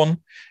that one.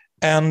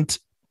 And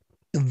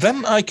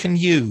then I can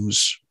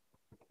use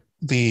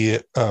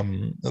the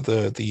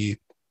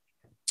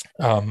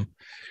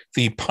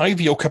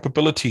PyVO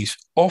capabilities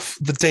of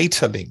the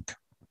data link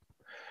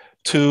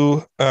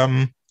to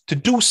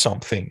do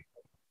something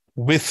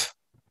with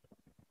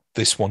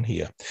this one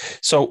here.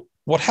 So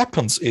what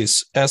happens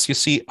is, as you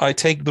see, I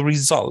take the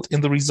result.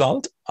 In the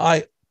result,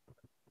 I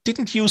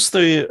didn't use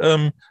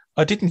the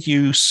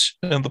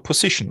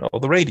position or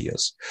the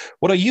radius.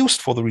 What I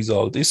used for the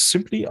result is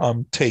simply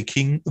I'm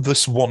taking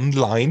this one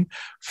line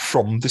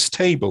from this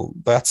table.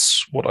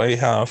 That's what I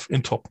have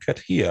in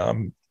TOPCAT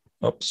here.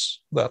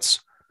 Oops, that's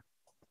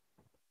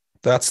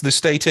this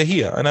data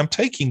here. And I'm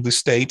taking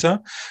this data,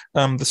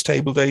 this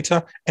table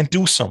data, and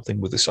do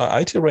something with this.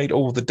 I iterate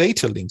over the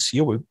data links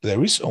here, where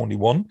there is only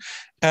one,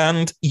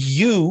 and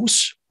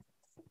use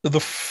the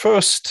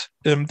first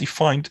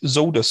defined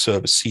SODA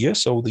service here.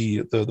 So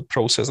the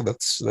processor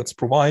that's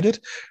provided,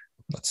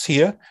 that's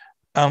here.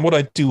 And what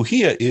I do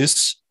here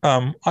is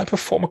I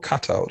perform a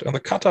cutout, and the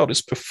cutout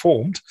is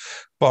performed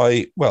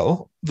by,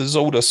 well, the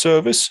SODA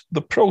service,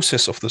 the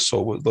process of the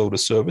SODA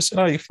service, and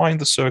I find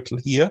the circle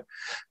here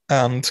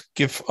and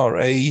give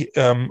RA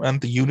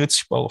and the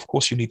units. Well, of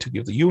course, you need to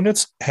give the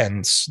units,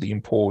 hence the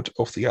import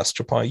of the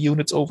Astropy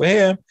units over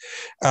here,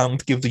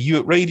 and give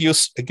the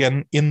radius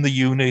again in the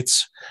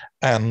units.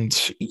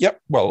 And yeah,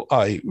 well,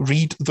 I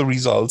read the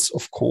results,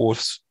 of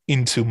course,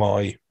 into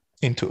a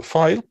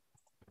file,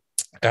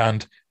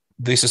 and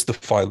this is the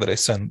file that I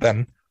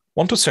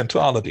want to send to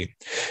Aladin.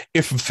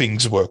 If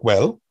things work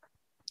well,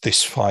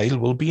 this file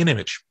will be an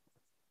image,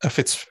 a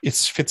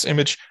fits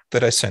image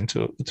that I send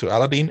to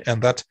Aladin,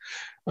 and that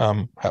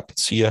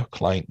happens here.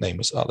 Client name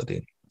is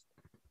Aladin.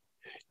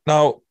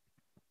 Now,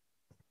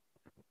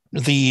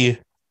 the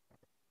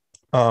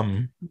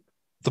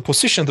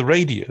position, the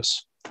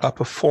radius are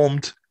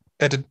performed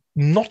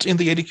not in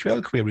the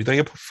ADQL query. They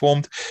are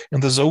performed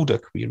in the SODA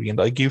query,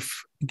 and I give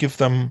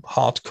them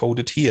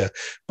hard-coded here,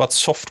 but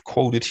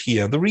soft-coded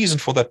here. The reason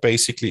for that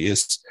basically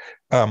is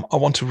I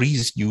want to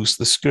reuse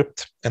the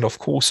script, and of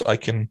course I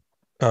can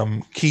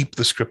keep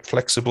the script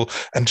flexible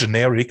and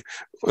generic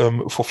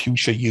for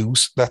future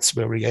use. That's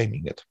where we're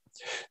aiming it.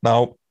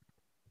 Now,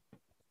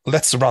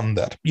 let's run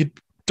that.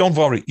 Don't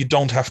worry, you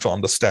don't have to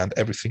understand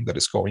everything that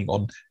is going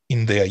on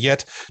in there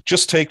yet.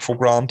 Just take for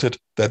granted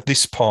that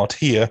this part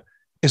here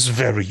is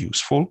very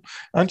useful,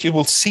 and you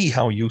will see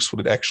how useful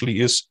it actually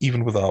is,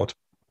 even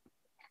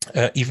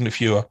if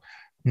you're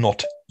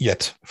not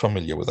yet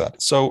familiar with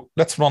that. So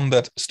let's run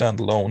that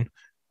standalone.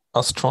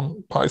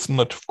 Astron, Python,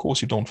 that of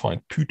course you don't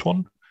find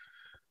Python.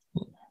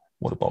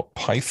 What about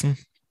Python?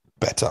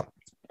 Better.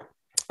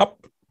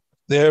 Up,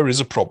 there is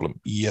a problem.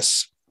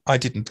 Yes, I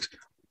don't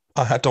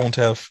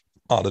have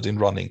Aladin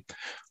running.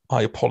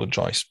 I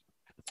apologize.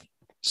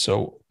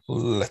 So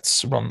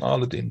let's run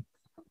Aladin.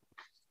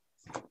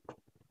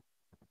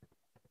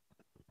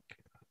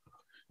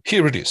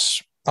 Here it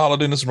is.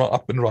 Aladin is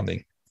up and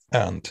running.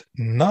 And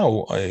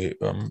now I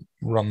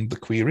run the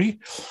query.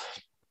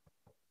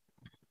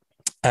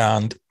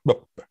 And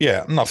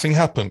yeah, nothing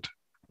happened,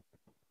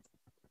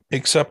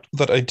 except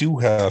that I do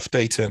have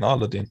data in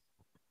Aladin.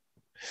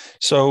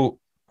 So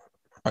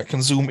I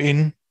can zoom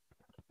in,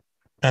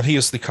 and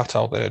here's the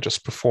cutout that I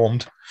just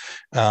performed.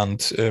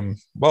 And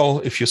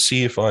well, if you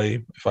see, if I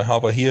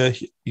hover here,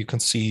 you can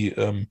see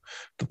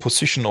the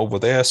position over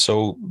there.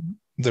 So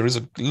there is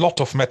a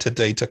lot of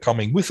metadata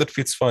coming with that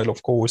fits file,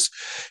 of course.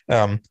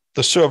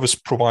 The service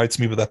provides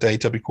me with that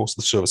data because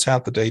the service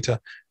had the data,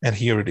 and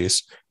here it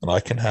is, and I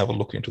can have a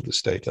look into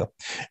this data.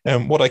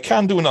 What I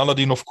can do in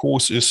Aladin, of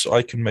course, is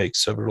I can make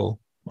several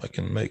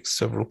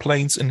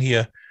planes in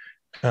here,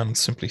 and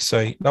simply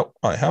say, no,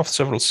 I have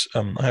several.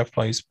 I have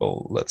planes.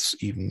 Well, let's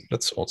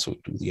also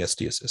do the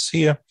SDSS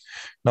here.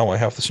 Now I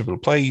have the several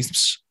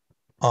planes.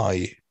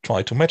 I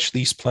try to match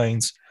these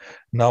planes.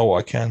 Now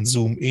I can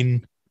zoom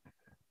in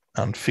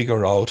and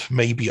figure out,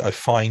 maybe I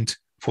find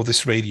for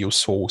this radio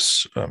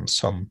source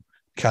some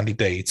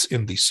candidates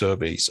in these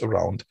surveys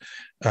around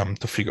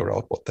to figure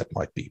out what that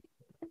might be.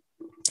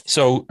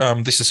 So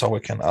this is how I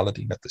can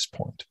Aladin at this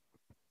point.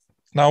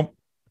 Now,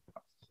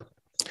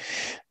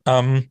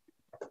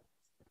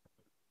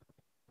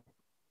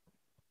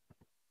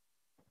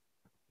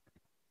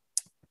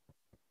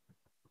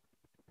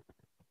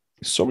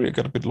 sorry, I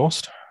got a bit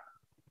lost.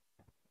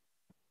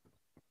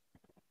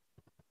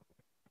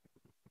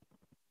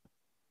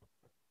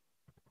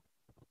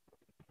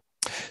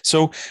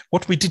 So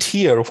what we did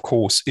here, of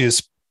course,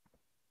 is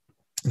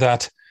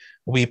that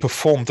we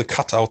performed the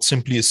cutout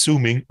simply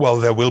assuming,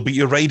 well, there will be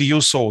a radio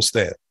source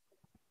there,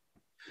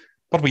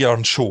 but we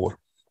aren't sure.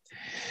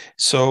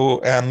 So,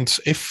 and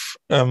if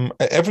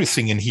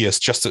everything in here is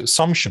just an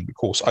assumption,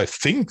 because I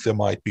think there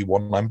might be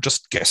one, I'm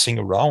just guessing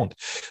around,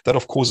 that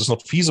of course is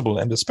not feasible.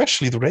 And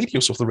especially the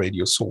radius of the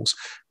radio source,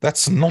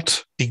 that's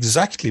not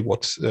exactly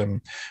what,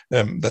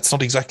 that's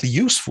not exactly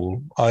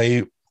useful.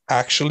 I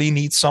actually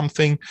need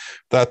something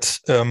that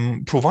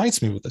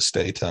provides me with this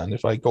data. And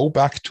if I go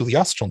back to the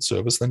Astron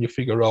service, then you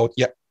figure out,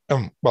 yeah,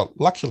 well,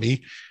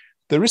 luckily,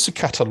 there is a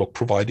catalog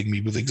providing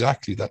me with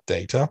exactly that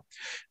data.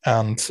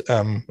 And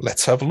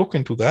let's have a look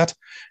into that.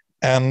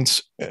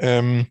 And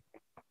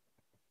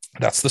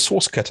that's the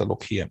source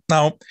catalog here.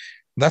 Now,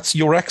 that's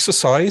your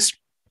exercise.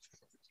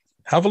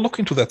 Have a look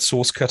into that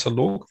source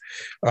catalog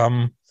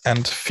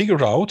and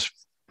figure out,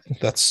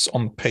 that's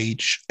on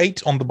page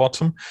 8 on the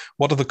bottom,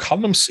 what are the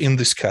columns in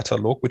this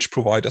catalog which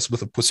provide us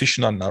with a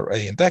position on our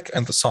array and deck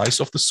and the size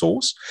of the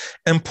source.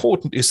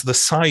 Important is the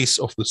size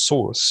of the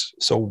source,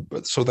 so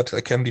that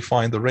I can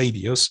define the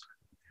radius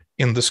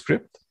in the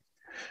script.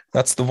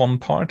 That's the one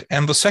part.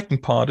 And the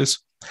second part is,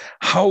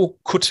 how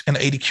could an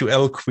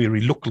ADQL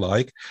query look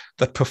like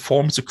that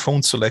performs a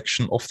cone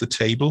selection of the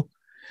table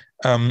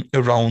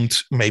around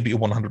maybe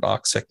 100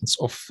 arc seconds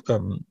of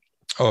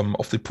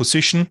the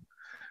position?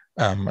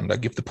 And I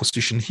give the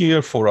position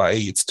here. For array,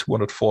 it's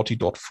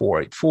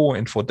 240.484,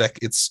 and for deck,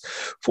 it's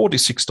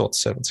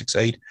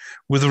 46.768,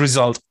 with a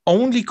result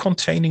only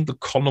containing the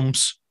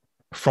columns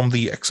from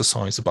the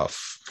exercise above.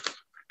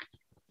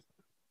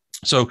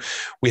 So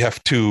we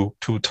have two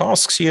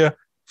tasks here.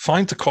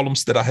 Find the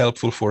columns that are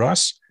helpful for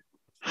us.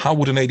 How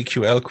would an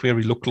ADQL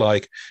query look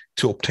like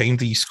to obtain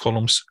these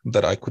columns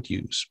that I could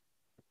use?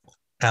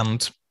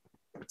 And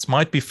it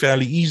might be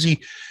fairly easy.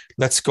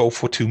 Let's go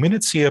for 2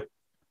 minutes here.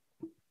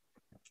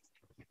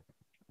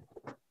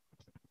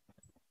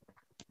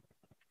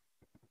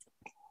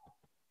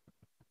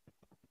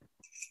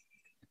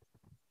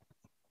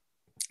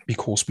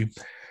 Because we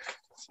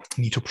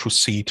need to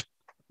proceed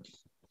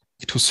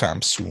to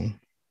SAMP soon.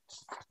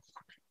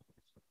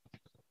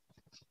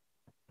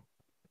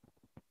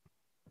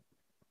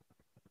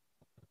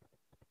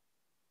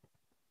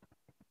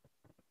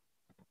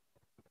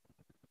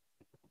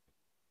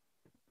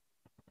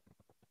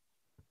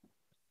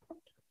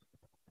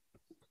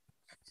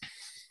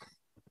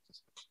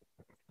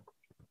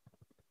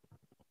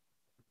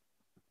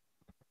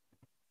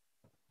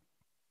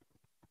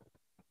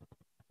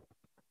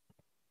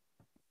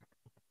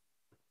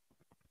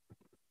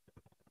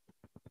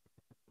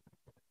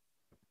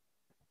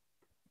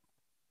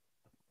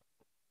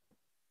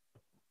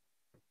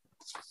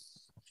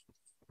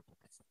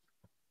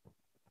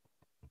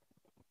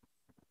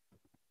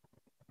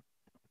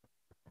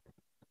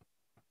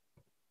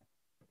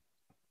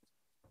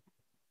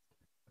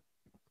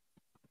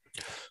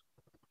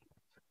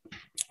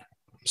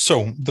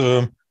 So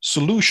the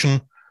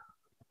solution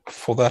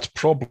for that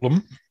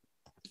problem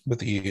with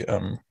the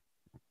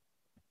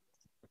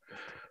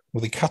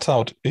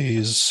cutout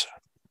is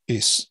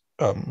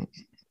the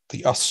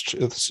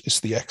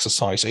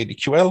exercise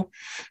ADQL,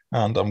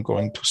 and I'm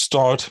going to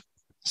start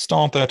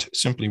that,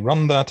 simply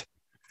run that.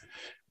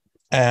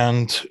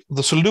 And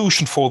the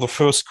solution for the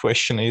first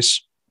question is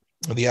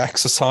the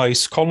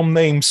exercise column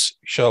names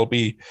shall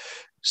be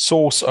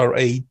source,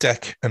 array,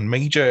 deck, and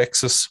major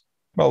axis.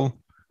 Well,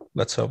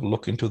 let's have a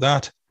look into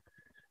that.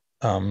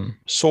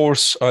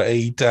 Source,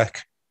 array,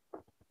 deck,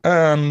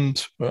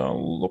 and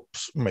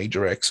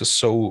major axis.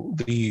 So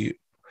the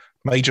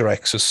major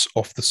axis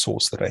of the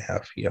source that I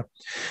have here.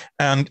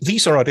 And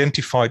these are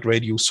identified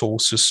radio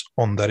sources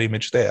on that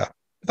image there.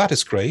 That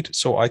is great.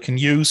 So I can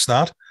use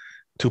that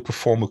to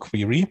perform a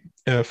query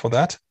for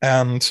that.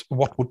 And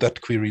what would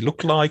that query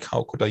look like?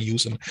 How could I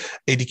use an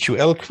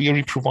ADQL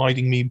query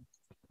providing me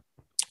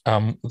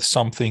with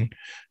something?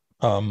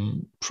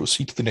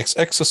 Proceed to the next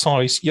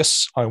exercise.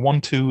 Yes, I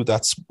want to.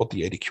 That's what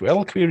the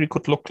ADQL query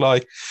could look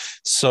like.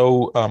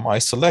 So I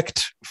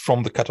select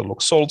from the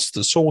catalog salts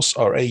the source,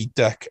 array,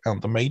 deck,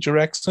 and the major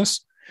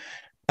axis.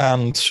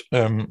 And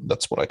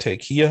that's what I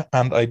take here.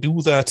 And I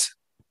do that.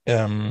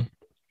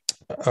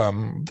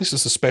 This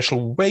is a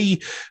special way.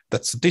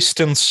 That's the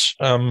distance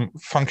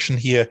function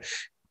here.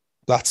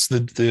 That's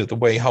the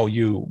way how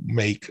you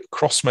make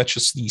cross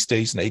matches these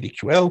days in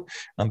ADQL.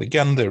 And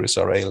again, there is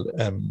RL,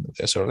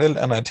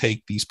 and I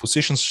take these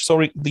positions.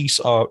 Sorry, these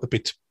are a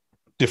bit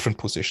different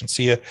positions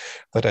here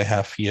that I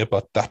have here,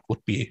 but that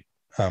would be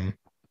the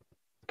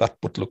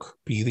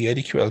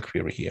ADQL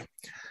query here.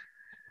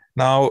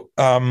 Now,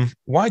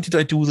 why did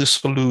I do this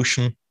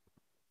solution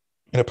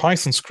in a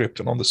Python script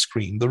and on the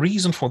screen? The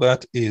reason for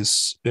that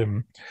is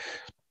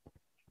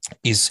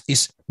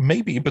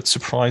maybe a bit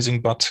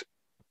surprising, but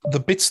the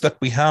bits that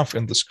we have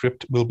in the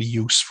script will be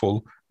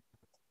useful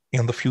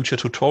in the future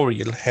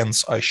tutorial.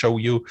 Hence, I show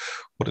you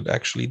what it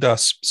actually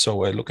does.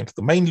 So I look into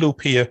the main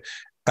loop here,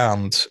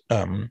 and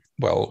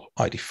well,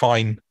 I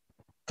define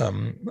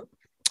the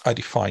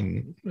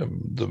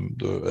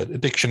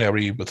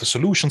dictionary with the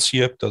solutions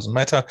here. Doesn't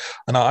matter,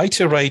 and I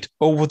iterate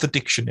over the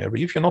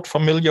dictionary. If you're not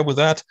familiar with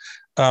that,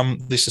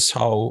 this is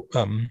how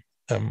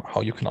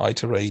you can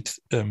iterate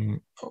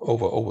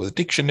over the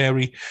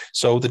dictionary.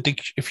 So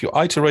if you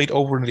iterate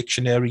over a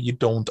dictionary, you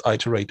don't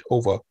iterate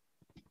over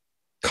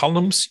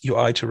columns, you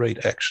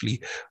iterate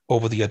actually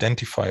over the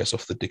identifiers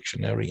of the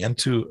dictionary. And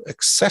to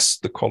access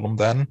the column,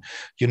 then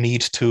you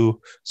need to,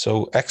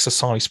 so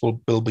exercise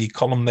will be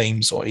column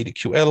names or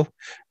ADQL,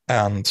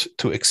 And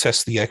to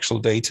access the actual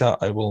data,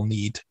 I will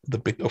need the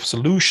bit of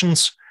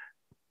solutions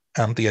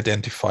and the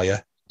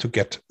identifier to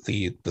get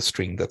the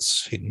string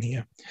that's hidden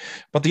here.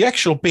 But the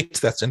actual bit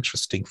that's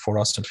interesting for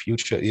us in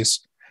future is,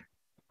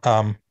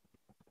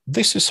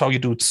 this is how you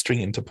do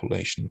string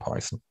interpolation in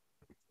Python.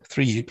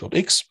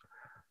 3x.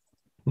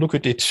 Look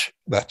at it,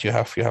 that you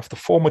have the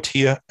format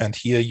here, and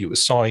here you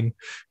assign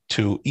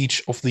to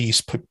each of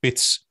these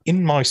bits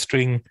in my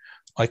string,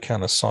 I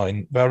can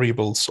assign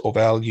variables or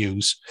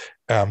values,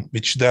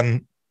 which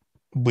then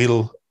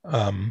will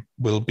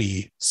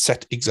be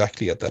set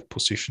exactly at that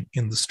position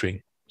in the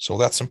string. So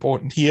that's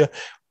important here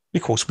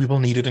because we will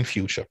need it in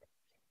future.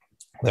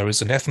 There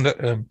is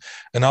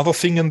another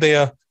thing in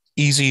there,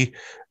 easy,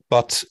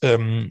 but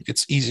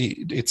it's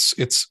easy. It's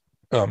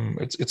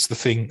the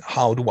thing.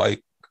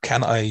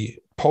 Can I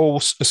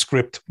pause a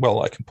script?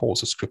 Well, I can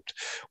pause a script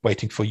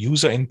waiting for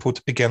user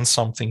input, again,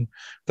 something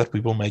that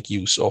we will make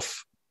use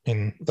of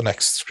in the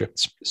next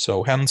scripts.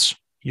 So hence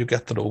you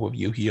get that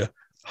overview here,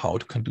 how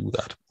it can do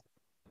that.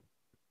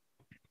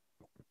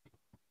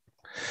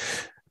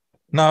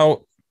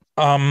 Now,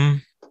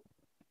 the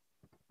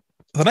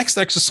next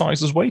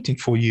exercise is waiting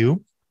for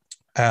you.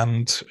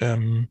 And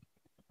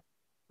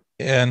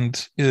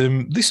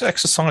this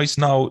exercise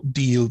now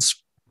deals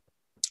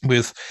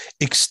with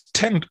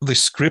extend the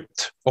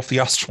script of the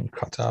Astron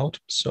cutout.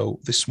 So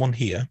this one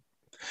here,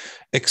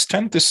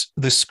 extend this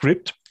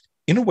script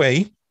in a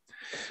way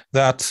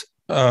that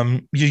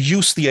you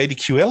use the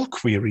ADQL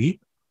query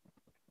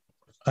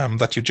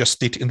that you just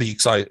did in the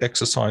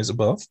exercise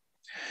above,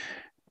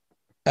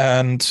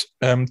 and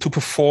to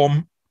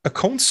perform a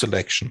cone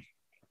selection,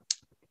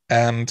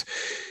 and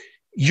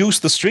use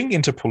the string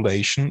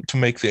interpolation to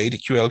make the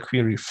ADQL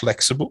query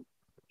flexible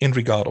in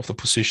regard of the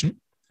position.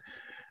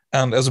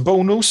 And as a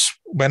bonus,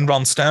 when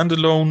run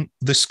standalone,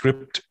 this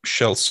script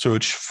shall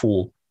search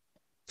for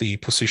the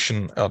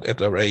position at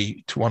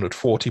array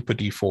 240 per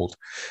default,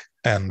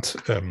 and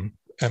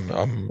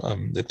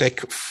the deck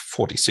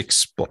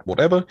 46, but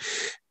whatever.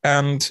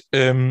 And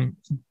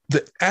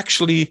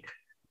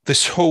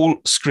this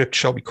whole script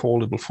shall be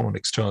callable from an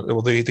external,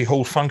 or the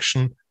whole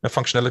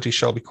functionality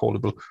shall be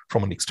callable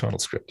from an external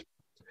script.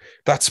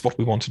 That's what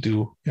we want to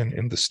do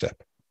in this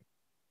step.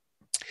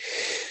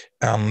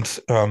 And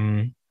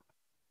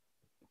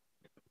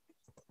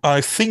I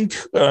think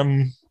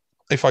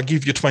if I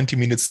give you 20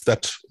 minutes,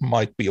 that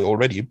might be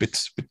already a bit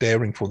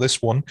daring for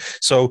this one.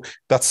 So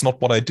that's not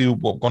what I do.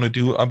 What I'm going to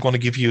do, I'm going to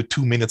give you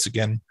 2 minutes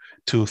again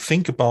to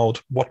think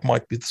about what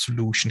might be the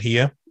solution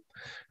here.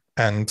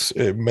 And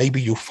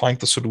maybe you find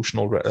the solution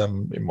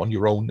on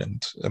your own,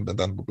 and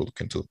then we'll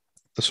look into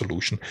the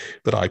solution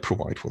that I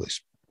provide for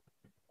this.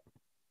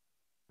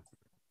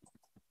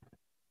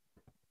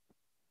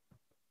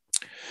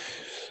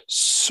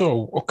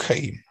 So,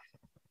 okay,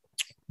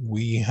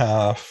 we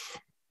have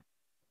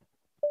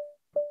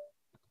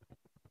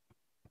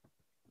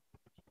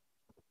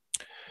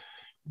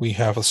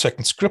a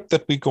second script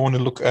that we're going to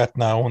look at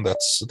now, and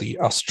that's the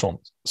Astron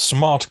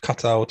smart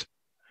cutout.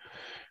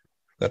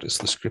 That is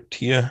the script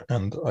here,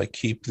 and I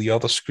keep the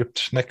other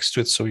script next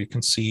to it so you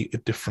can see a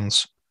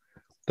difference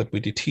that we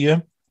did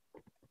here.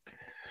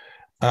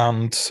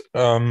 And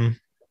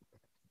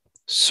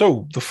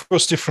so the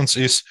first difference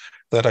is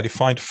that I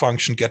defined a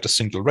function get a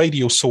single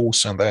radio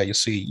source, and there you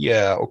see,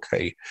 yeah,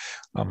 okay,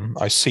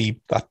 I see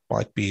that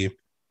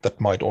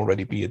might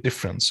already be a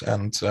difference.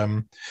 And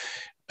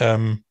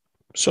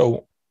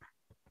so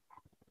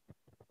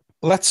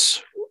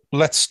let's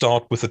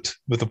start with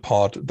the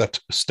part that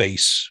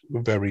stays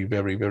very,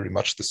 very, very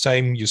much the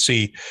same. You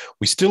see,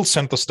 we still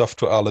send the stuff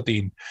to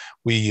Aladin.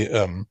 We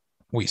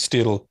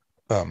still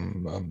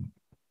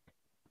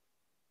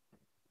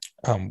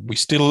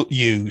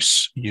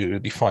you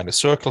define a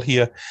circle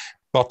here,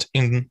 but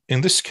in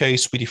this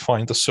case we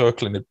define the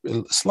circle in a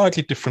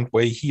slightly different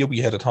way. Here we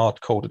had it hard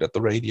coded at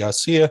the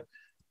radius here,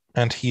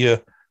 and here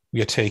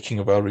we are taking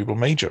a variable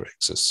major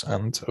axis.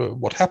 And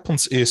what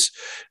happens is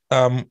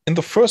in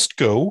the first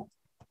go.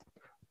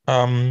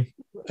 Hang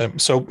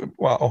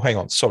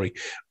on, sorry.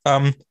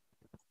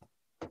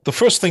 The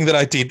first thing that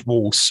I did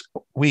was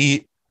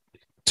we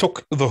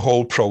took the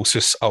whole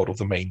process out of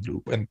the main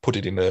loop and put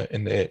it in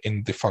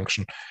the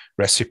function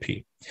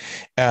recipe.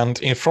 And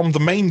from the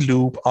main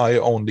loop, I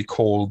only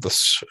call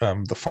this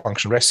the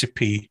function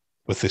recipe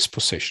with this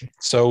position.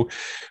 So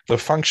the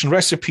function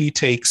recipe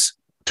takes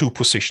two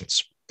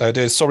positions.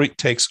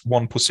 Takes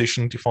one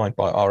position defined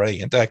by RA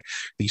and DAG.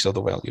 These are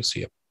the values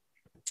here.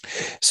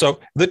 So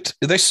this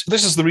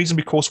is the reason,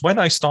 because when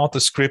I start the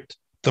script,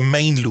 the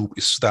main loop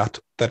is that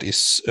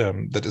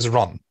is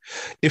run.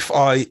 If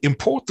I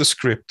import the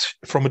script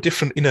from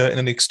in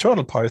an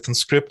external Python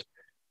script,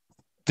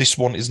 this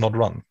one is not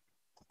run.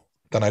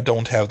 Then I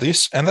don't have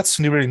this, and that's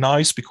really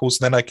nice, because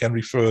then I can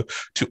refer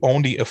to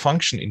only a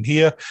function in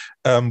here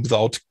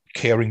without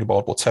caring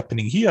about what's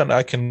happening here, and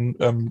I can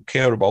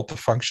care about the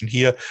function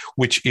here,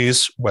 which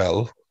is,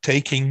 well,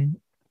 taking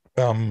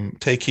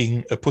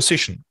a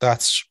position.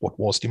 That's what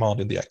was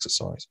demanded in the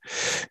exercise.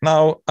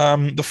 Now,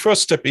 the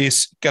first step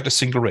is get a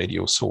single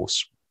radio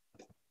source.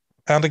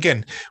 And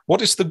again,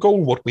 what is the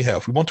goal? What we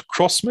have? We want to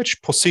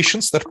cross-match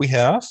positions that we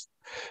have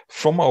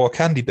from our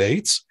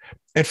candidates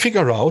and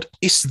figure out,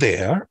 is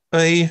there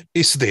a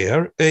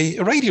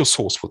radio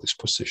source for this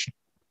position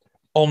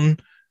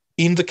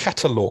in the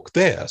catalog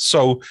there?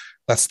 So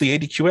that's the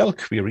ADQL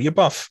query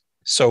above.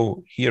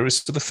 So here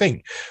is the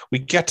thing: we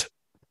give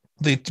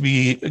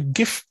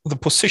the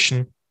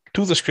position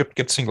to the script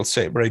get single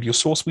radio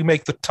source. We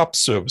make the TAP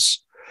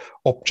service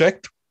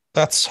object.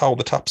 That's how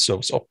the TAP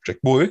service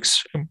object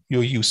works.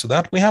 You're used to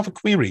that. We have a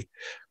query.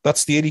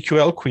 That's the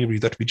ADQL query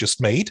that we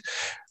just made.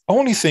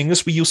 Only thing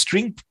is we use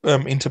string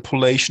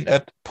interpolation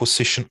at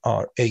position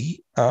RA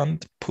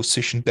and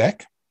position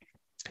DEC.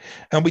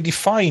 And we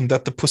define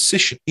that the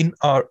position in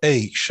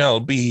RA shall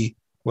be,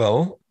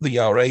 well, the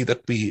RA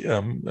that we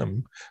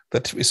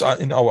that is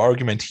in our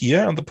argument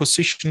here, and the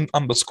position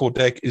underscore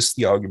DEC is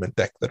the argument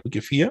DEC that we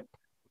give here.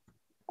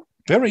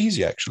 Very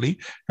easy, actually.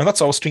 And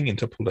that's our string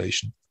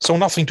interpolation. So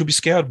nothing to be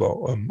scared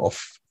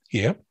of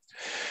here.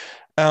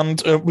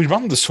 And we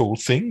run this whole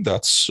thing,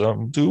 that's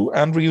do,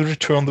 and we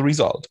return the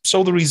result.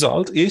 So the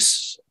result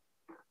is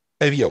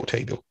a VO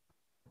table.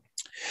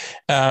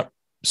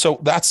 So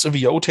that's a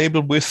VO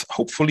table with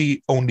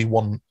hopefully only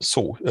one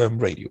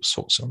radio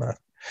source on that.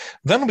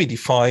 Then we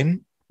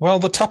define, well,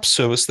 the TAP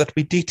service that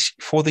we did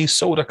for the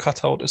SODA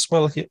cutout as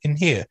well in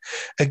here.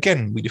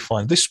 Again, we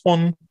define this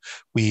one.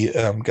 We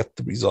get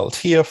the result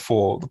here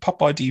for the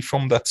PUB ID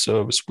from that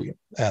service.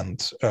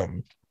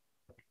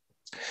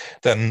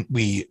 Then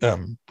we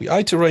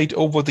iterate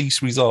over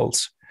these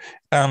results.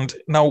 And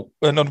now,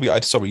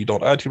 you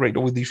don't iterate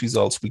over these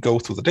results. We go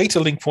through the data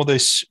link for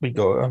this. We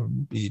go,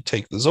 we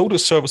take the SODA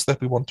service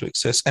that we want to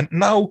access, and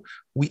now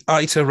we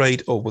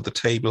iterate over the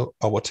table,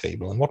 our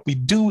table. And what we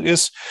do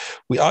is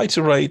we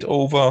iterate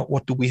over,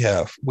 what do we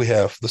have? We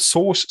have the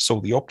source, so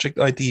the object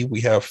ID.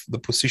 We have the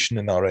position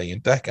in RA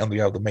and DEC, and we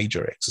have the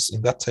major axis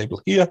in that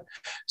table here.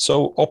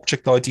 So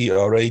object ID,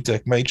 RA,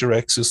 DEC, major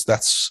axis.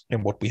 That's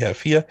in what we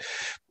have here.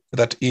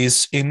 That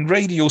is in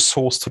radio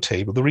source to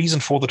table. The reason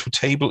for the to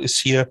table is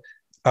here.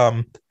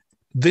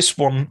 This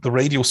one, the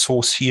radio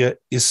source here,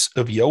 is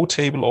a VO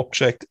table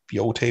object.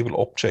 VO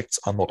table objects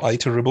are not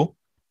iterable.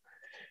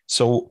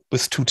 So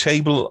with to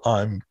table,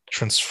 I'm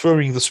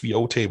transferring this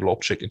VO table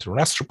object into an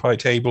Astropy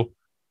table,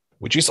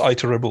 which is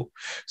iterable.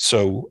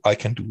 So I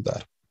can do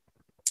that.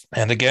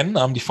 And again,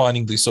 I'm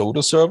defining the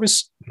SODA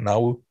service.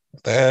 Now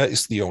there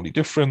is the only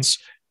difference.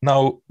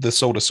 Now the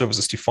SODA service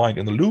is defined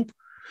in the loop,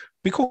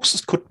 because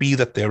it could be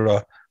that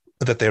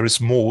there is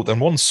more than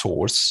one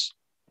source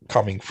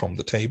coming from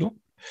the table.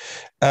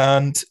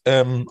 And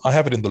I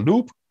have it in the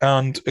loop.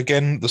 And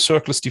again, the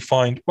circle is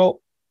defined, well,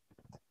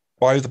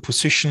 by the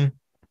position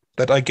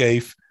that I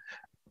gave,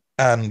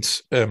 and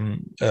by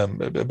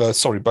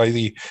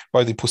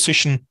the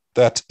position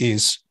that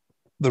is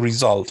the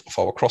result of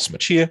our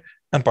cross-match here,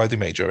 and by the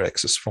major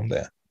axis from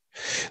there.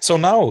 So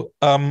now,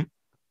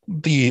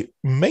 the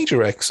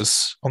major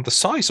axis on the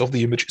size of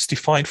the image is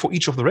defined for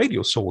each of the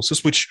radio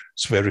sources, which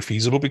is very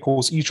feasible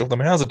because each of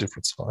them has a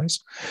different size.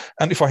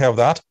 And if I have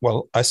that,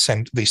 well, I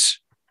send this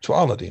to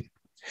Aladin.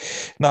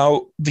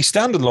 Now, the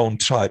standalone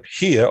type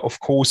here, of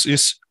course,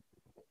 is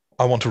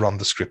I want to run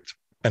the script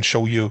and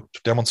show you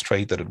to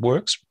demonstrate that it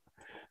works.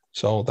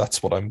 So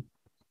that's what I'm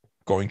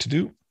going to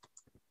do.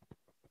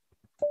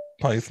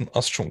 Python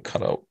Astron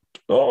cutout.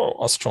 Oh,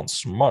 Astron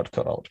smart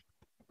cutout.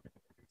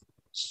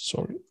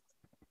 Sorry.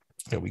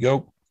 There we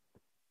go.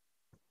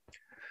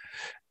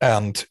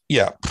 And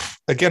yeah,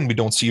 again, we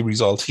don't see a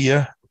result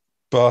here,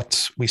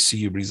 but we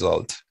see a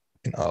result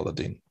in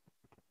Aladin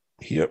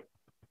here.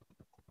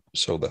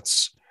 So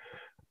that's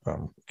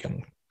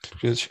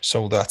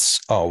that's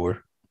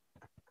our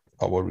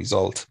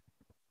result.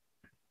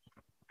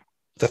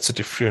 That's a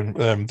different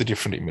the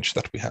different image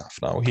that we have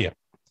now here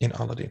in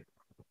Aladin.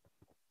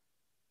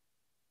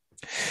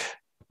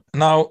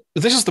 Now,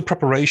 this is the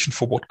preparation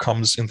for what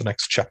comes in the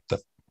next chapter.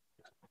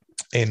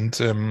 And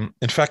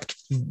in fact,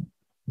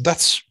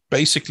 that's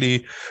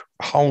basically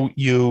how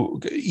you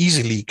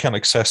easily can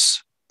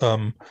access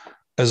a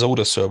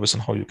SODA service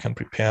and how you can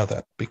prepare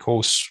that.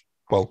 Because,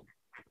 well,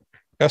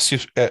 as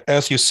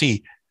you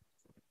see,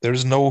 there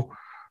is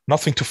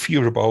nothing to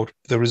fear about.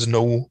 There is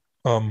no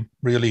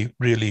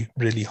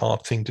really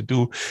hard thing to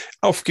do.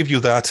 I'll give you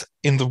that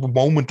in the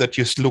moment that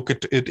you look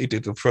at it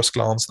at the first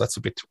glance. That's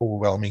a bit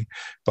overwhelming,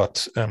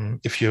 but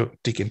if you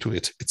dig into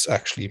it, it's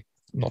actually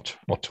not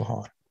too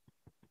hard.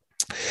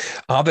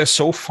 Are there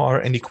so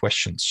far any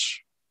questions?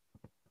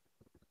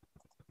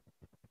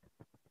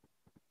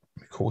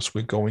 Because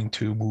we're going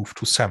to move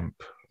to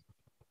SAMP.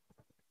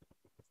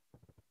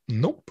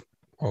 Nope.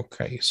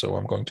 Okay, so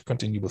I'm going to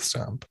continue with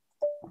SAMP.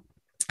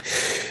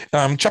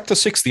 Chapter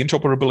 6, the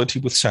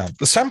interoperability with SAMP.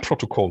 The SAMP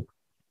protocol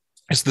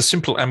is the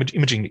simple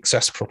imaging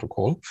access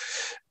protocol,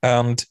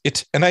 and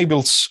it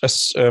enables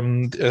us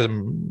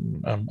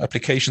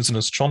applications in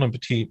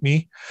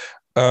astronomy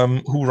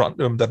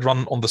that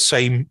run on the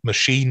same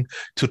machine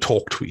to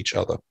talk to each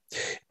other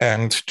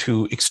and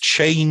to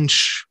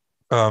exchange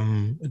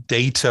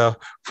data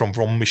from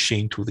one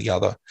machine to the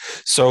other.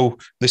 So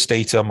this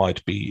data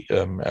might be,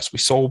 as we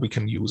saw, we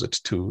can use it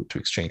to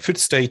exchange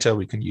FITS data.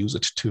 We can use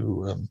it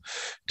to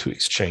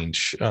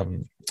exchange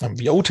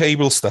VO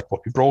tables. That's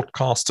what we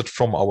broadcasted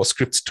from our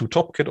scripts to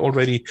TOPCAT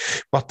already.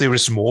 But there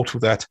is more to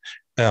that.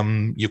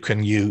 You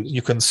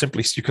can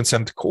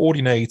send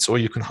coordinates, or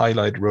you can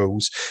highlight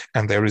rows,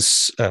 and there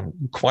is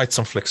quite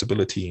some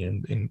flexibility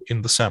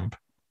in the SAMP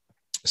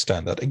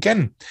standard.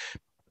 Again,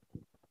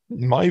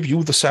 in my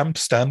view, the SAMP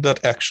standard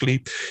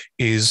actually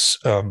is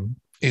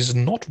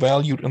not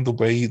valued in the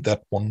way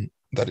that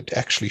it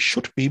actually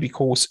should be,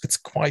 because it's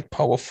quite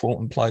powerful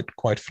and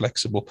quite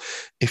flexible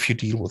if you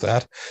deal with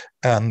that.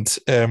 And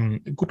a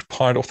good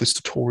part of this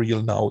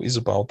tutorial now is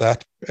about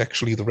that.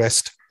 Actually, the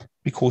rest,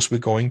 because we're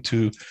going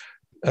to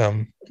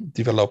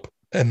develop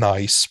a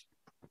nice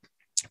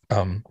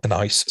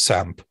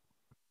SAMP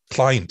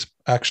client.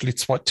 Actually,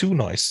 it's two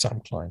nice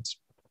SAMP clients.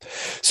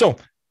 So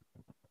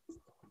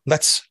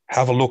let's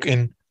have a look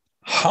in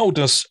how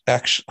does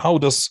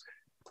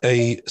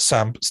a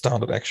SAMP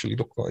standard actually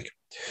look like.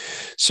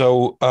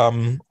 So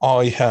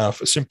I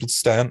have a simple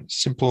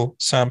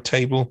SAMP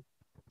table,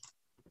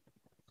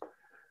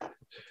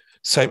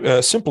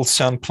 simple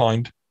SAMP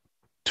client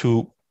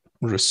to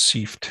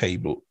receive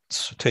table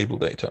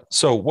data.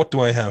 So what do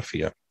I have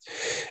here?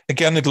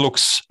 Again, it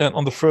looks,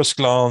 on the first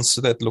glance,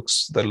 it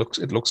looks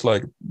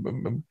like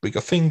a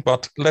bigger thing,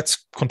 but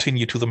let's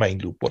continue to the main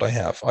loop. What I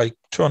have, I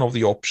turn off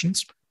the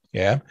options.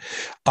 Yeah,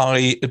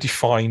 I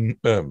define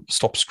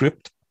stop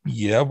script.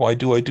 Yeah, why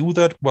do I do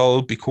that?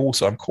 Well,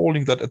 because I'm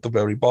calling that at the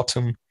very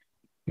bottom.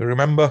 You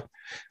remember,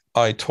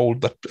 I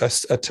told that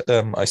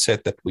I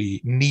said that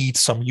we need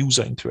some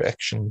user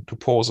interaction to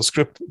pause a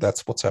script.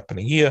 That's what's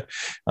happening here,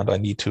 and I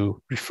need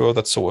to refer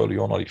that. So early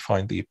on, I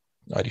define the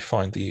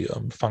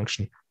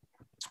function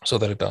so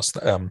that it does.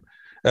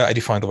 I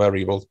define the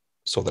variable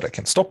so that I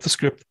can stop the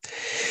script.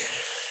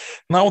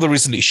 Now there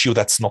is an issue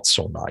that's not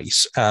so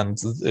nice, and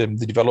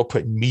the developer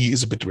in me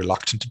is a bit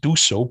reluctant to do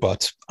so,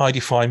 but I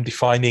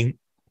defining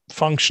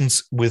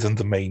functions within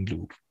the main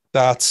loop.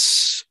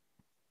 That's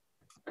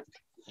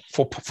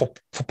for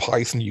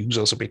Python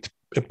users a bit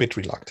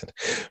reluctant.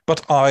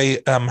 But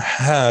I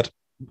had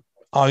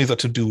either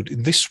to do it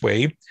in this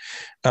way,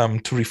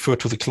 to refer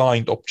to the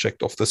client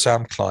object of the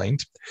SAMP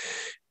client.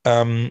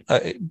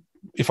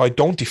 If I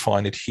don't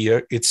define it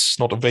here, it's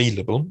not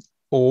available,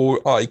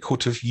 or I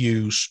could have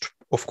used,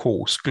 of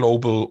course,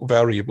 global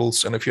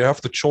variables. And if you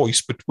have the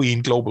choice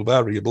between global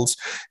variables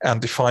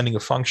and defining a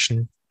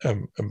function,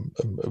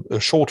 a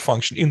short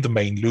function in the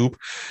main loop,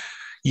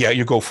 yeah,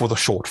 you go for the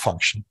short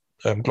function.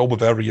 Global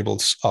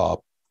variables are,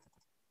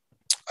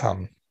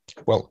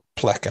 well,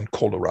 plague and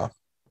cholera.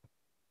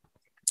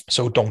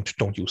 So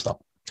don't use that.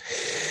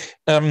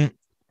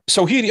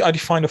 So here I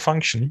define a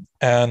function,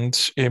 and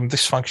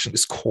this function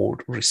is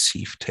called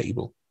receive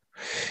table.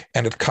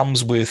 And it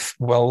comes with,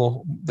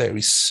 well,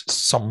 it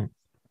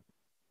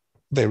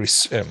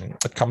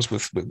comes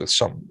with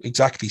some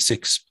exactly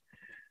 6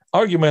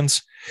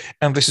 arguments,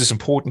 and this is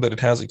important that it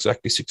has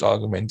exactly 6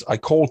 arguments. I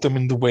called them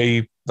in the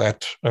way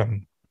that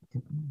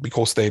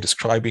because they're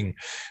describing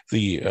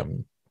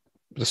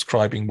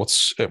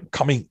what's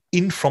coming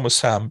in from a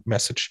SAMP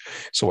message,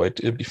 so I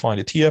defined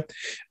it here.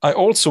 I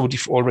also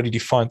already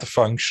defined the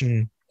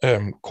function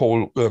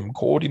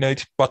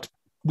coordinate, but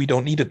we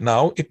don't need it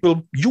now.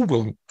 You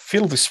will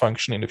fill this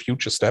function in a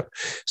future step,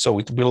 so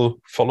it will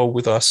follow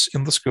with us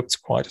in the scripts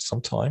quite some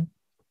time.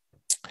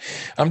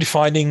 I'm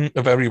defining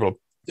a variable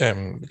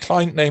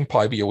client name,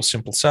 PyVO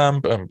simple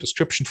SAMP,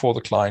 description for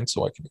the client,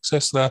 so I can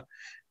access that.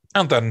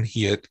 And then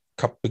here it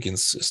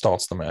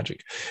starts the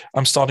magic.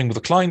 I'm starting with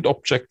a client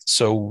object,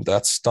 so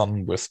that's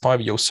done with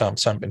PyVO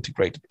SAMP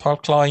integrated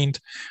client.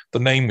 The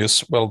name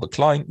is, well, the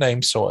client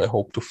name, so I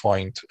hope to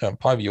find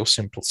PyVO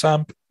simple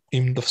SAMP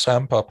in the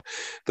SAMP app.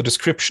 The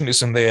description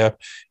is in there,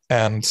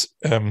 and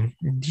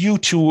due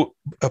to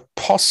a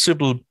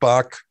possible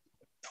bug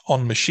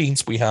on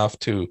machines, we have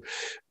to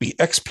be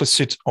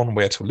explicit on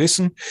where to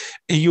listen.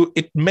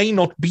 It may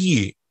not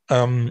be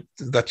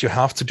that you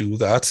have to do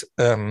that,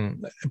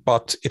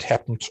 but it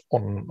happened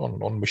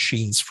on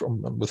machines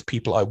with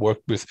people I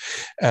worked with,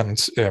 and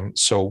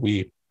so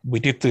we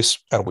did this,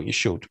 and we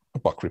issued a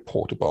bug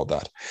report about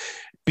that.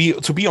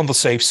 To be on the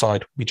safe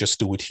side, we just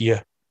do it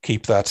here.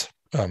 Keep that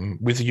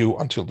with you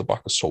until the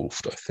bug is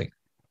solved, I think.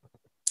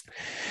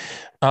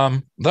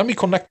 Then we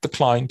connect the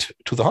client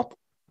to the hub,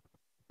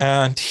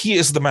 and here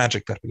is the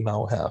magic that we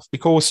now have,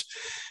 because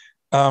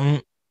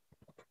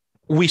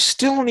we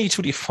still need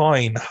to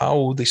define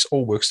how this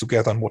all works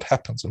together and what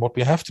happens. And what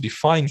we have to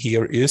define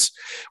here is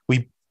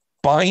we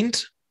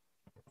bind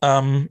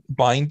a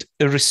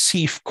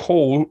receive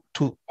call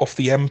of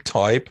the M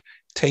type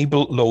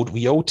table load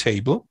VO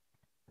table.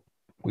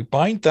 We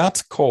bind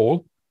that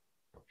call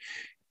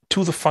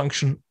to the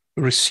function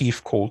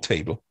receive call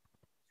table.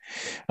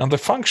 And the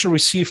function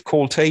receive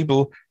call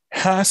table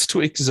has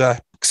to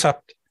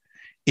accept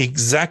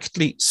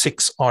exactly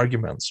 6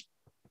 arguments.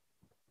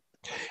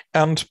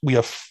 And we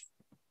have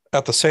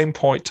at the same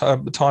point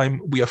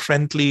time, we are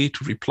friendly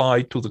to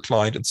reply to the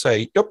client and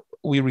say, yep,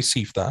 we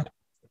received that.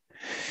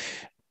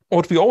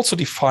 What we also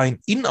define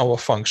in our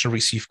function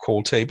receive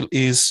call table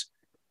is,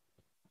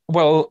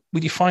 well,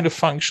 we define a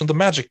function, the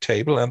magic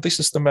table, and this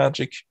is the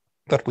magic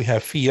that we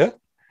have here.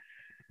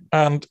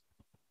 And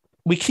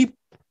we keep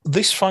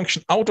this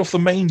function out of the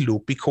main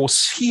loop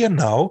because here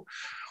now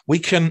we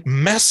can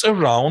mess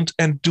around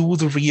and do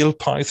the real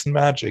Python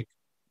magic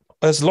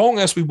as long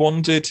as we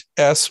want it,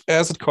 as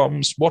it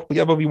comes,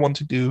 whatever we want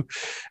to do,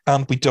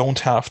 and we don't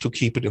have to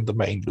keep it in the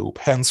main loop.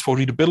 Hence, for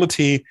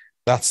readability,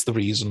 that's the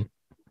reason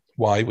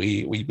why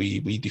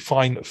we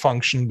define a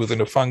function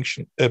within a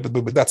function.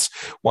 That's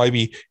why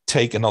we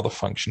take another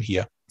function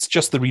here. It's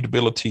just the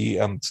readability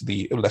and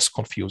the less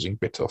confusing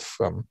bit of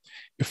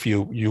if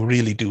you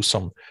really do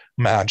some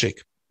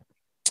magic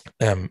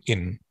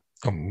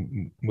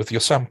with your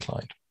SAMP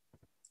client.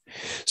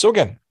 So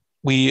again,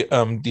 we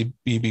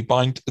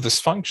bind this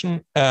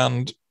function,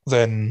 and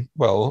then,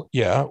 well,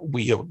 yeah,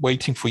 we are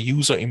waiting for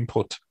user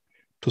input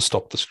to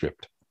stop the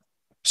script.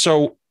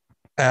 So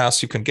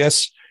as you can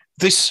guess,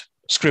 this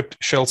script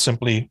shall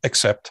simply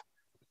accept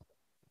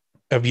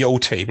a VO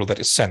table that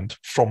is sent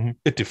from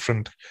a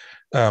different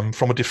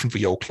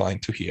VO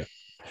client to here.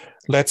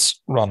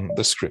 Let's run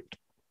the script.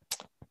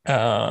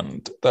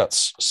 And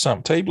that's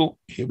SAMP table.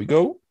 Here we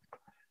go.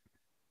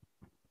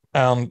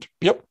 And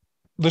yep,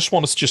 this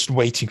one is just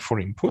waiting for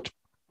input.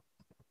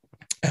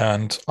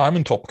 And I'm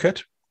in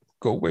TOPCAT.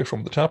 Go away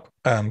from the tab.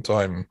 And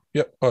I'm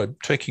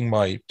taking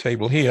my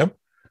table here.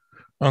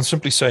 And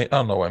simply say,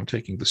 oh no, I'm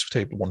taking this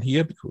table one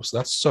here because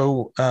that's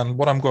so. And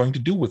what I'm going to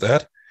do with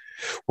that,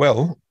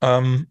 well,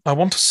 I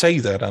want to say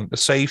that and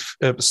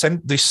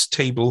send this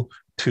table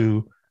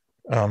to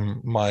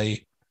my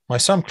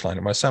SAMP client.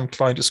 And my SAMP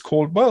client is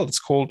called, well, it's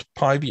called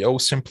PyVO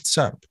simple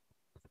SAMP.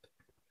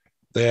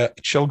 There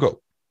it shall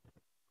go.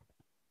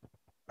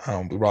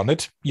 We run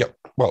it. Yeah,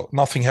 well,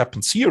 nothing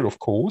happens here, of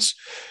course,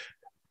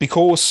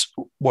 because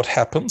what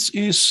happens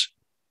is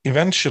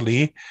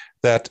eventually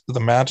that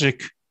the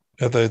magic,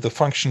 the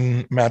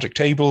function magic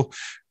table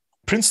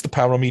prints the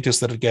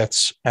parameters that it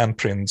gets and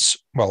prints,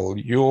 well,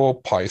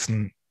 your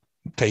Python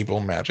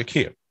table magic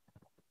here.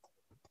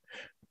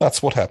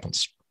 That's what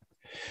happens.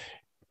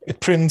 It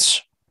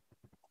prints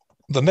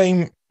the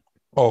name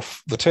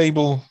of the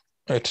table,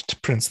 it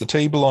prints the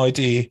table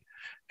ID,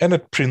 and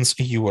it prints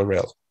a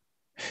URL.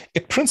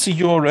 It prints a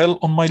URL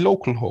on my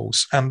local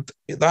host, and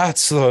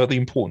that's the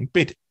important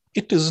bit.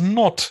 It does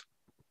not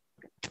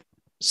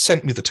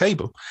send me the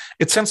table.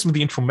 It sends me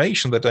the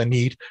information that I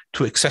need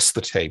to access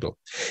the table.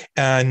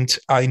 And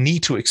I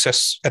need to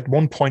access, at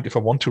one point, if I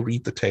want to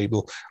read the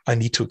table, I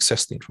need to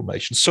access the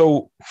information.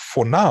 So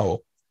for now,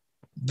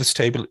 this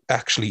table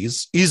actually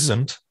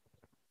isn't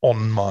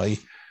on my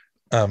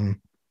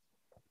in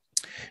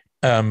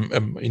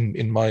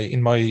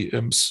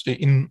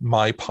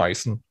my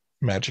Python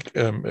magic,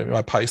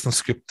 my Python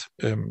script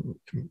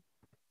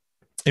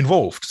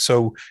involved.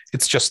 So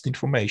it's just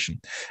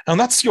information. And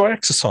that's your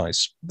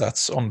exercise.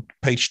 That's on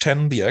page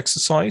 10, the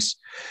exercise.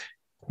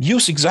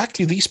 Use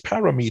exactly these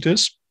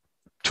parameters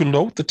to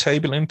load the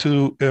table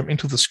into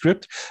the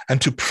script.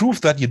 And to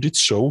prove that you did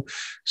so,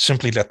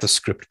 simply let the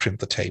script print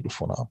the table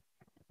for now.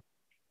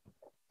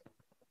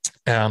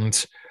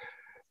 And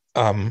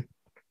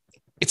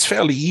it's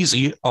fairly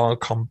easy. I'll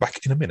come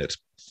back in a minute.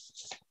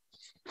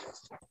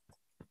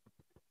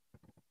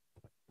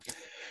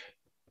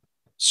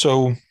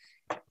 So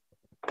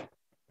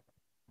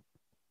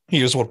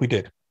here's what we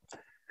did.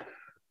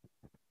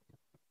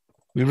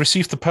 We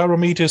received the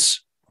parameters.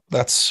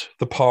 That's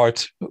the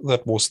part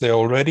that was there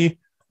already.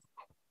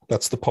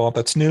 That's the part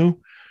that's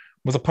new.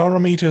 With the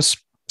parameters,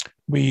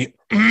 we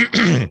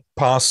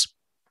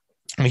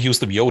we use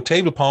the VO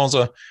table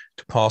parser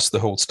to pass the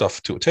whole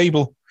stuff to a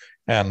table.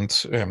 And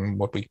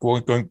what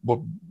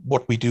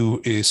we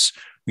do is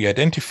we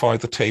identify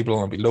the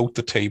table and we load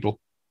the table.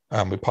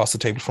 We pass the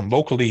table from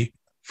locally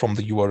from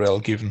the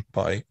URL given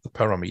by the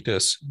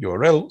parameters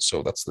URL.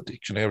 So that's the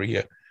dictionary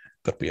here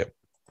that we are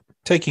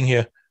taking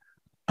here.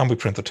 And we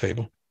print the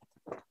table.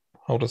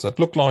 How does that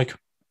look like?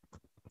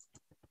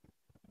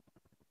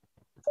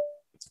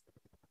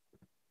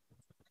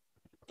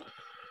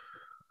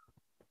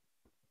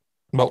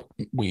 Well,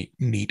 we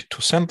need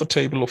to send the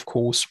table, of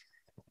course.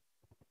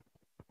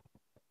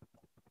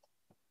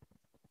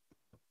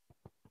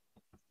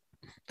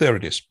 There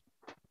it is.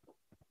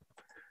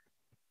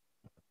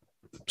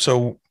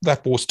 So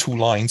that was 2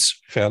 lines,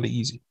 fairly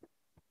easy.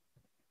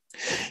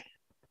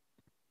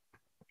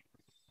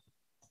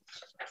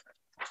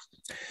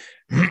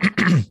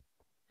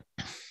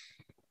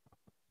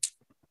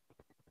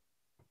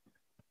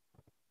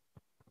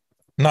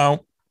 Now,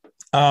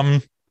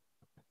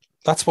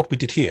 that's what we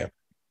did here.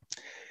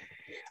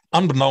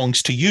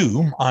 Unbeknownst to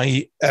you,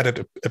 I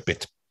added a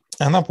bit,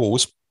 and that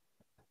was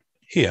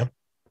here.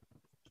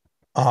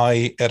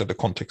 I added a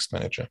context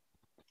manager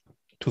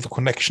to the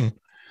connection,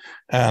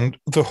 and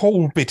the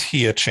whole bit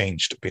here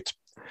changed a bit.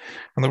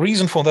 And the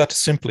reason for that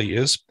simply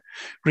is,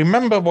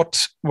 remember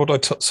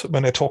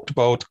when I talked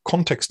about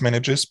context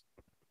managers,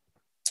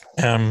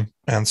 and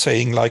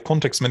saying like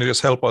context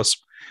managers help us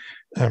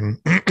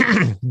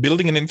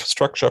building an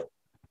infrastructure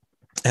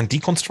and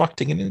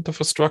deconstructing an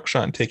infrastructure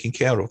and taking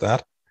care of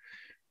that.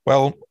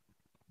 Well,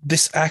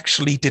 this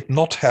actually did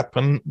not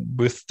happen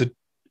with the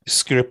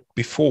script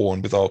before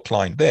and with our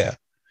client there.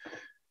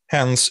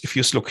 Hence, if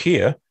you look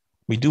here,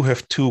 we do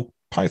have two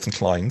Python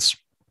clients,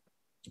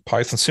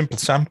 Python simple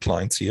SAMP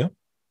clients here,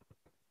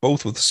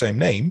 both with the same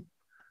name,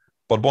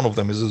 but one of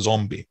them is a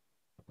zombie.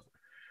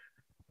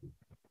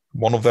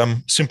 One of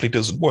them simply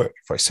doesn't work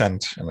if I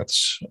send, and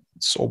it's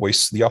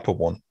always the upper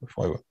one. If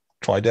I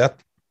try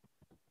that,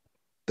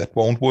 that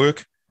won't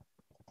work.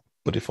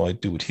 But if I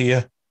do it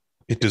here,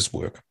 it does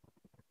work.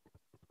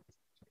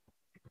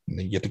 And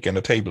then yet again,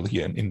 a table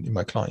here in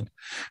my client.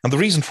 And the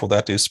reason for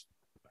that is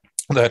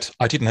that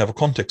I didn't have a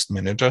context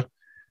manager,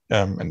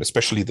 and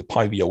especially the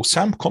PyVO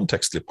SAMP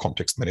context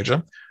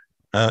manager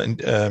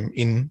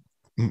in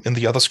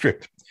the other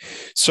script.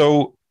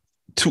 So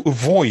to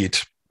avoid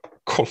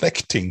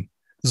collecting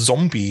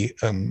zombie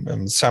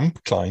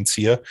SAMP clients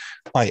here,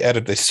 I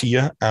added this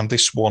here, and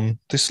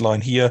this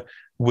line here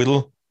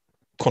will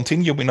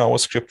continue in our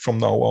script from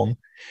now on.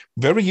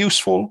 Very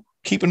useful.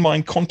 Keep in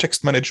mind,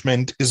 context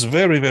management is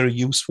very, very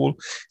useful.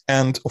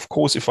 And of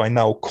course, if I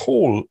now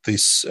call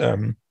this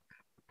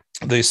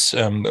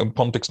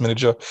context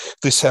manager,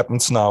 this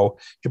happens now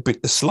a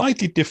bit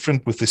slightly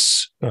different with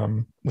this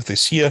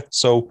here.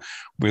 So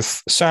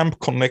with SAMP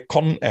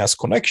as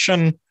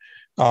connection,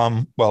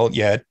 well,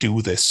 yeah,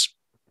 do this.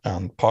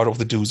 And part of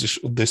the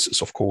this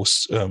is, of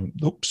course,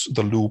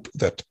 the loop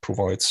that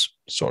provides,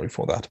 sorry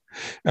for that,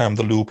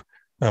 the loop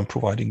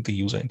providing the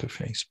user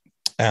interface.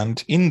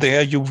 And in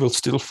there, you will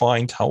still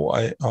find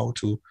how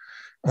to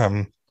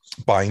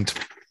bind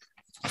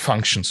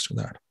functions to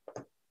that.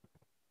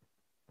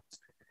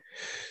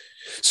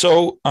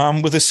 So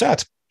with this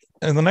said,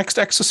 the next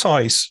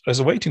exercise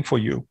is waiting for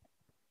you.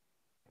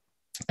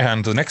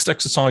 And the next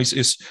exercise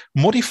is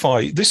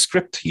modify this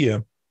script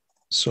here.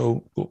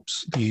 So,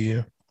 oops,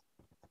 the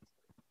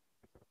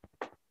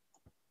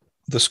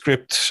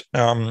script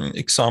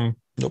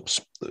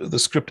the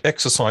script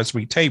exercise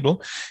read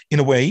table in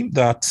a way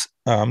that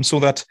so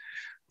that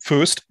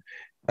first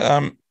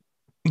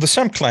the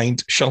SAMP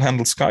client shall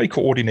handle sky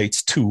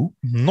coordinates too,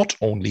 not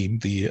only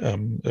the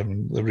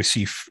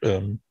receive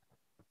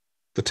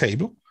the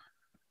table,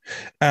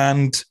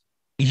 and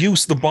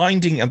use the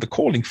binding and the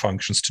calling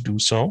functions to do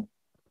so.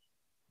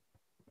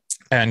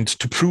 And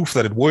to prove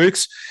that it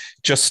works,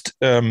 just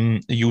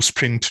use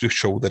print to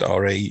show that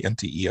RA and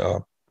DE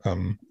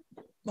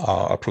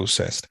are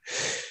processed.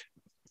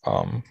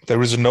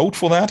 There is a note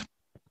for that.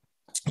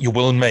 You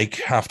will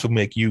have to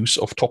make use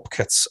of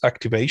TOPCAT's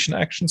activation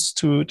actions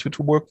to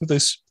work with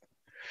this.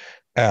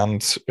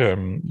 And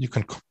you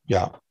can,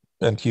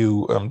 and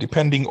you,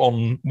 depending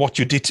on what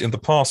you did in the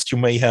past, you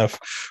may have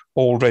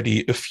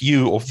already a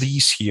few of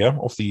these here,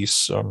 of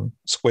these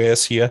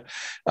squares here.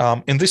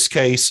 In this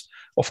case,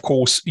 of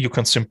course, you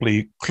can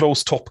simply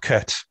close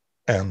TOPCAT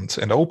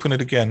and open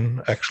it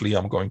again. Actually,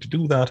 I'm going to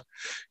do that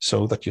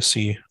so that you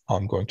see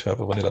I'm going to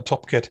have a vanilla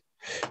TOPCAT.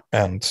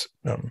 And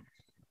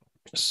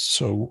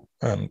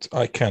and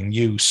I can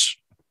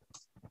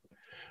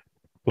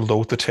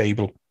load the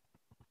table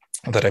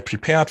that I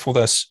prepared for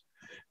this.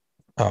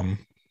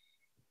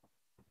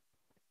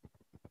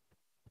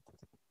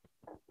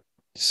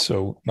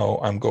 So now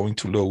I'm going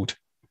to load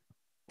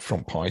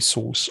from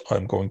PySource.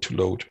 I'm going to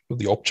load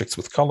the objects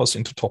with colors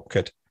into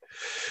TOPCAT,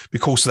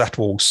 because that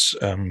was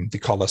the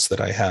colors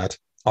that I had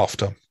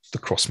after the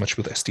cross-match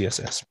with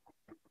SDSS.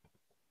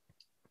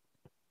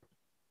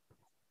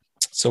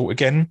 So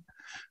again,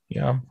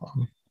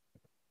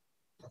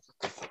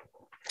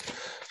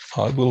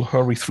 I will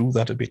hurry through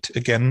that a bit.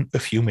 Again, a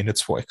few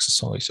minutes for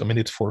exercise, a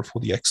minute for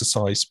the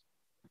exercise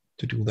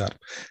to do that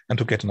and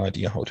to get an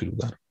idea how to do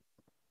that.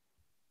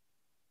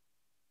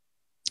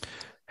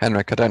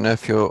 Henrik, I don't know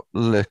if you're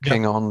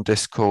looking on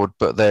Discord,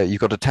 but there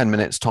you've got a 10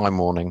 minutes time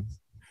warning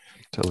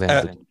till the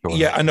end.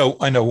 Yeah, I know.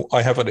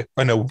 I have it.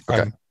 I know.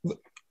 Okay.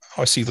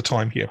 I see the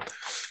time here.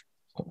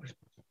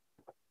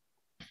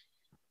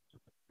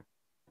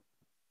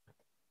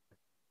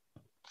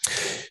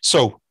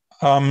 So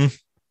I'll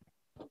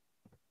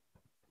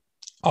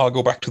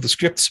go back to the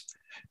scripts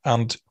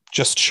and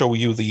just show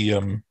you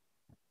the.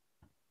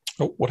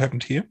 Oh, what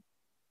happened here?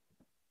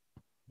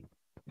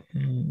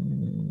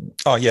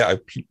 Oh yeah,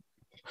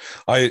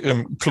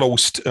 I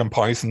closed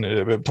Python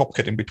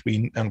TOPCAT in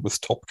between, and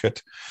with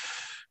TOPCAT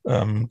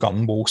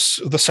gone was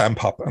the SAMP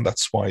hub, and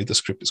that's why the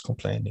script is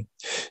complaining.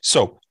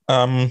 So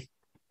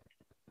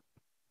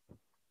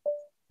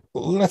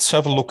let's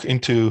have a look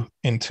into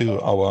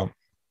our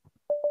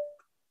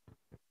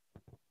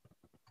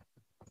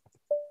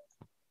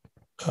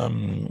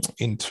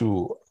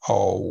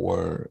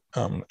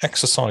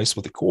exercise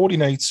with the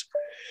coordinates.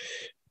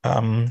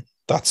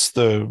 That's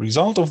the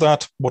result of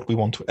that, what we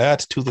want to add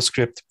to the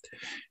script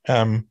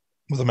with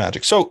the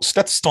magic. So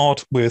let's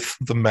start with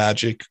the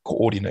magic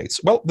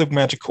coordinates. Well, the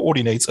magic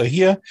coordinates are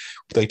here.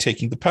 They're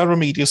taking the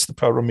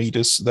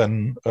parameters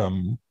then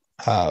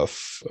have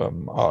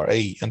RA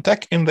and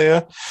DAC in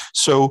there.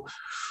 So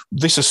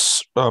this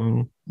is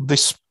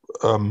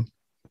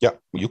yeah,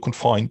 you can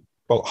find,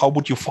 well, how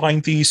would you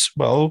find these?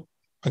 Well,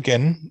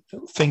 again,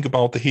 think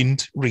about the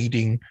hint,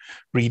 reading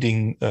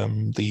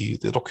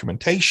the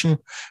documentation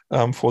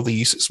for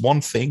these is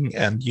one thing,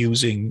 and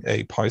using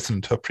a Python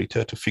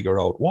interpreter to figure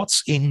out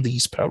what's in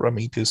these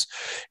parameters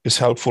is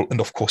helpful. And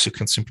of course, you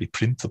can simply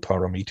print the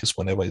parameters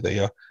whenever they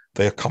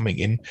are coming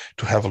in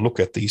to have a look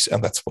at these,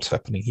 and that's what's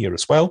happening here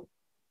as well.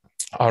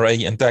 RA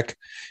and DAC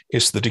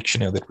is the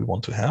dictionary that we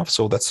want to have,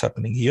 so that's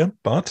happening here.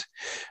 But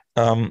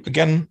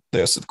again,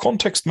 there's the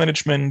context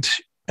management.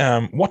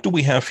 What do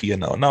we have here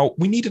now? Now,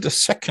 we needed a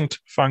second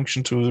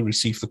function to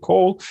receive the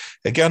call.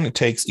 Again, it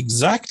takes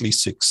exactly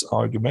 6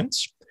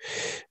 arguments.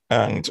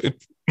 And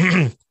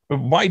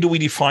why do we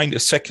define a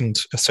second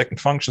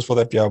function for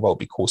that? Yeah, well,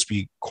 because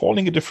we're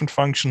calling a different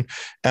function,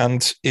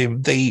 and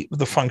the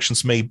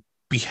functions may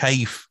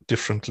behave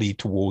differently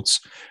towards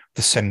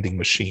the sending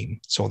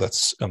machine. So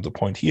that's the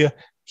point here.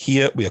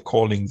 Here, we are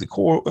calling the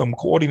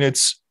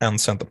coordinates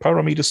and send the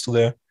parameters to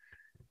there.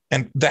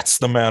 And that's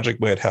the magic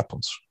where it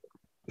happens.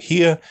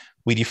 Here,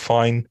 we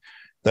define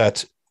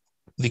that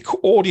the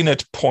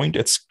coordinate point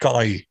at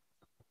sky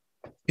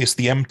is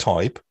the M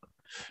type,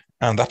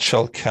 and that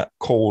shall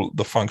call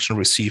the function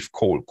receive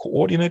call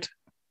coordinate.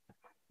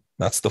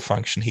 That's the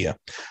function here.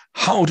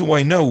 How do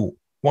I know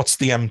what's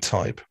the M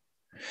type?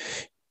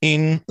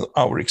 In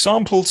our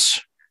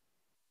examples,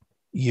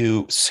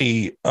 you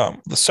see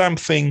the SAMP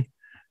thing,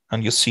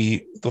 and you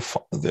see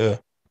the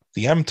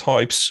M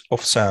types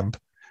of SAMP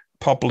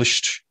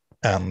published,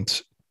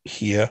 and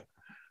here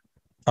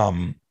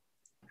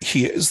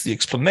is the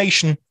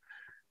explanation.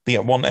 The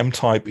one M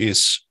type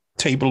is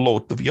table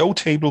load the VO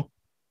table.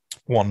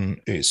 One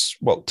is,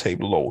 well,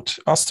 table load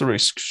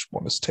asterisk.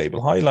 One is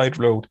table highlight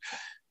load.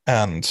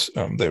 And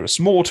there is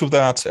more to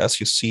that, as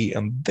you see.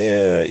 And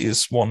there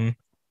is one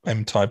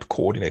M type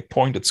coordinate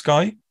point at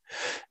sky.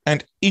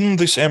 And in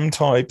this M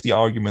type, the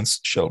arguments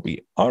shall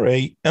be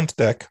RA and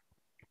DAC.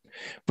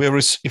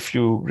 Whereas if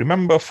you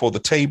remember, for the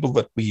table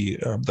that we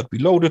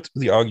loaded,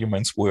 the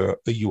arguments were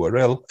a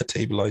URL, a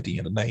table ID,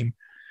 and a name.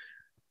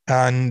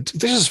 And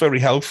this is very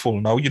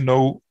helpful. Now you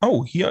know,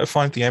 oh, here I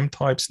find the M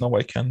types. Now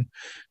I can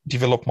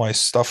develop my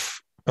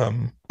stuff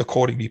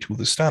accordingly to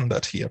the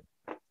standard here.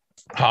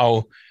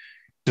 How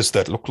does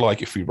that look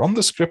like if we run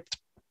the script?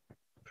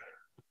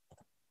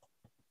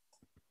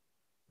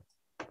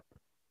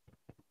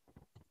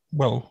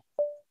 Well,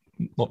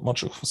 not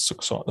much of a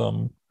success.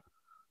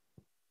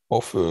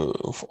 Of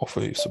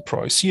a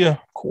surprise here.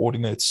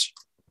 Coordinates.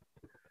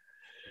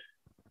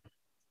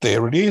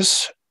 There it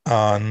is.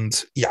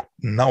 And yeah,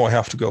 now I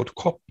have to go to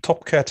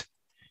TOPCAT,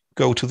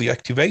 go to the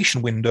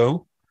activation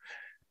window.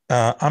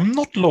 I'm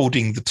not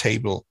loading the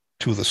table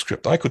to the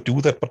script. I could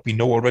do that, but we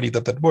know already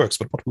that that works.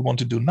 But what we want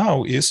to do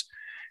now is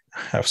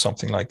have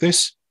something like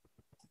this,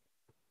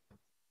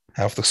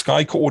 have the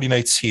sky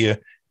coordinates here,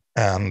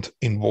 and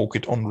invoke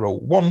it on row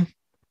 1.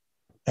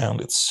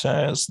 And it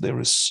says there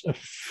is a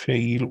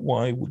fail.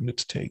 Why wouldn't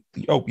it take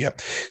the, oh yeah.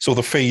 So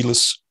the fail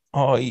is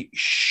I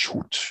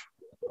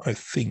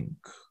think,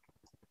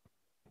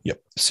 yep,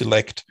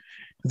 select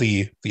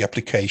the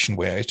application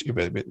where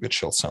it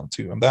shall send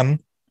to. And then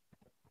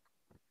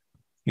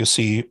you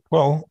see,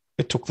 well,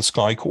 it took the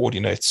sky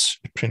coordinates,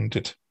 it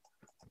printed,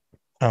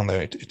 and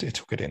there it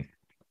took it in.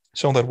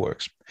 So that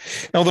works.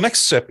 Now the next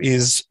step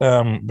is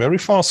very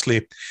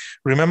fastly.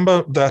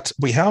 Remember that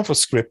we have a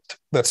script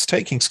that's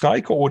taking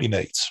sky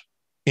coordinates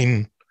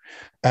in,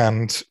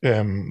 and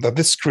that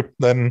this script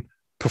then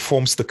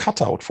performs the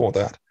cutout for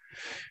that.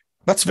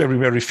 That's very,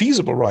 very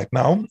feasible right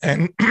now.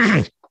 And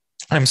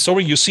I'm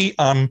sorry, you see,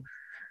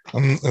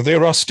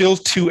 there are still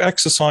 2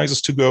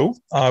 exercises to go.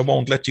 I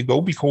won't let you go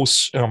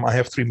because I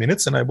have 3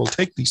 minutes, and I will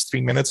take these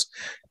 3 minutes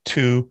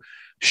to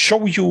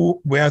show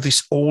you where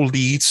this all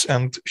leads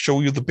and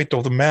show you the bit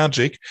of the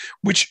magic,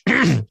 which,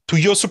 to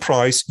your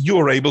surprise,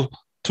 you're able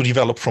to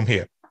develop from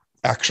here,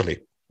 actually.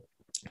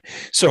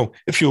 So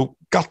if you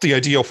got the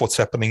idea of what's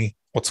happening,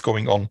 what's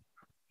going on,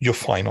 you're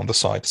fine on the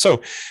side.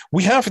 So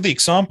we have the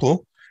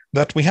example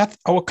that we had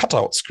our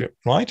cutout script,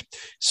 right?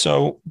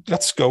 So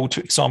let's go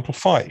to example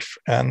 5.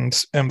 And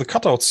the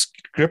cutout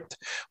script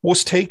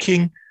was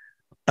taking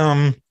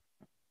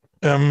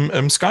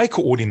sky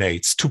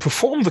coordinates to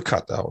perform the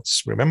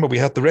cutouts. Remember, we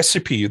had the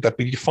recipe that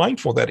we defined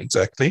for that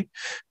exactly.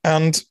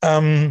 And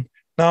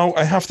now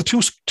I have the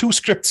two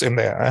scripts in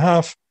there. I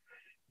have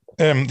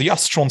the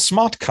Astron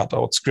smart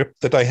cutout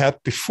script that I had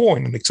before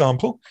in an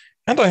example,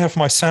 and I have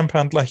my SAMP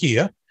handler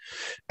here.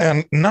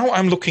 And now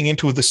I'm looking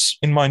into this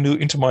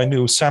into my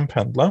new SAMP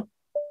handler.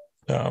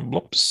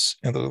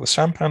 Enter the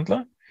SAMP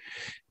handler,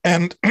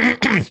 and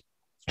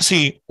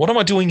see, what am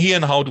I doing here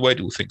and how do I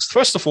do things?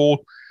 First of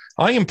all,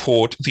 I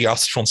import the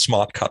Astron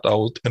smart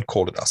cutout and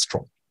call it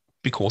Astron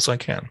because I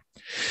can.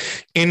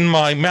 In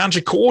my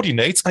magic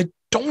coordinates, I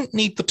don't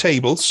need the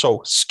table,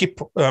 so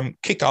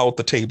kick out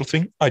the table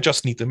thing. I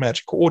just need the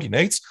magic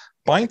coordinates,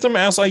 bind them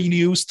as I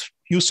used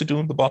to do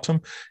in the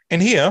bottom.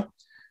 And here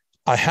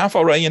I have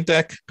array and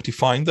DAC,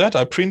 define that,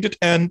 I print it,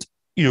 and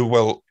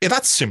well,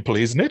 that's simple,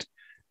 isn't it?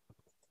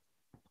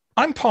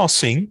 I'm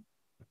passing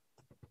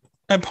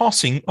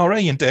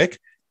array and DAC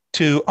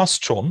to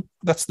Astron,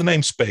 that's the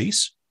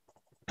namespace,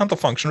 and the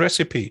function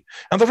recipe,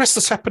 and the rest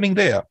is happening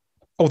there.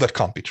 Oh, that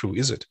can't be true,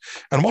 is it?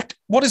 And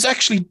what is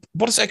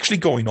actually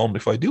going on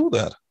if I do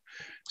that?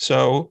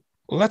 So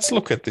let's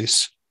look at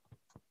this.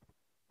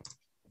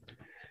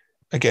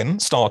 Again,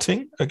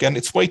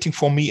 it's waiting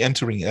for me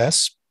entering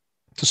S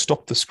to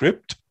stop the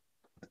script.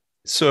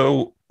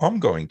 So I'm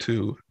going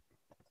to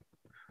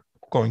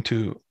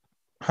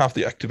have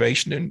the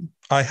activation in.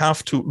 I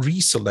have to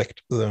reselect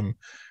them.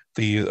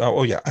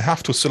 I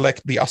have to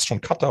select the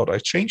Astron cutout. I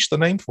changed the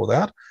name for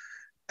that,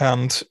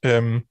 and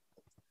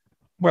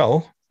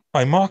well,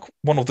 I mark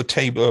one of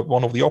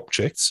the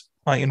objects.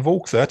 I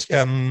invoke that,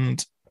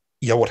 and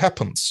yeah, what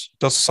happens?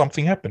 Does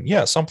something happen?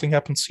 Yeah, something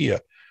happens here.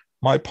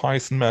 My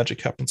Python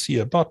magic happens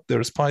here, but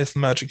there is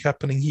Python magic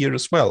happening here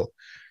as well.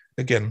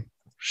 Again,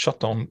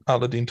 shut down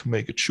Aladin to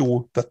make it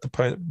sure that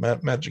the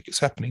magic is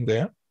happening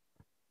there.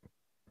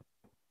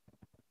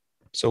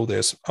 So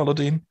there's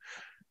Aladin.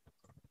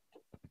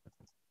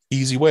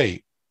 Easy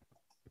way.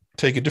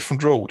 Take a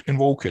different road,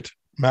 invoke it.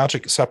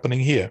 Magic is happening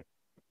here.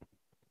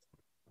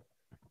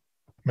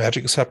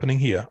 Magic is happening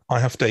here. I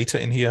have data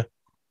in here.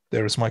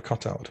 There is my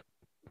cutout.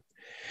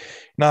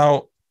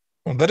 Now,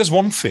 that is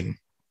one thing.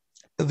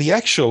 The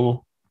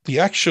actual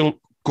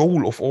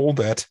goal of all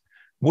that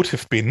would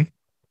have been,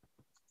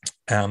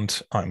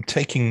 and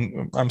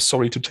I'm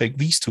sorry to take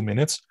these 2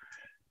 minutes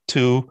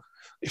to,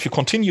 if you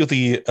continue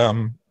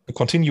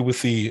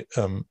with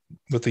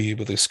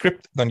the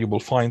script, then you will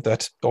find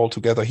that all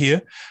together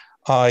here.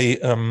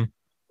 And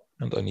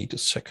I need a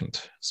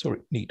second.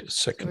 Sorry,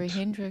 Sorry,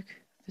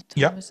 Hendrik,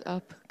 the time is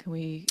up. Can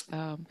we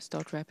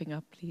start wrapping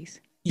up, please?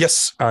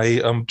 Yes,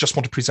 I just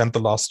want to present the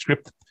last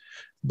script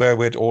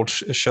where it all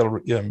shall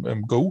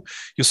go.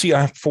 You see,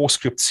 I have 4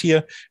 scripts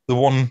here. The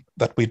one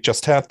that we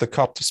just had, the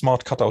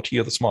smart cutout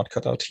here, the smart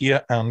cutout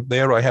here, and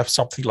there I have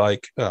something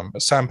like a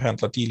SAMP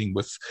handler dealing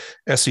with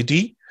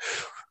SED.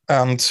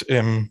 And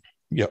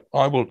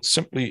I will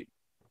simply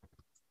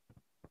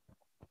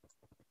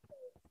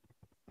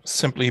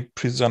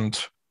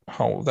present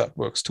how that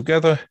works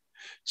together.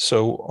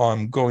 So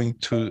I'm going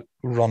to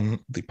run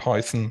the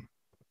Python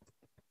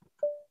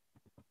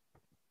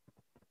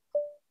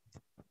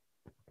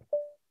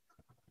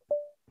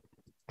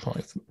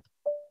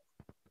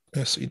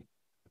SED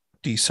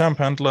SAMP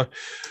handler,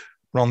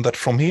 run that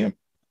from here,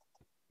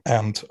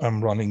 and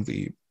I'm running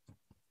the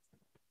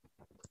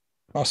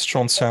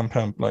Astron SAMP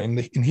handler in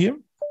here.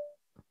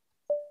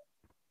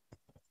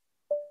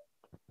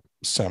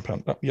 SAMP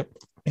handler,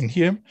 in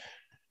here.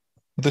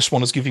 This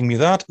one is giving me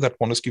that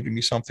one is giving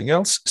me something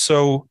else.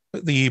 So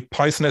the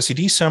Python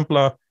SED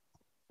sampler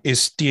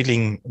is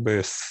dealing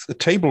with the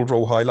table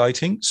row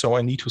highlighting. So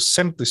I need to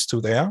send this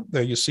to there.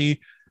 There you see,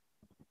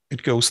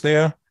 it goes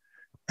there.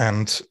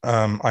 And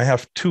I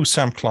have 2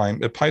 SAMP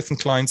Python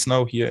clients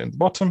now here in the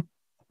bottom.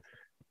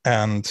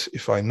 And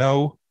if I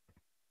now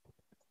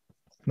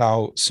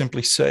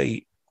simply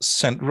say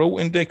send row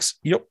index,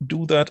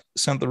 do that,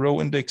 send the row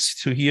index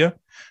to here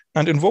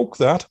and invoke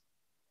that.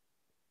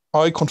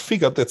 I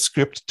configured that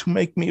script to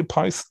make me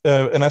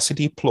an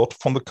SED plot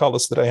from the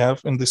colors that I have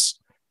in this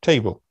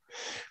table.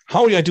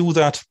 How do I do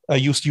that? I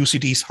used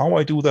UCDs. How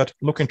I do that?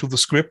 Look into the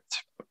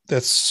script.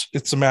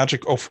 It's a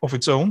magic of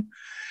its own.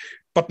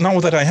 But now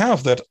that I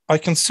have that, I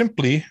can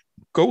simply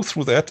go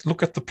through that,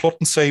 look at the plot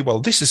and say, well,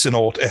 this is an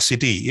old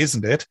SED,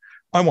 isn't it?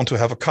 I want to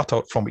have a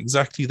cutout from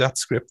exactly that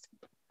script.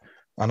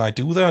 And I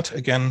do that,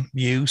 again,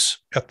 views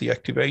at the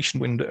activation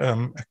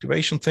window,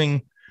 activation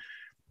thing,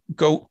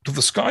 go to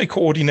the sky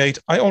coordinate.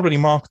 I already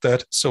marked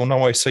that. So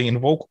now I say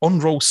invoke on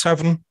row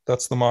 7.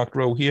 That's the marked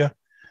row here.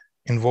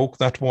 Invoke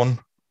that one.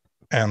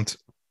 And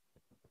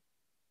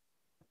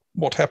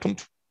what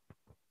happened?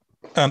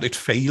 And it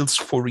fails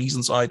for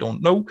reasons I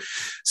don't know.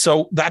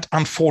 So that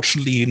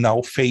unfortunately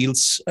now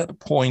fails at a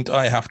point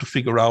I have to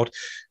figure out,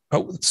 I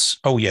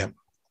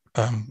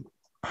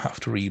have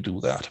to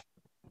redo that.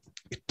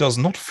 It does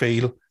not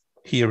fail.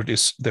 Here it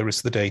is, there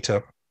is the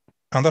data,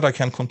 and that I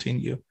can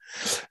continue.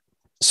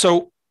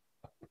 So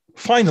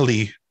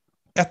finally,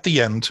 at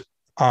the end,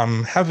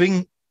 I'm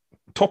having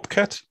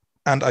TOPCAT,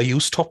 and I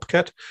use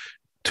TOPCAT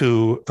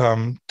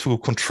to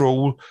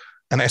control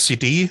an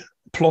SED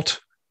plot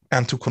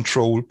and to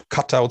control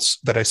cutouts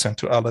that I sent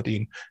to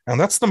Aladin. And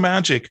that's the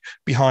magic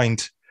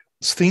behind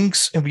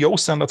things in VO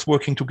standards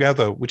working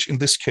together, which in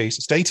this case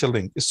is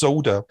Daralink, is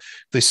SODA,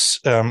 this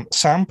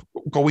SAMP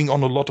going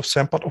on a lot of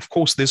SAMP, but of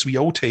course there's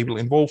VO table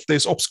involved,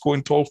 there's OBsCore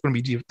involved when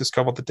we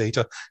discover the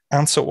data,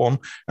 and so on.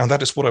 And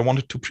that is what I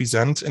wanted to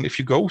present. And if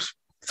you go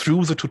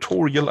through the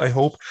tutorial, I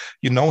hope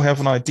you now have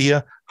an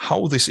idea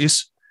how this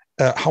is,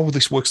 how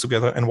this works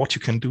together and what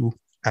you can do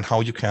and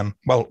how you can,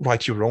 well,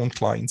 write your own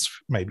clients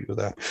maybe with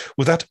that.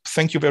 With that,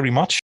 thank you very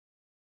much.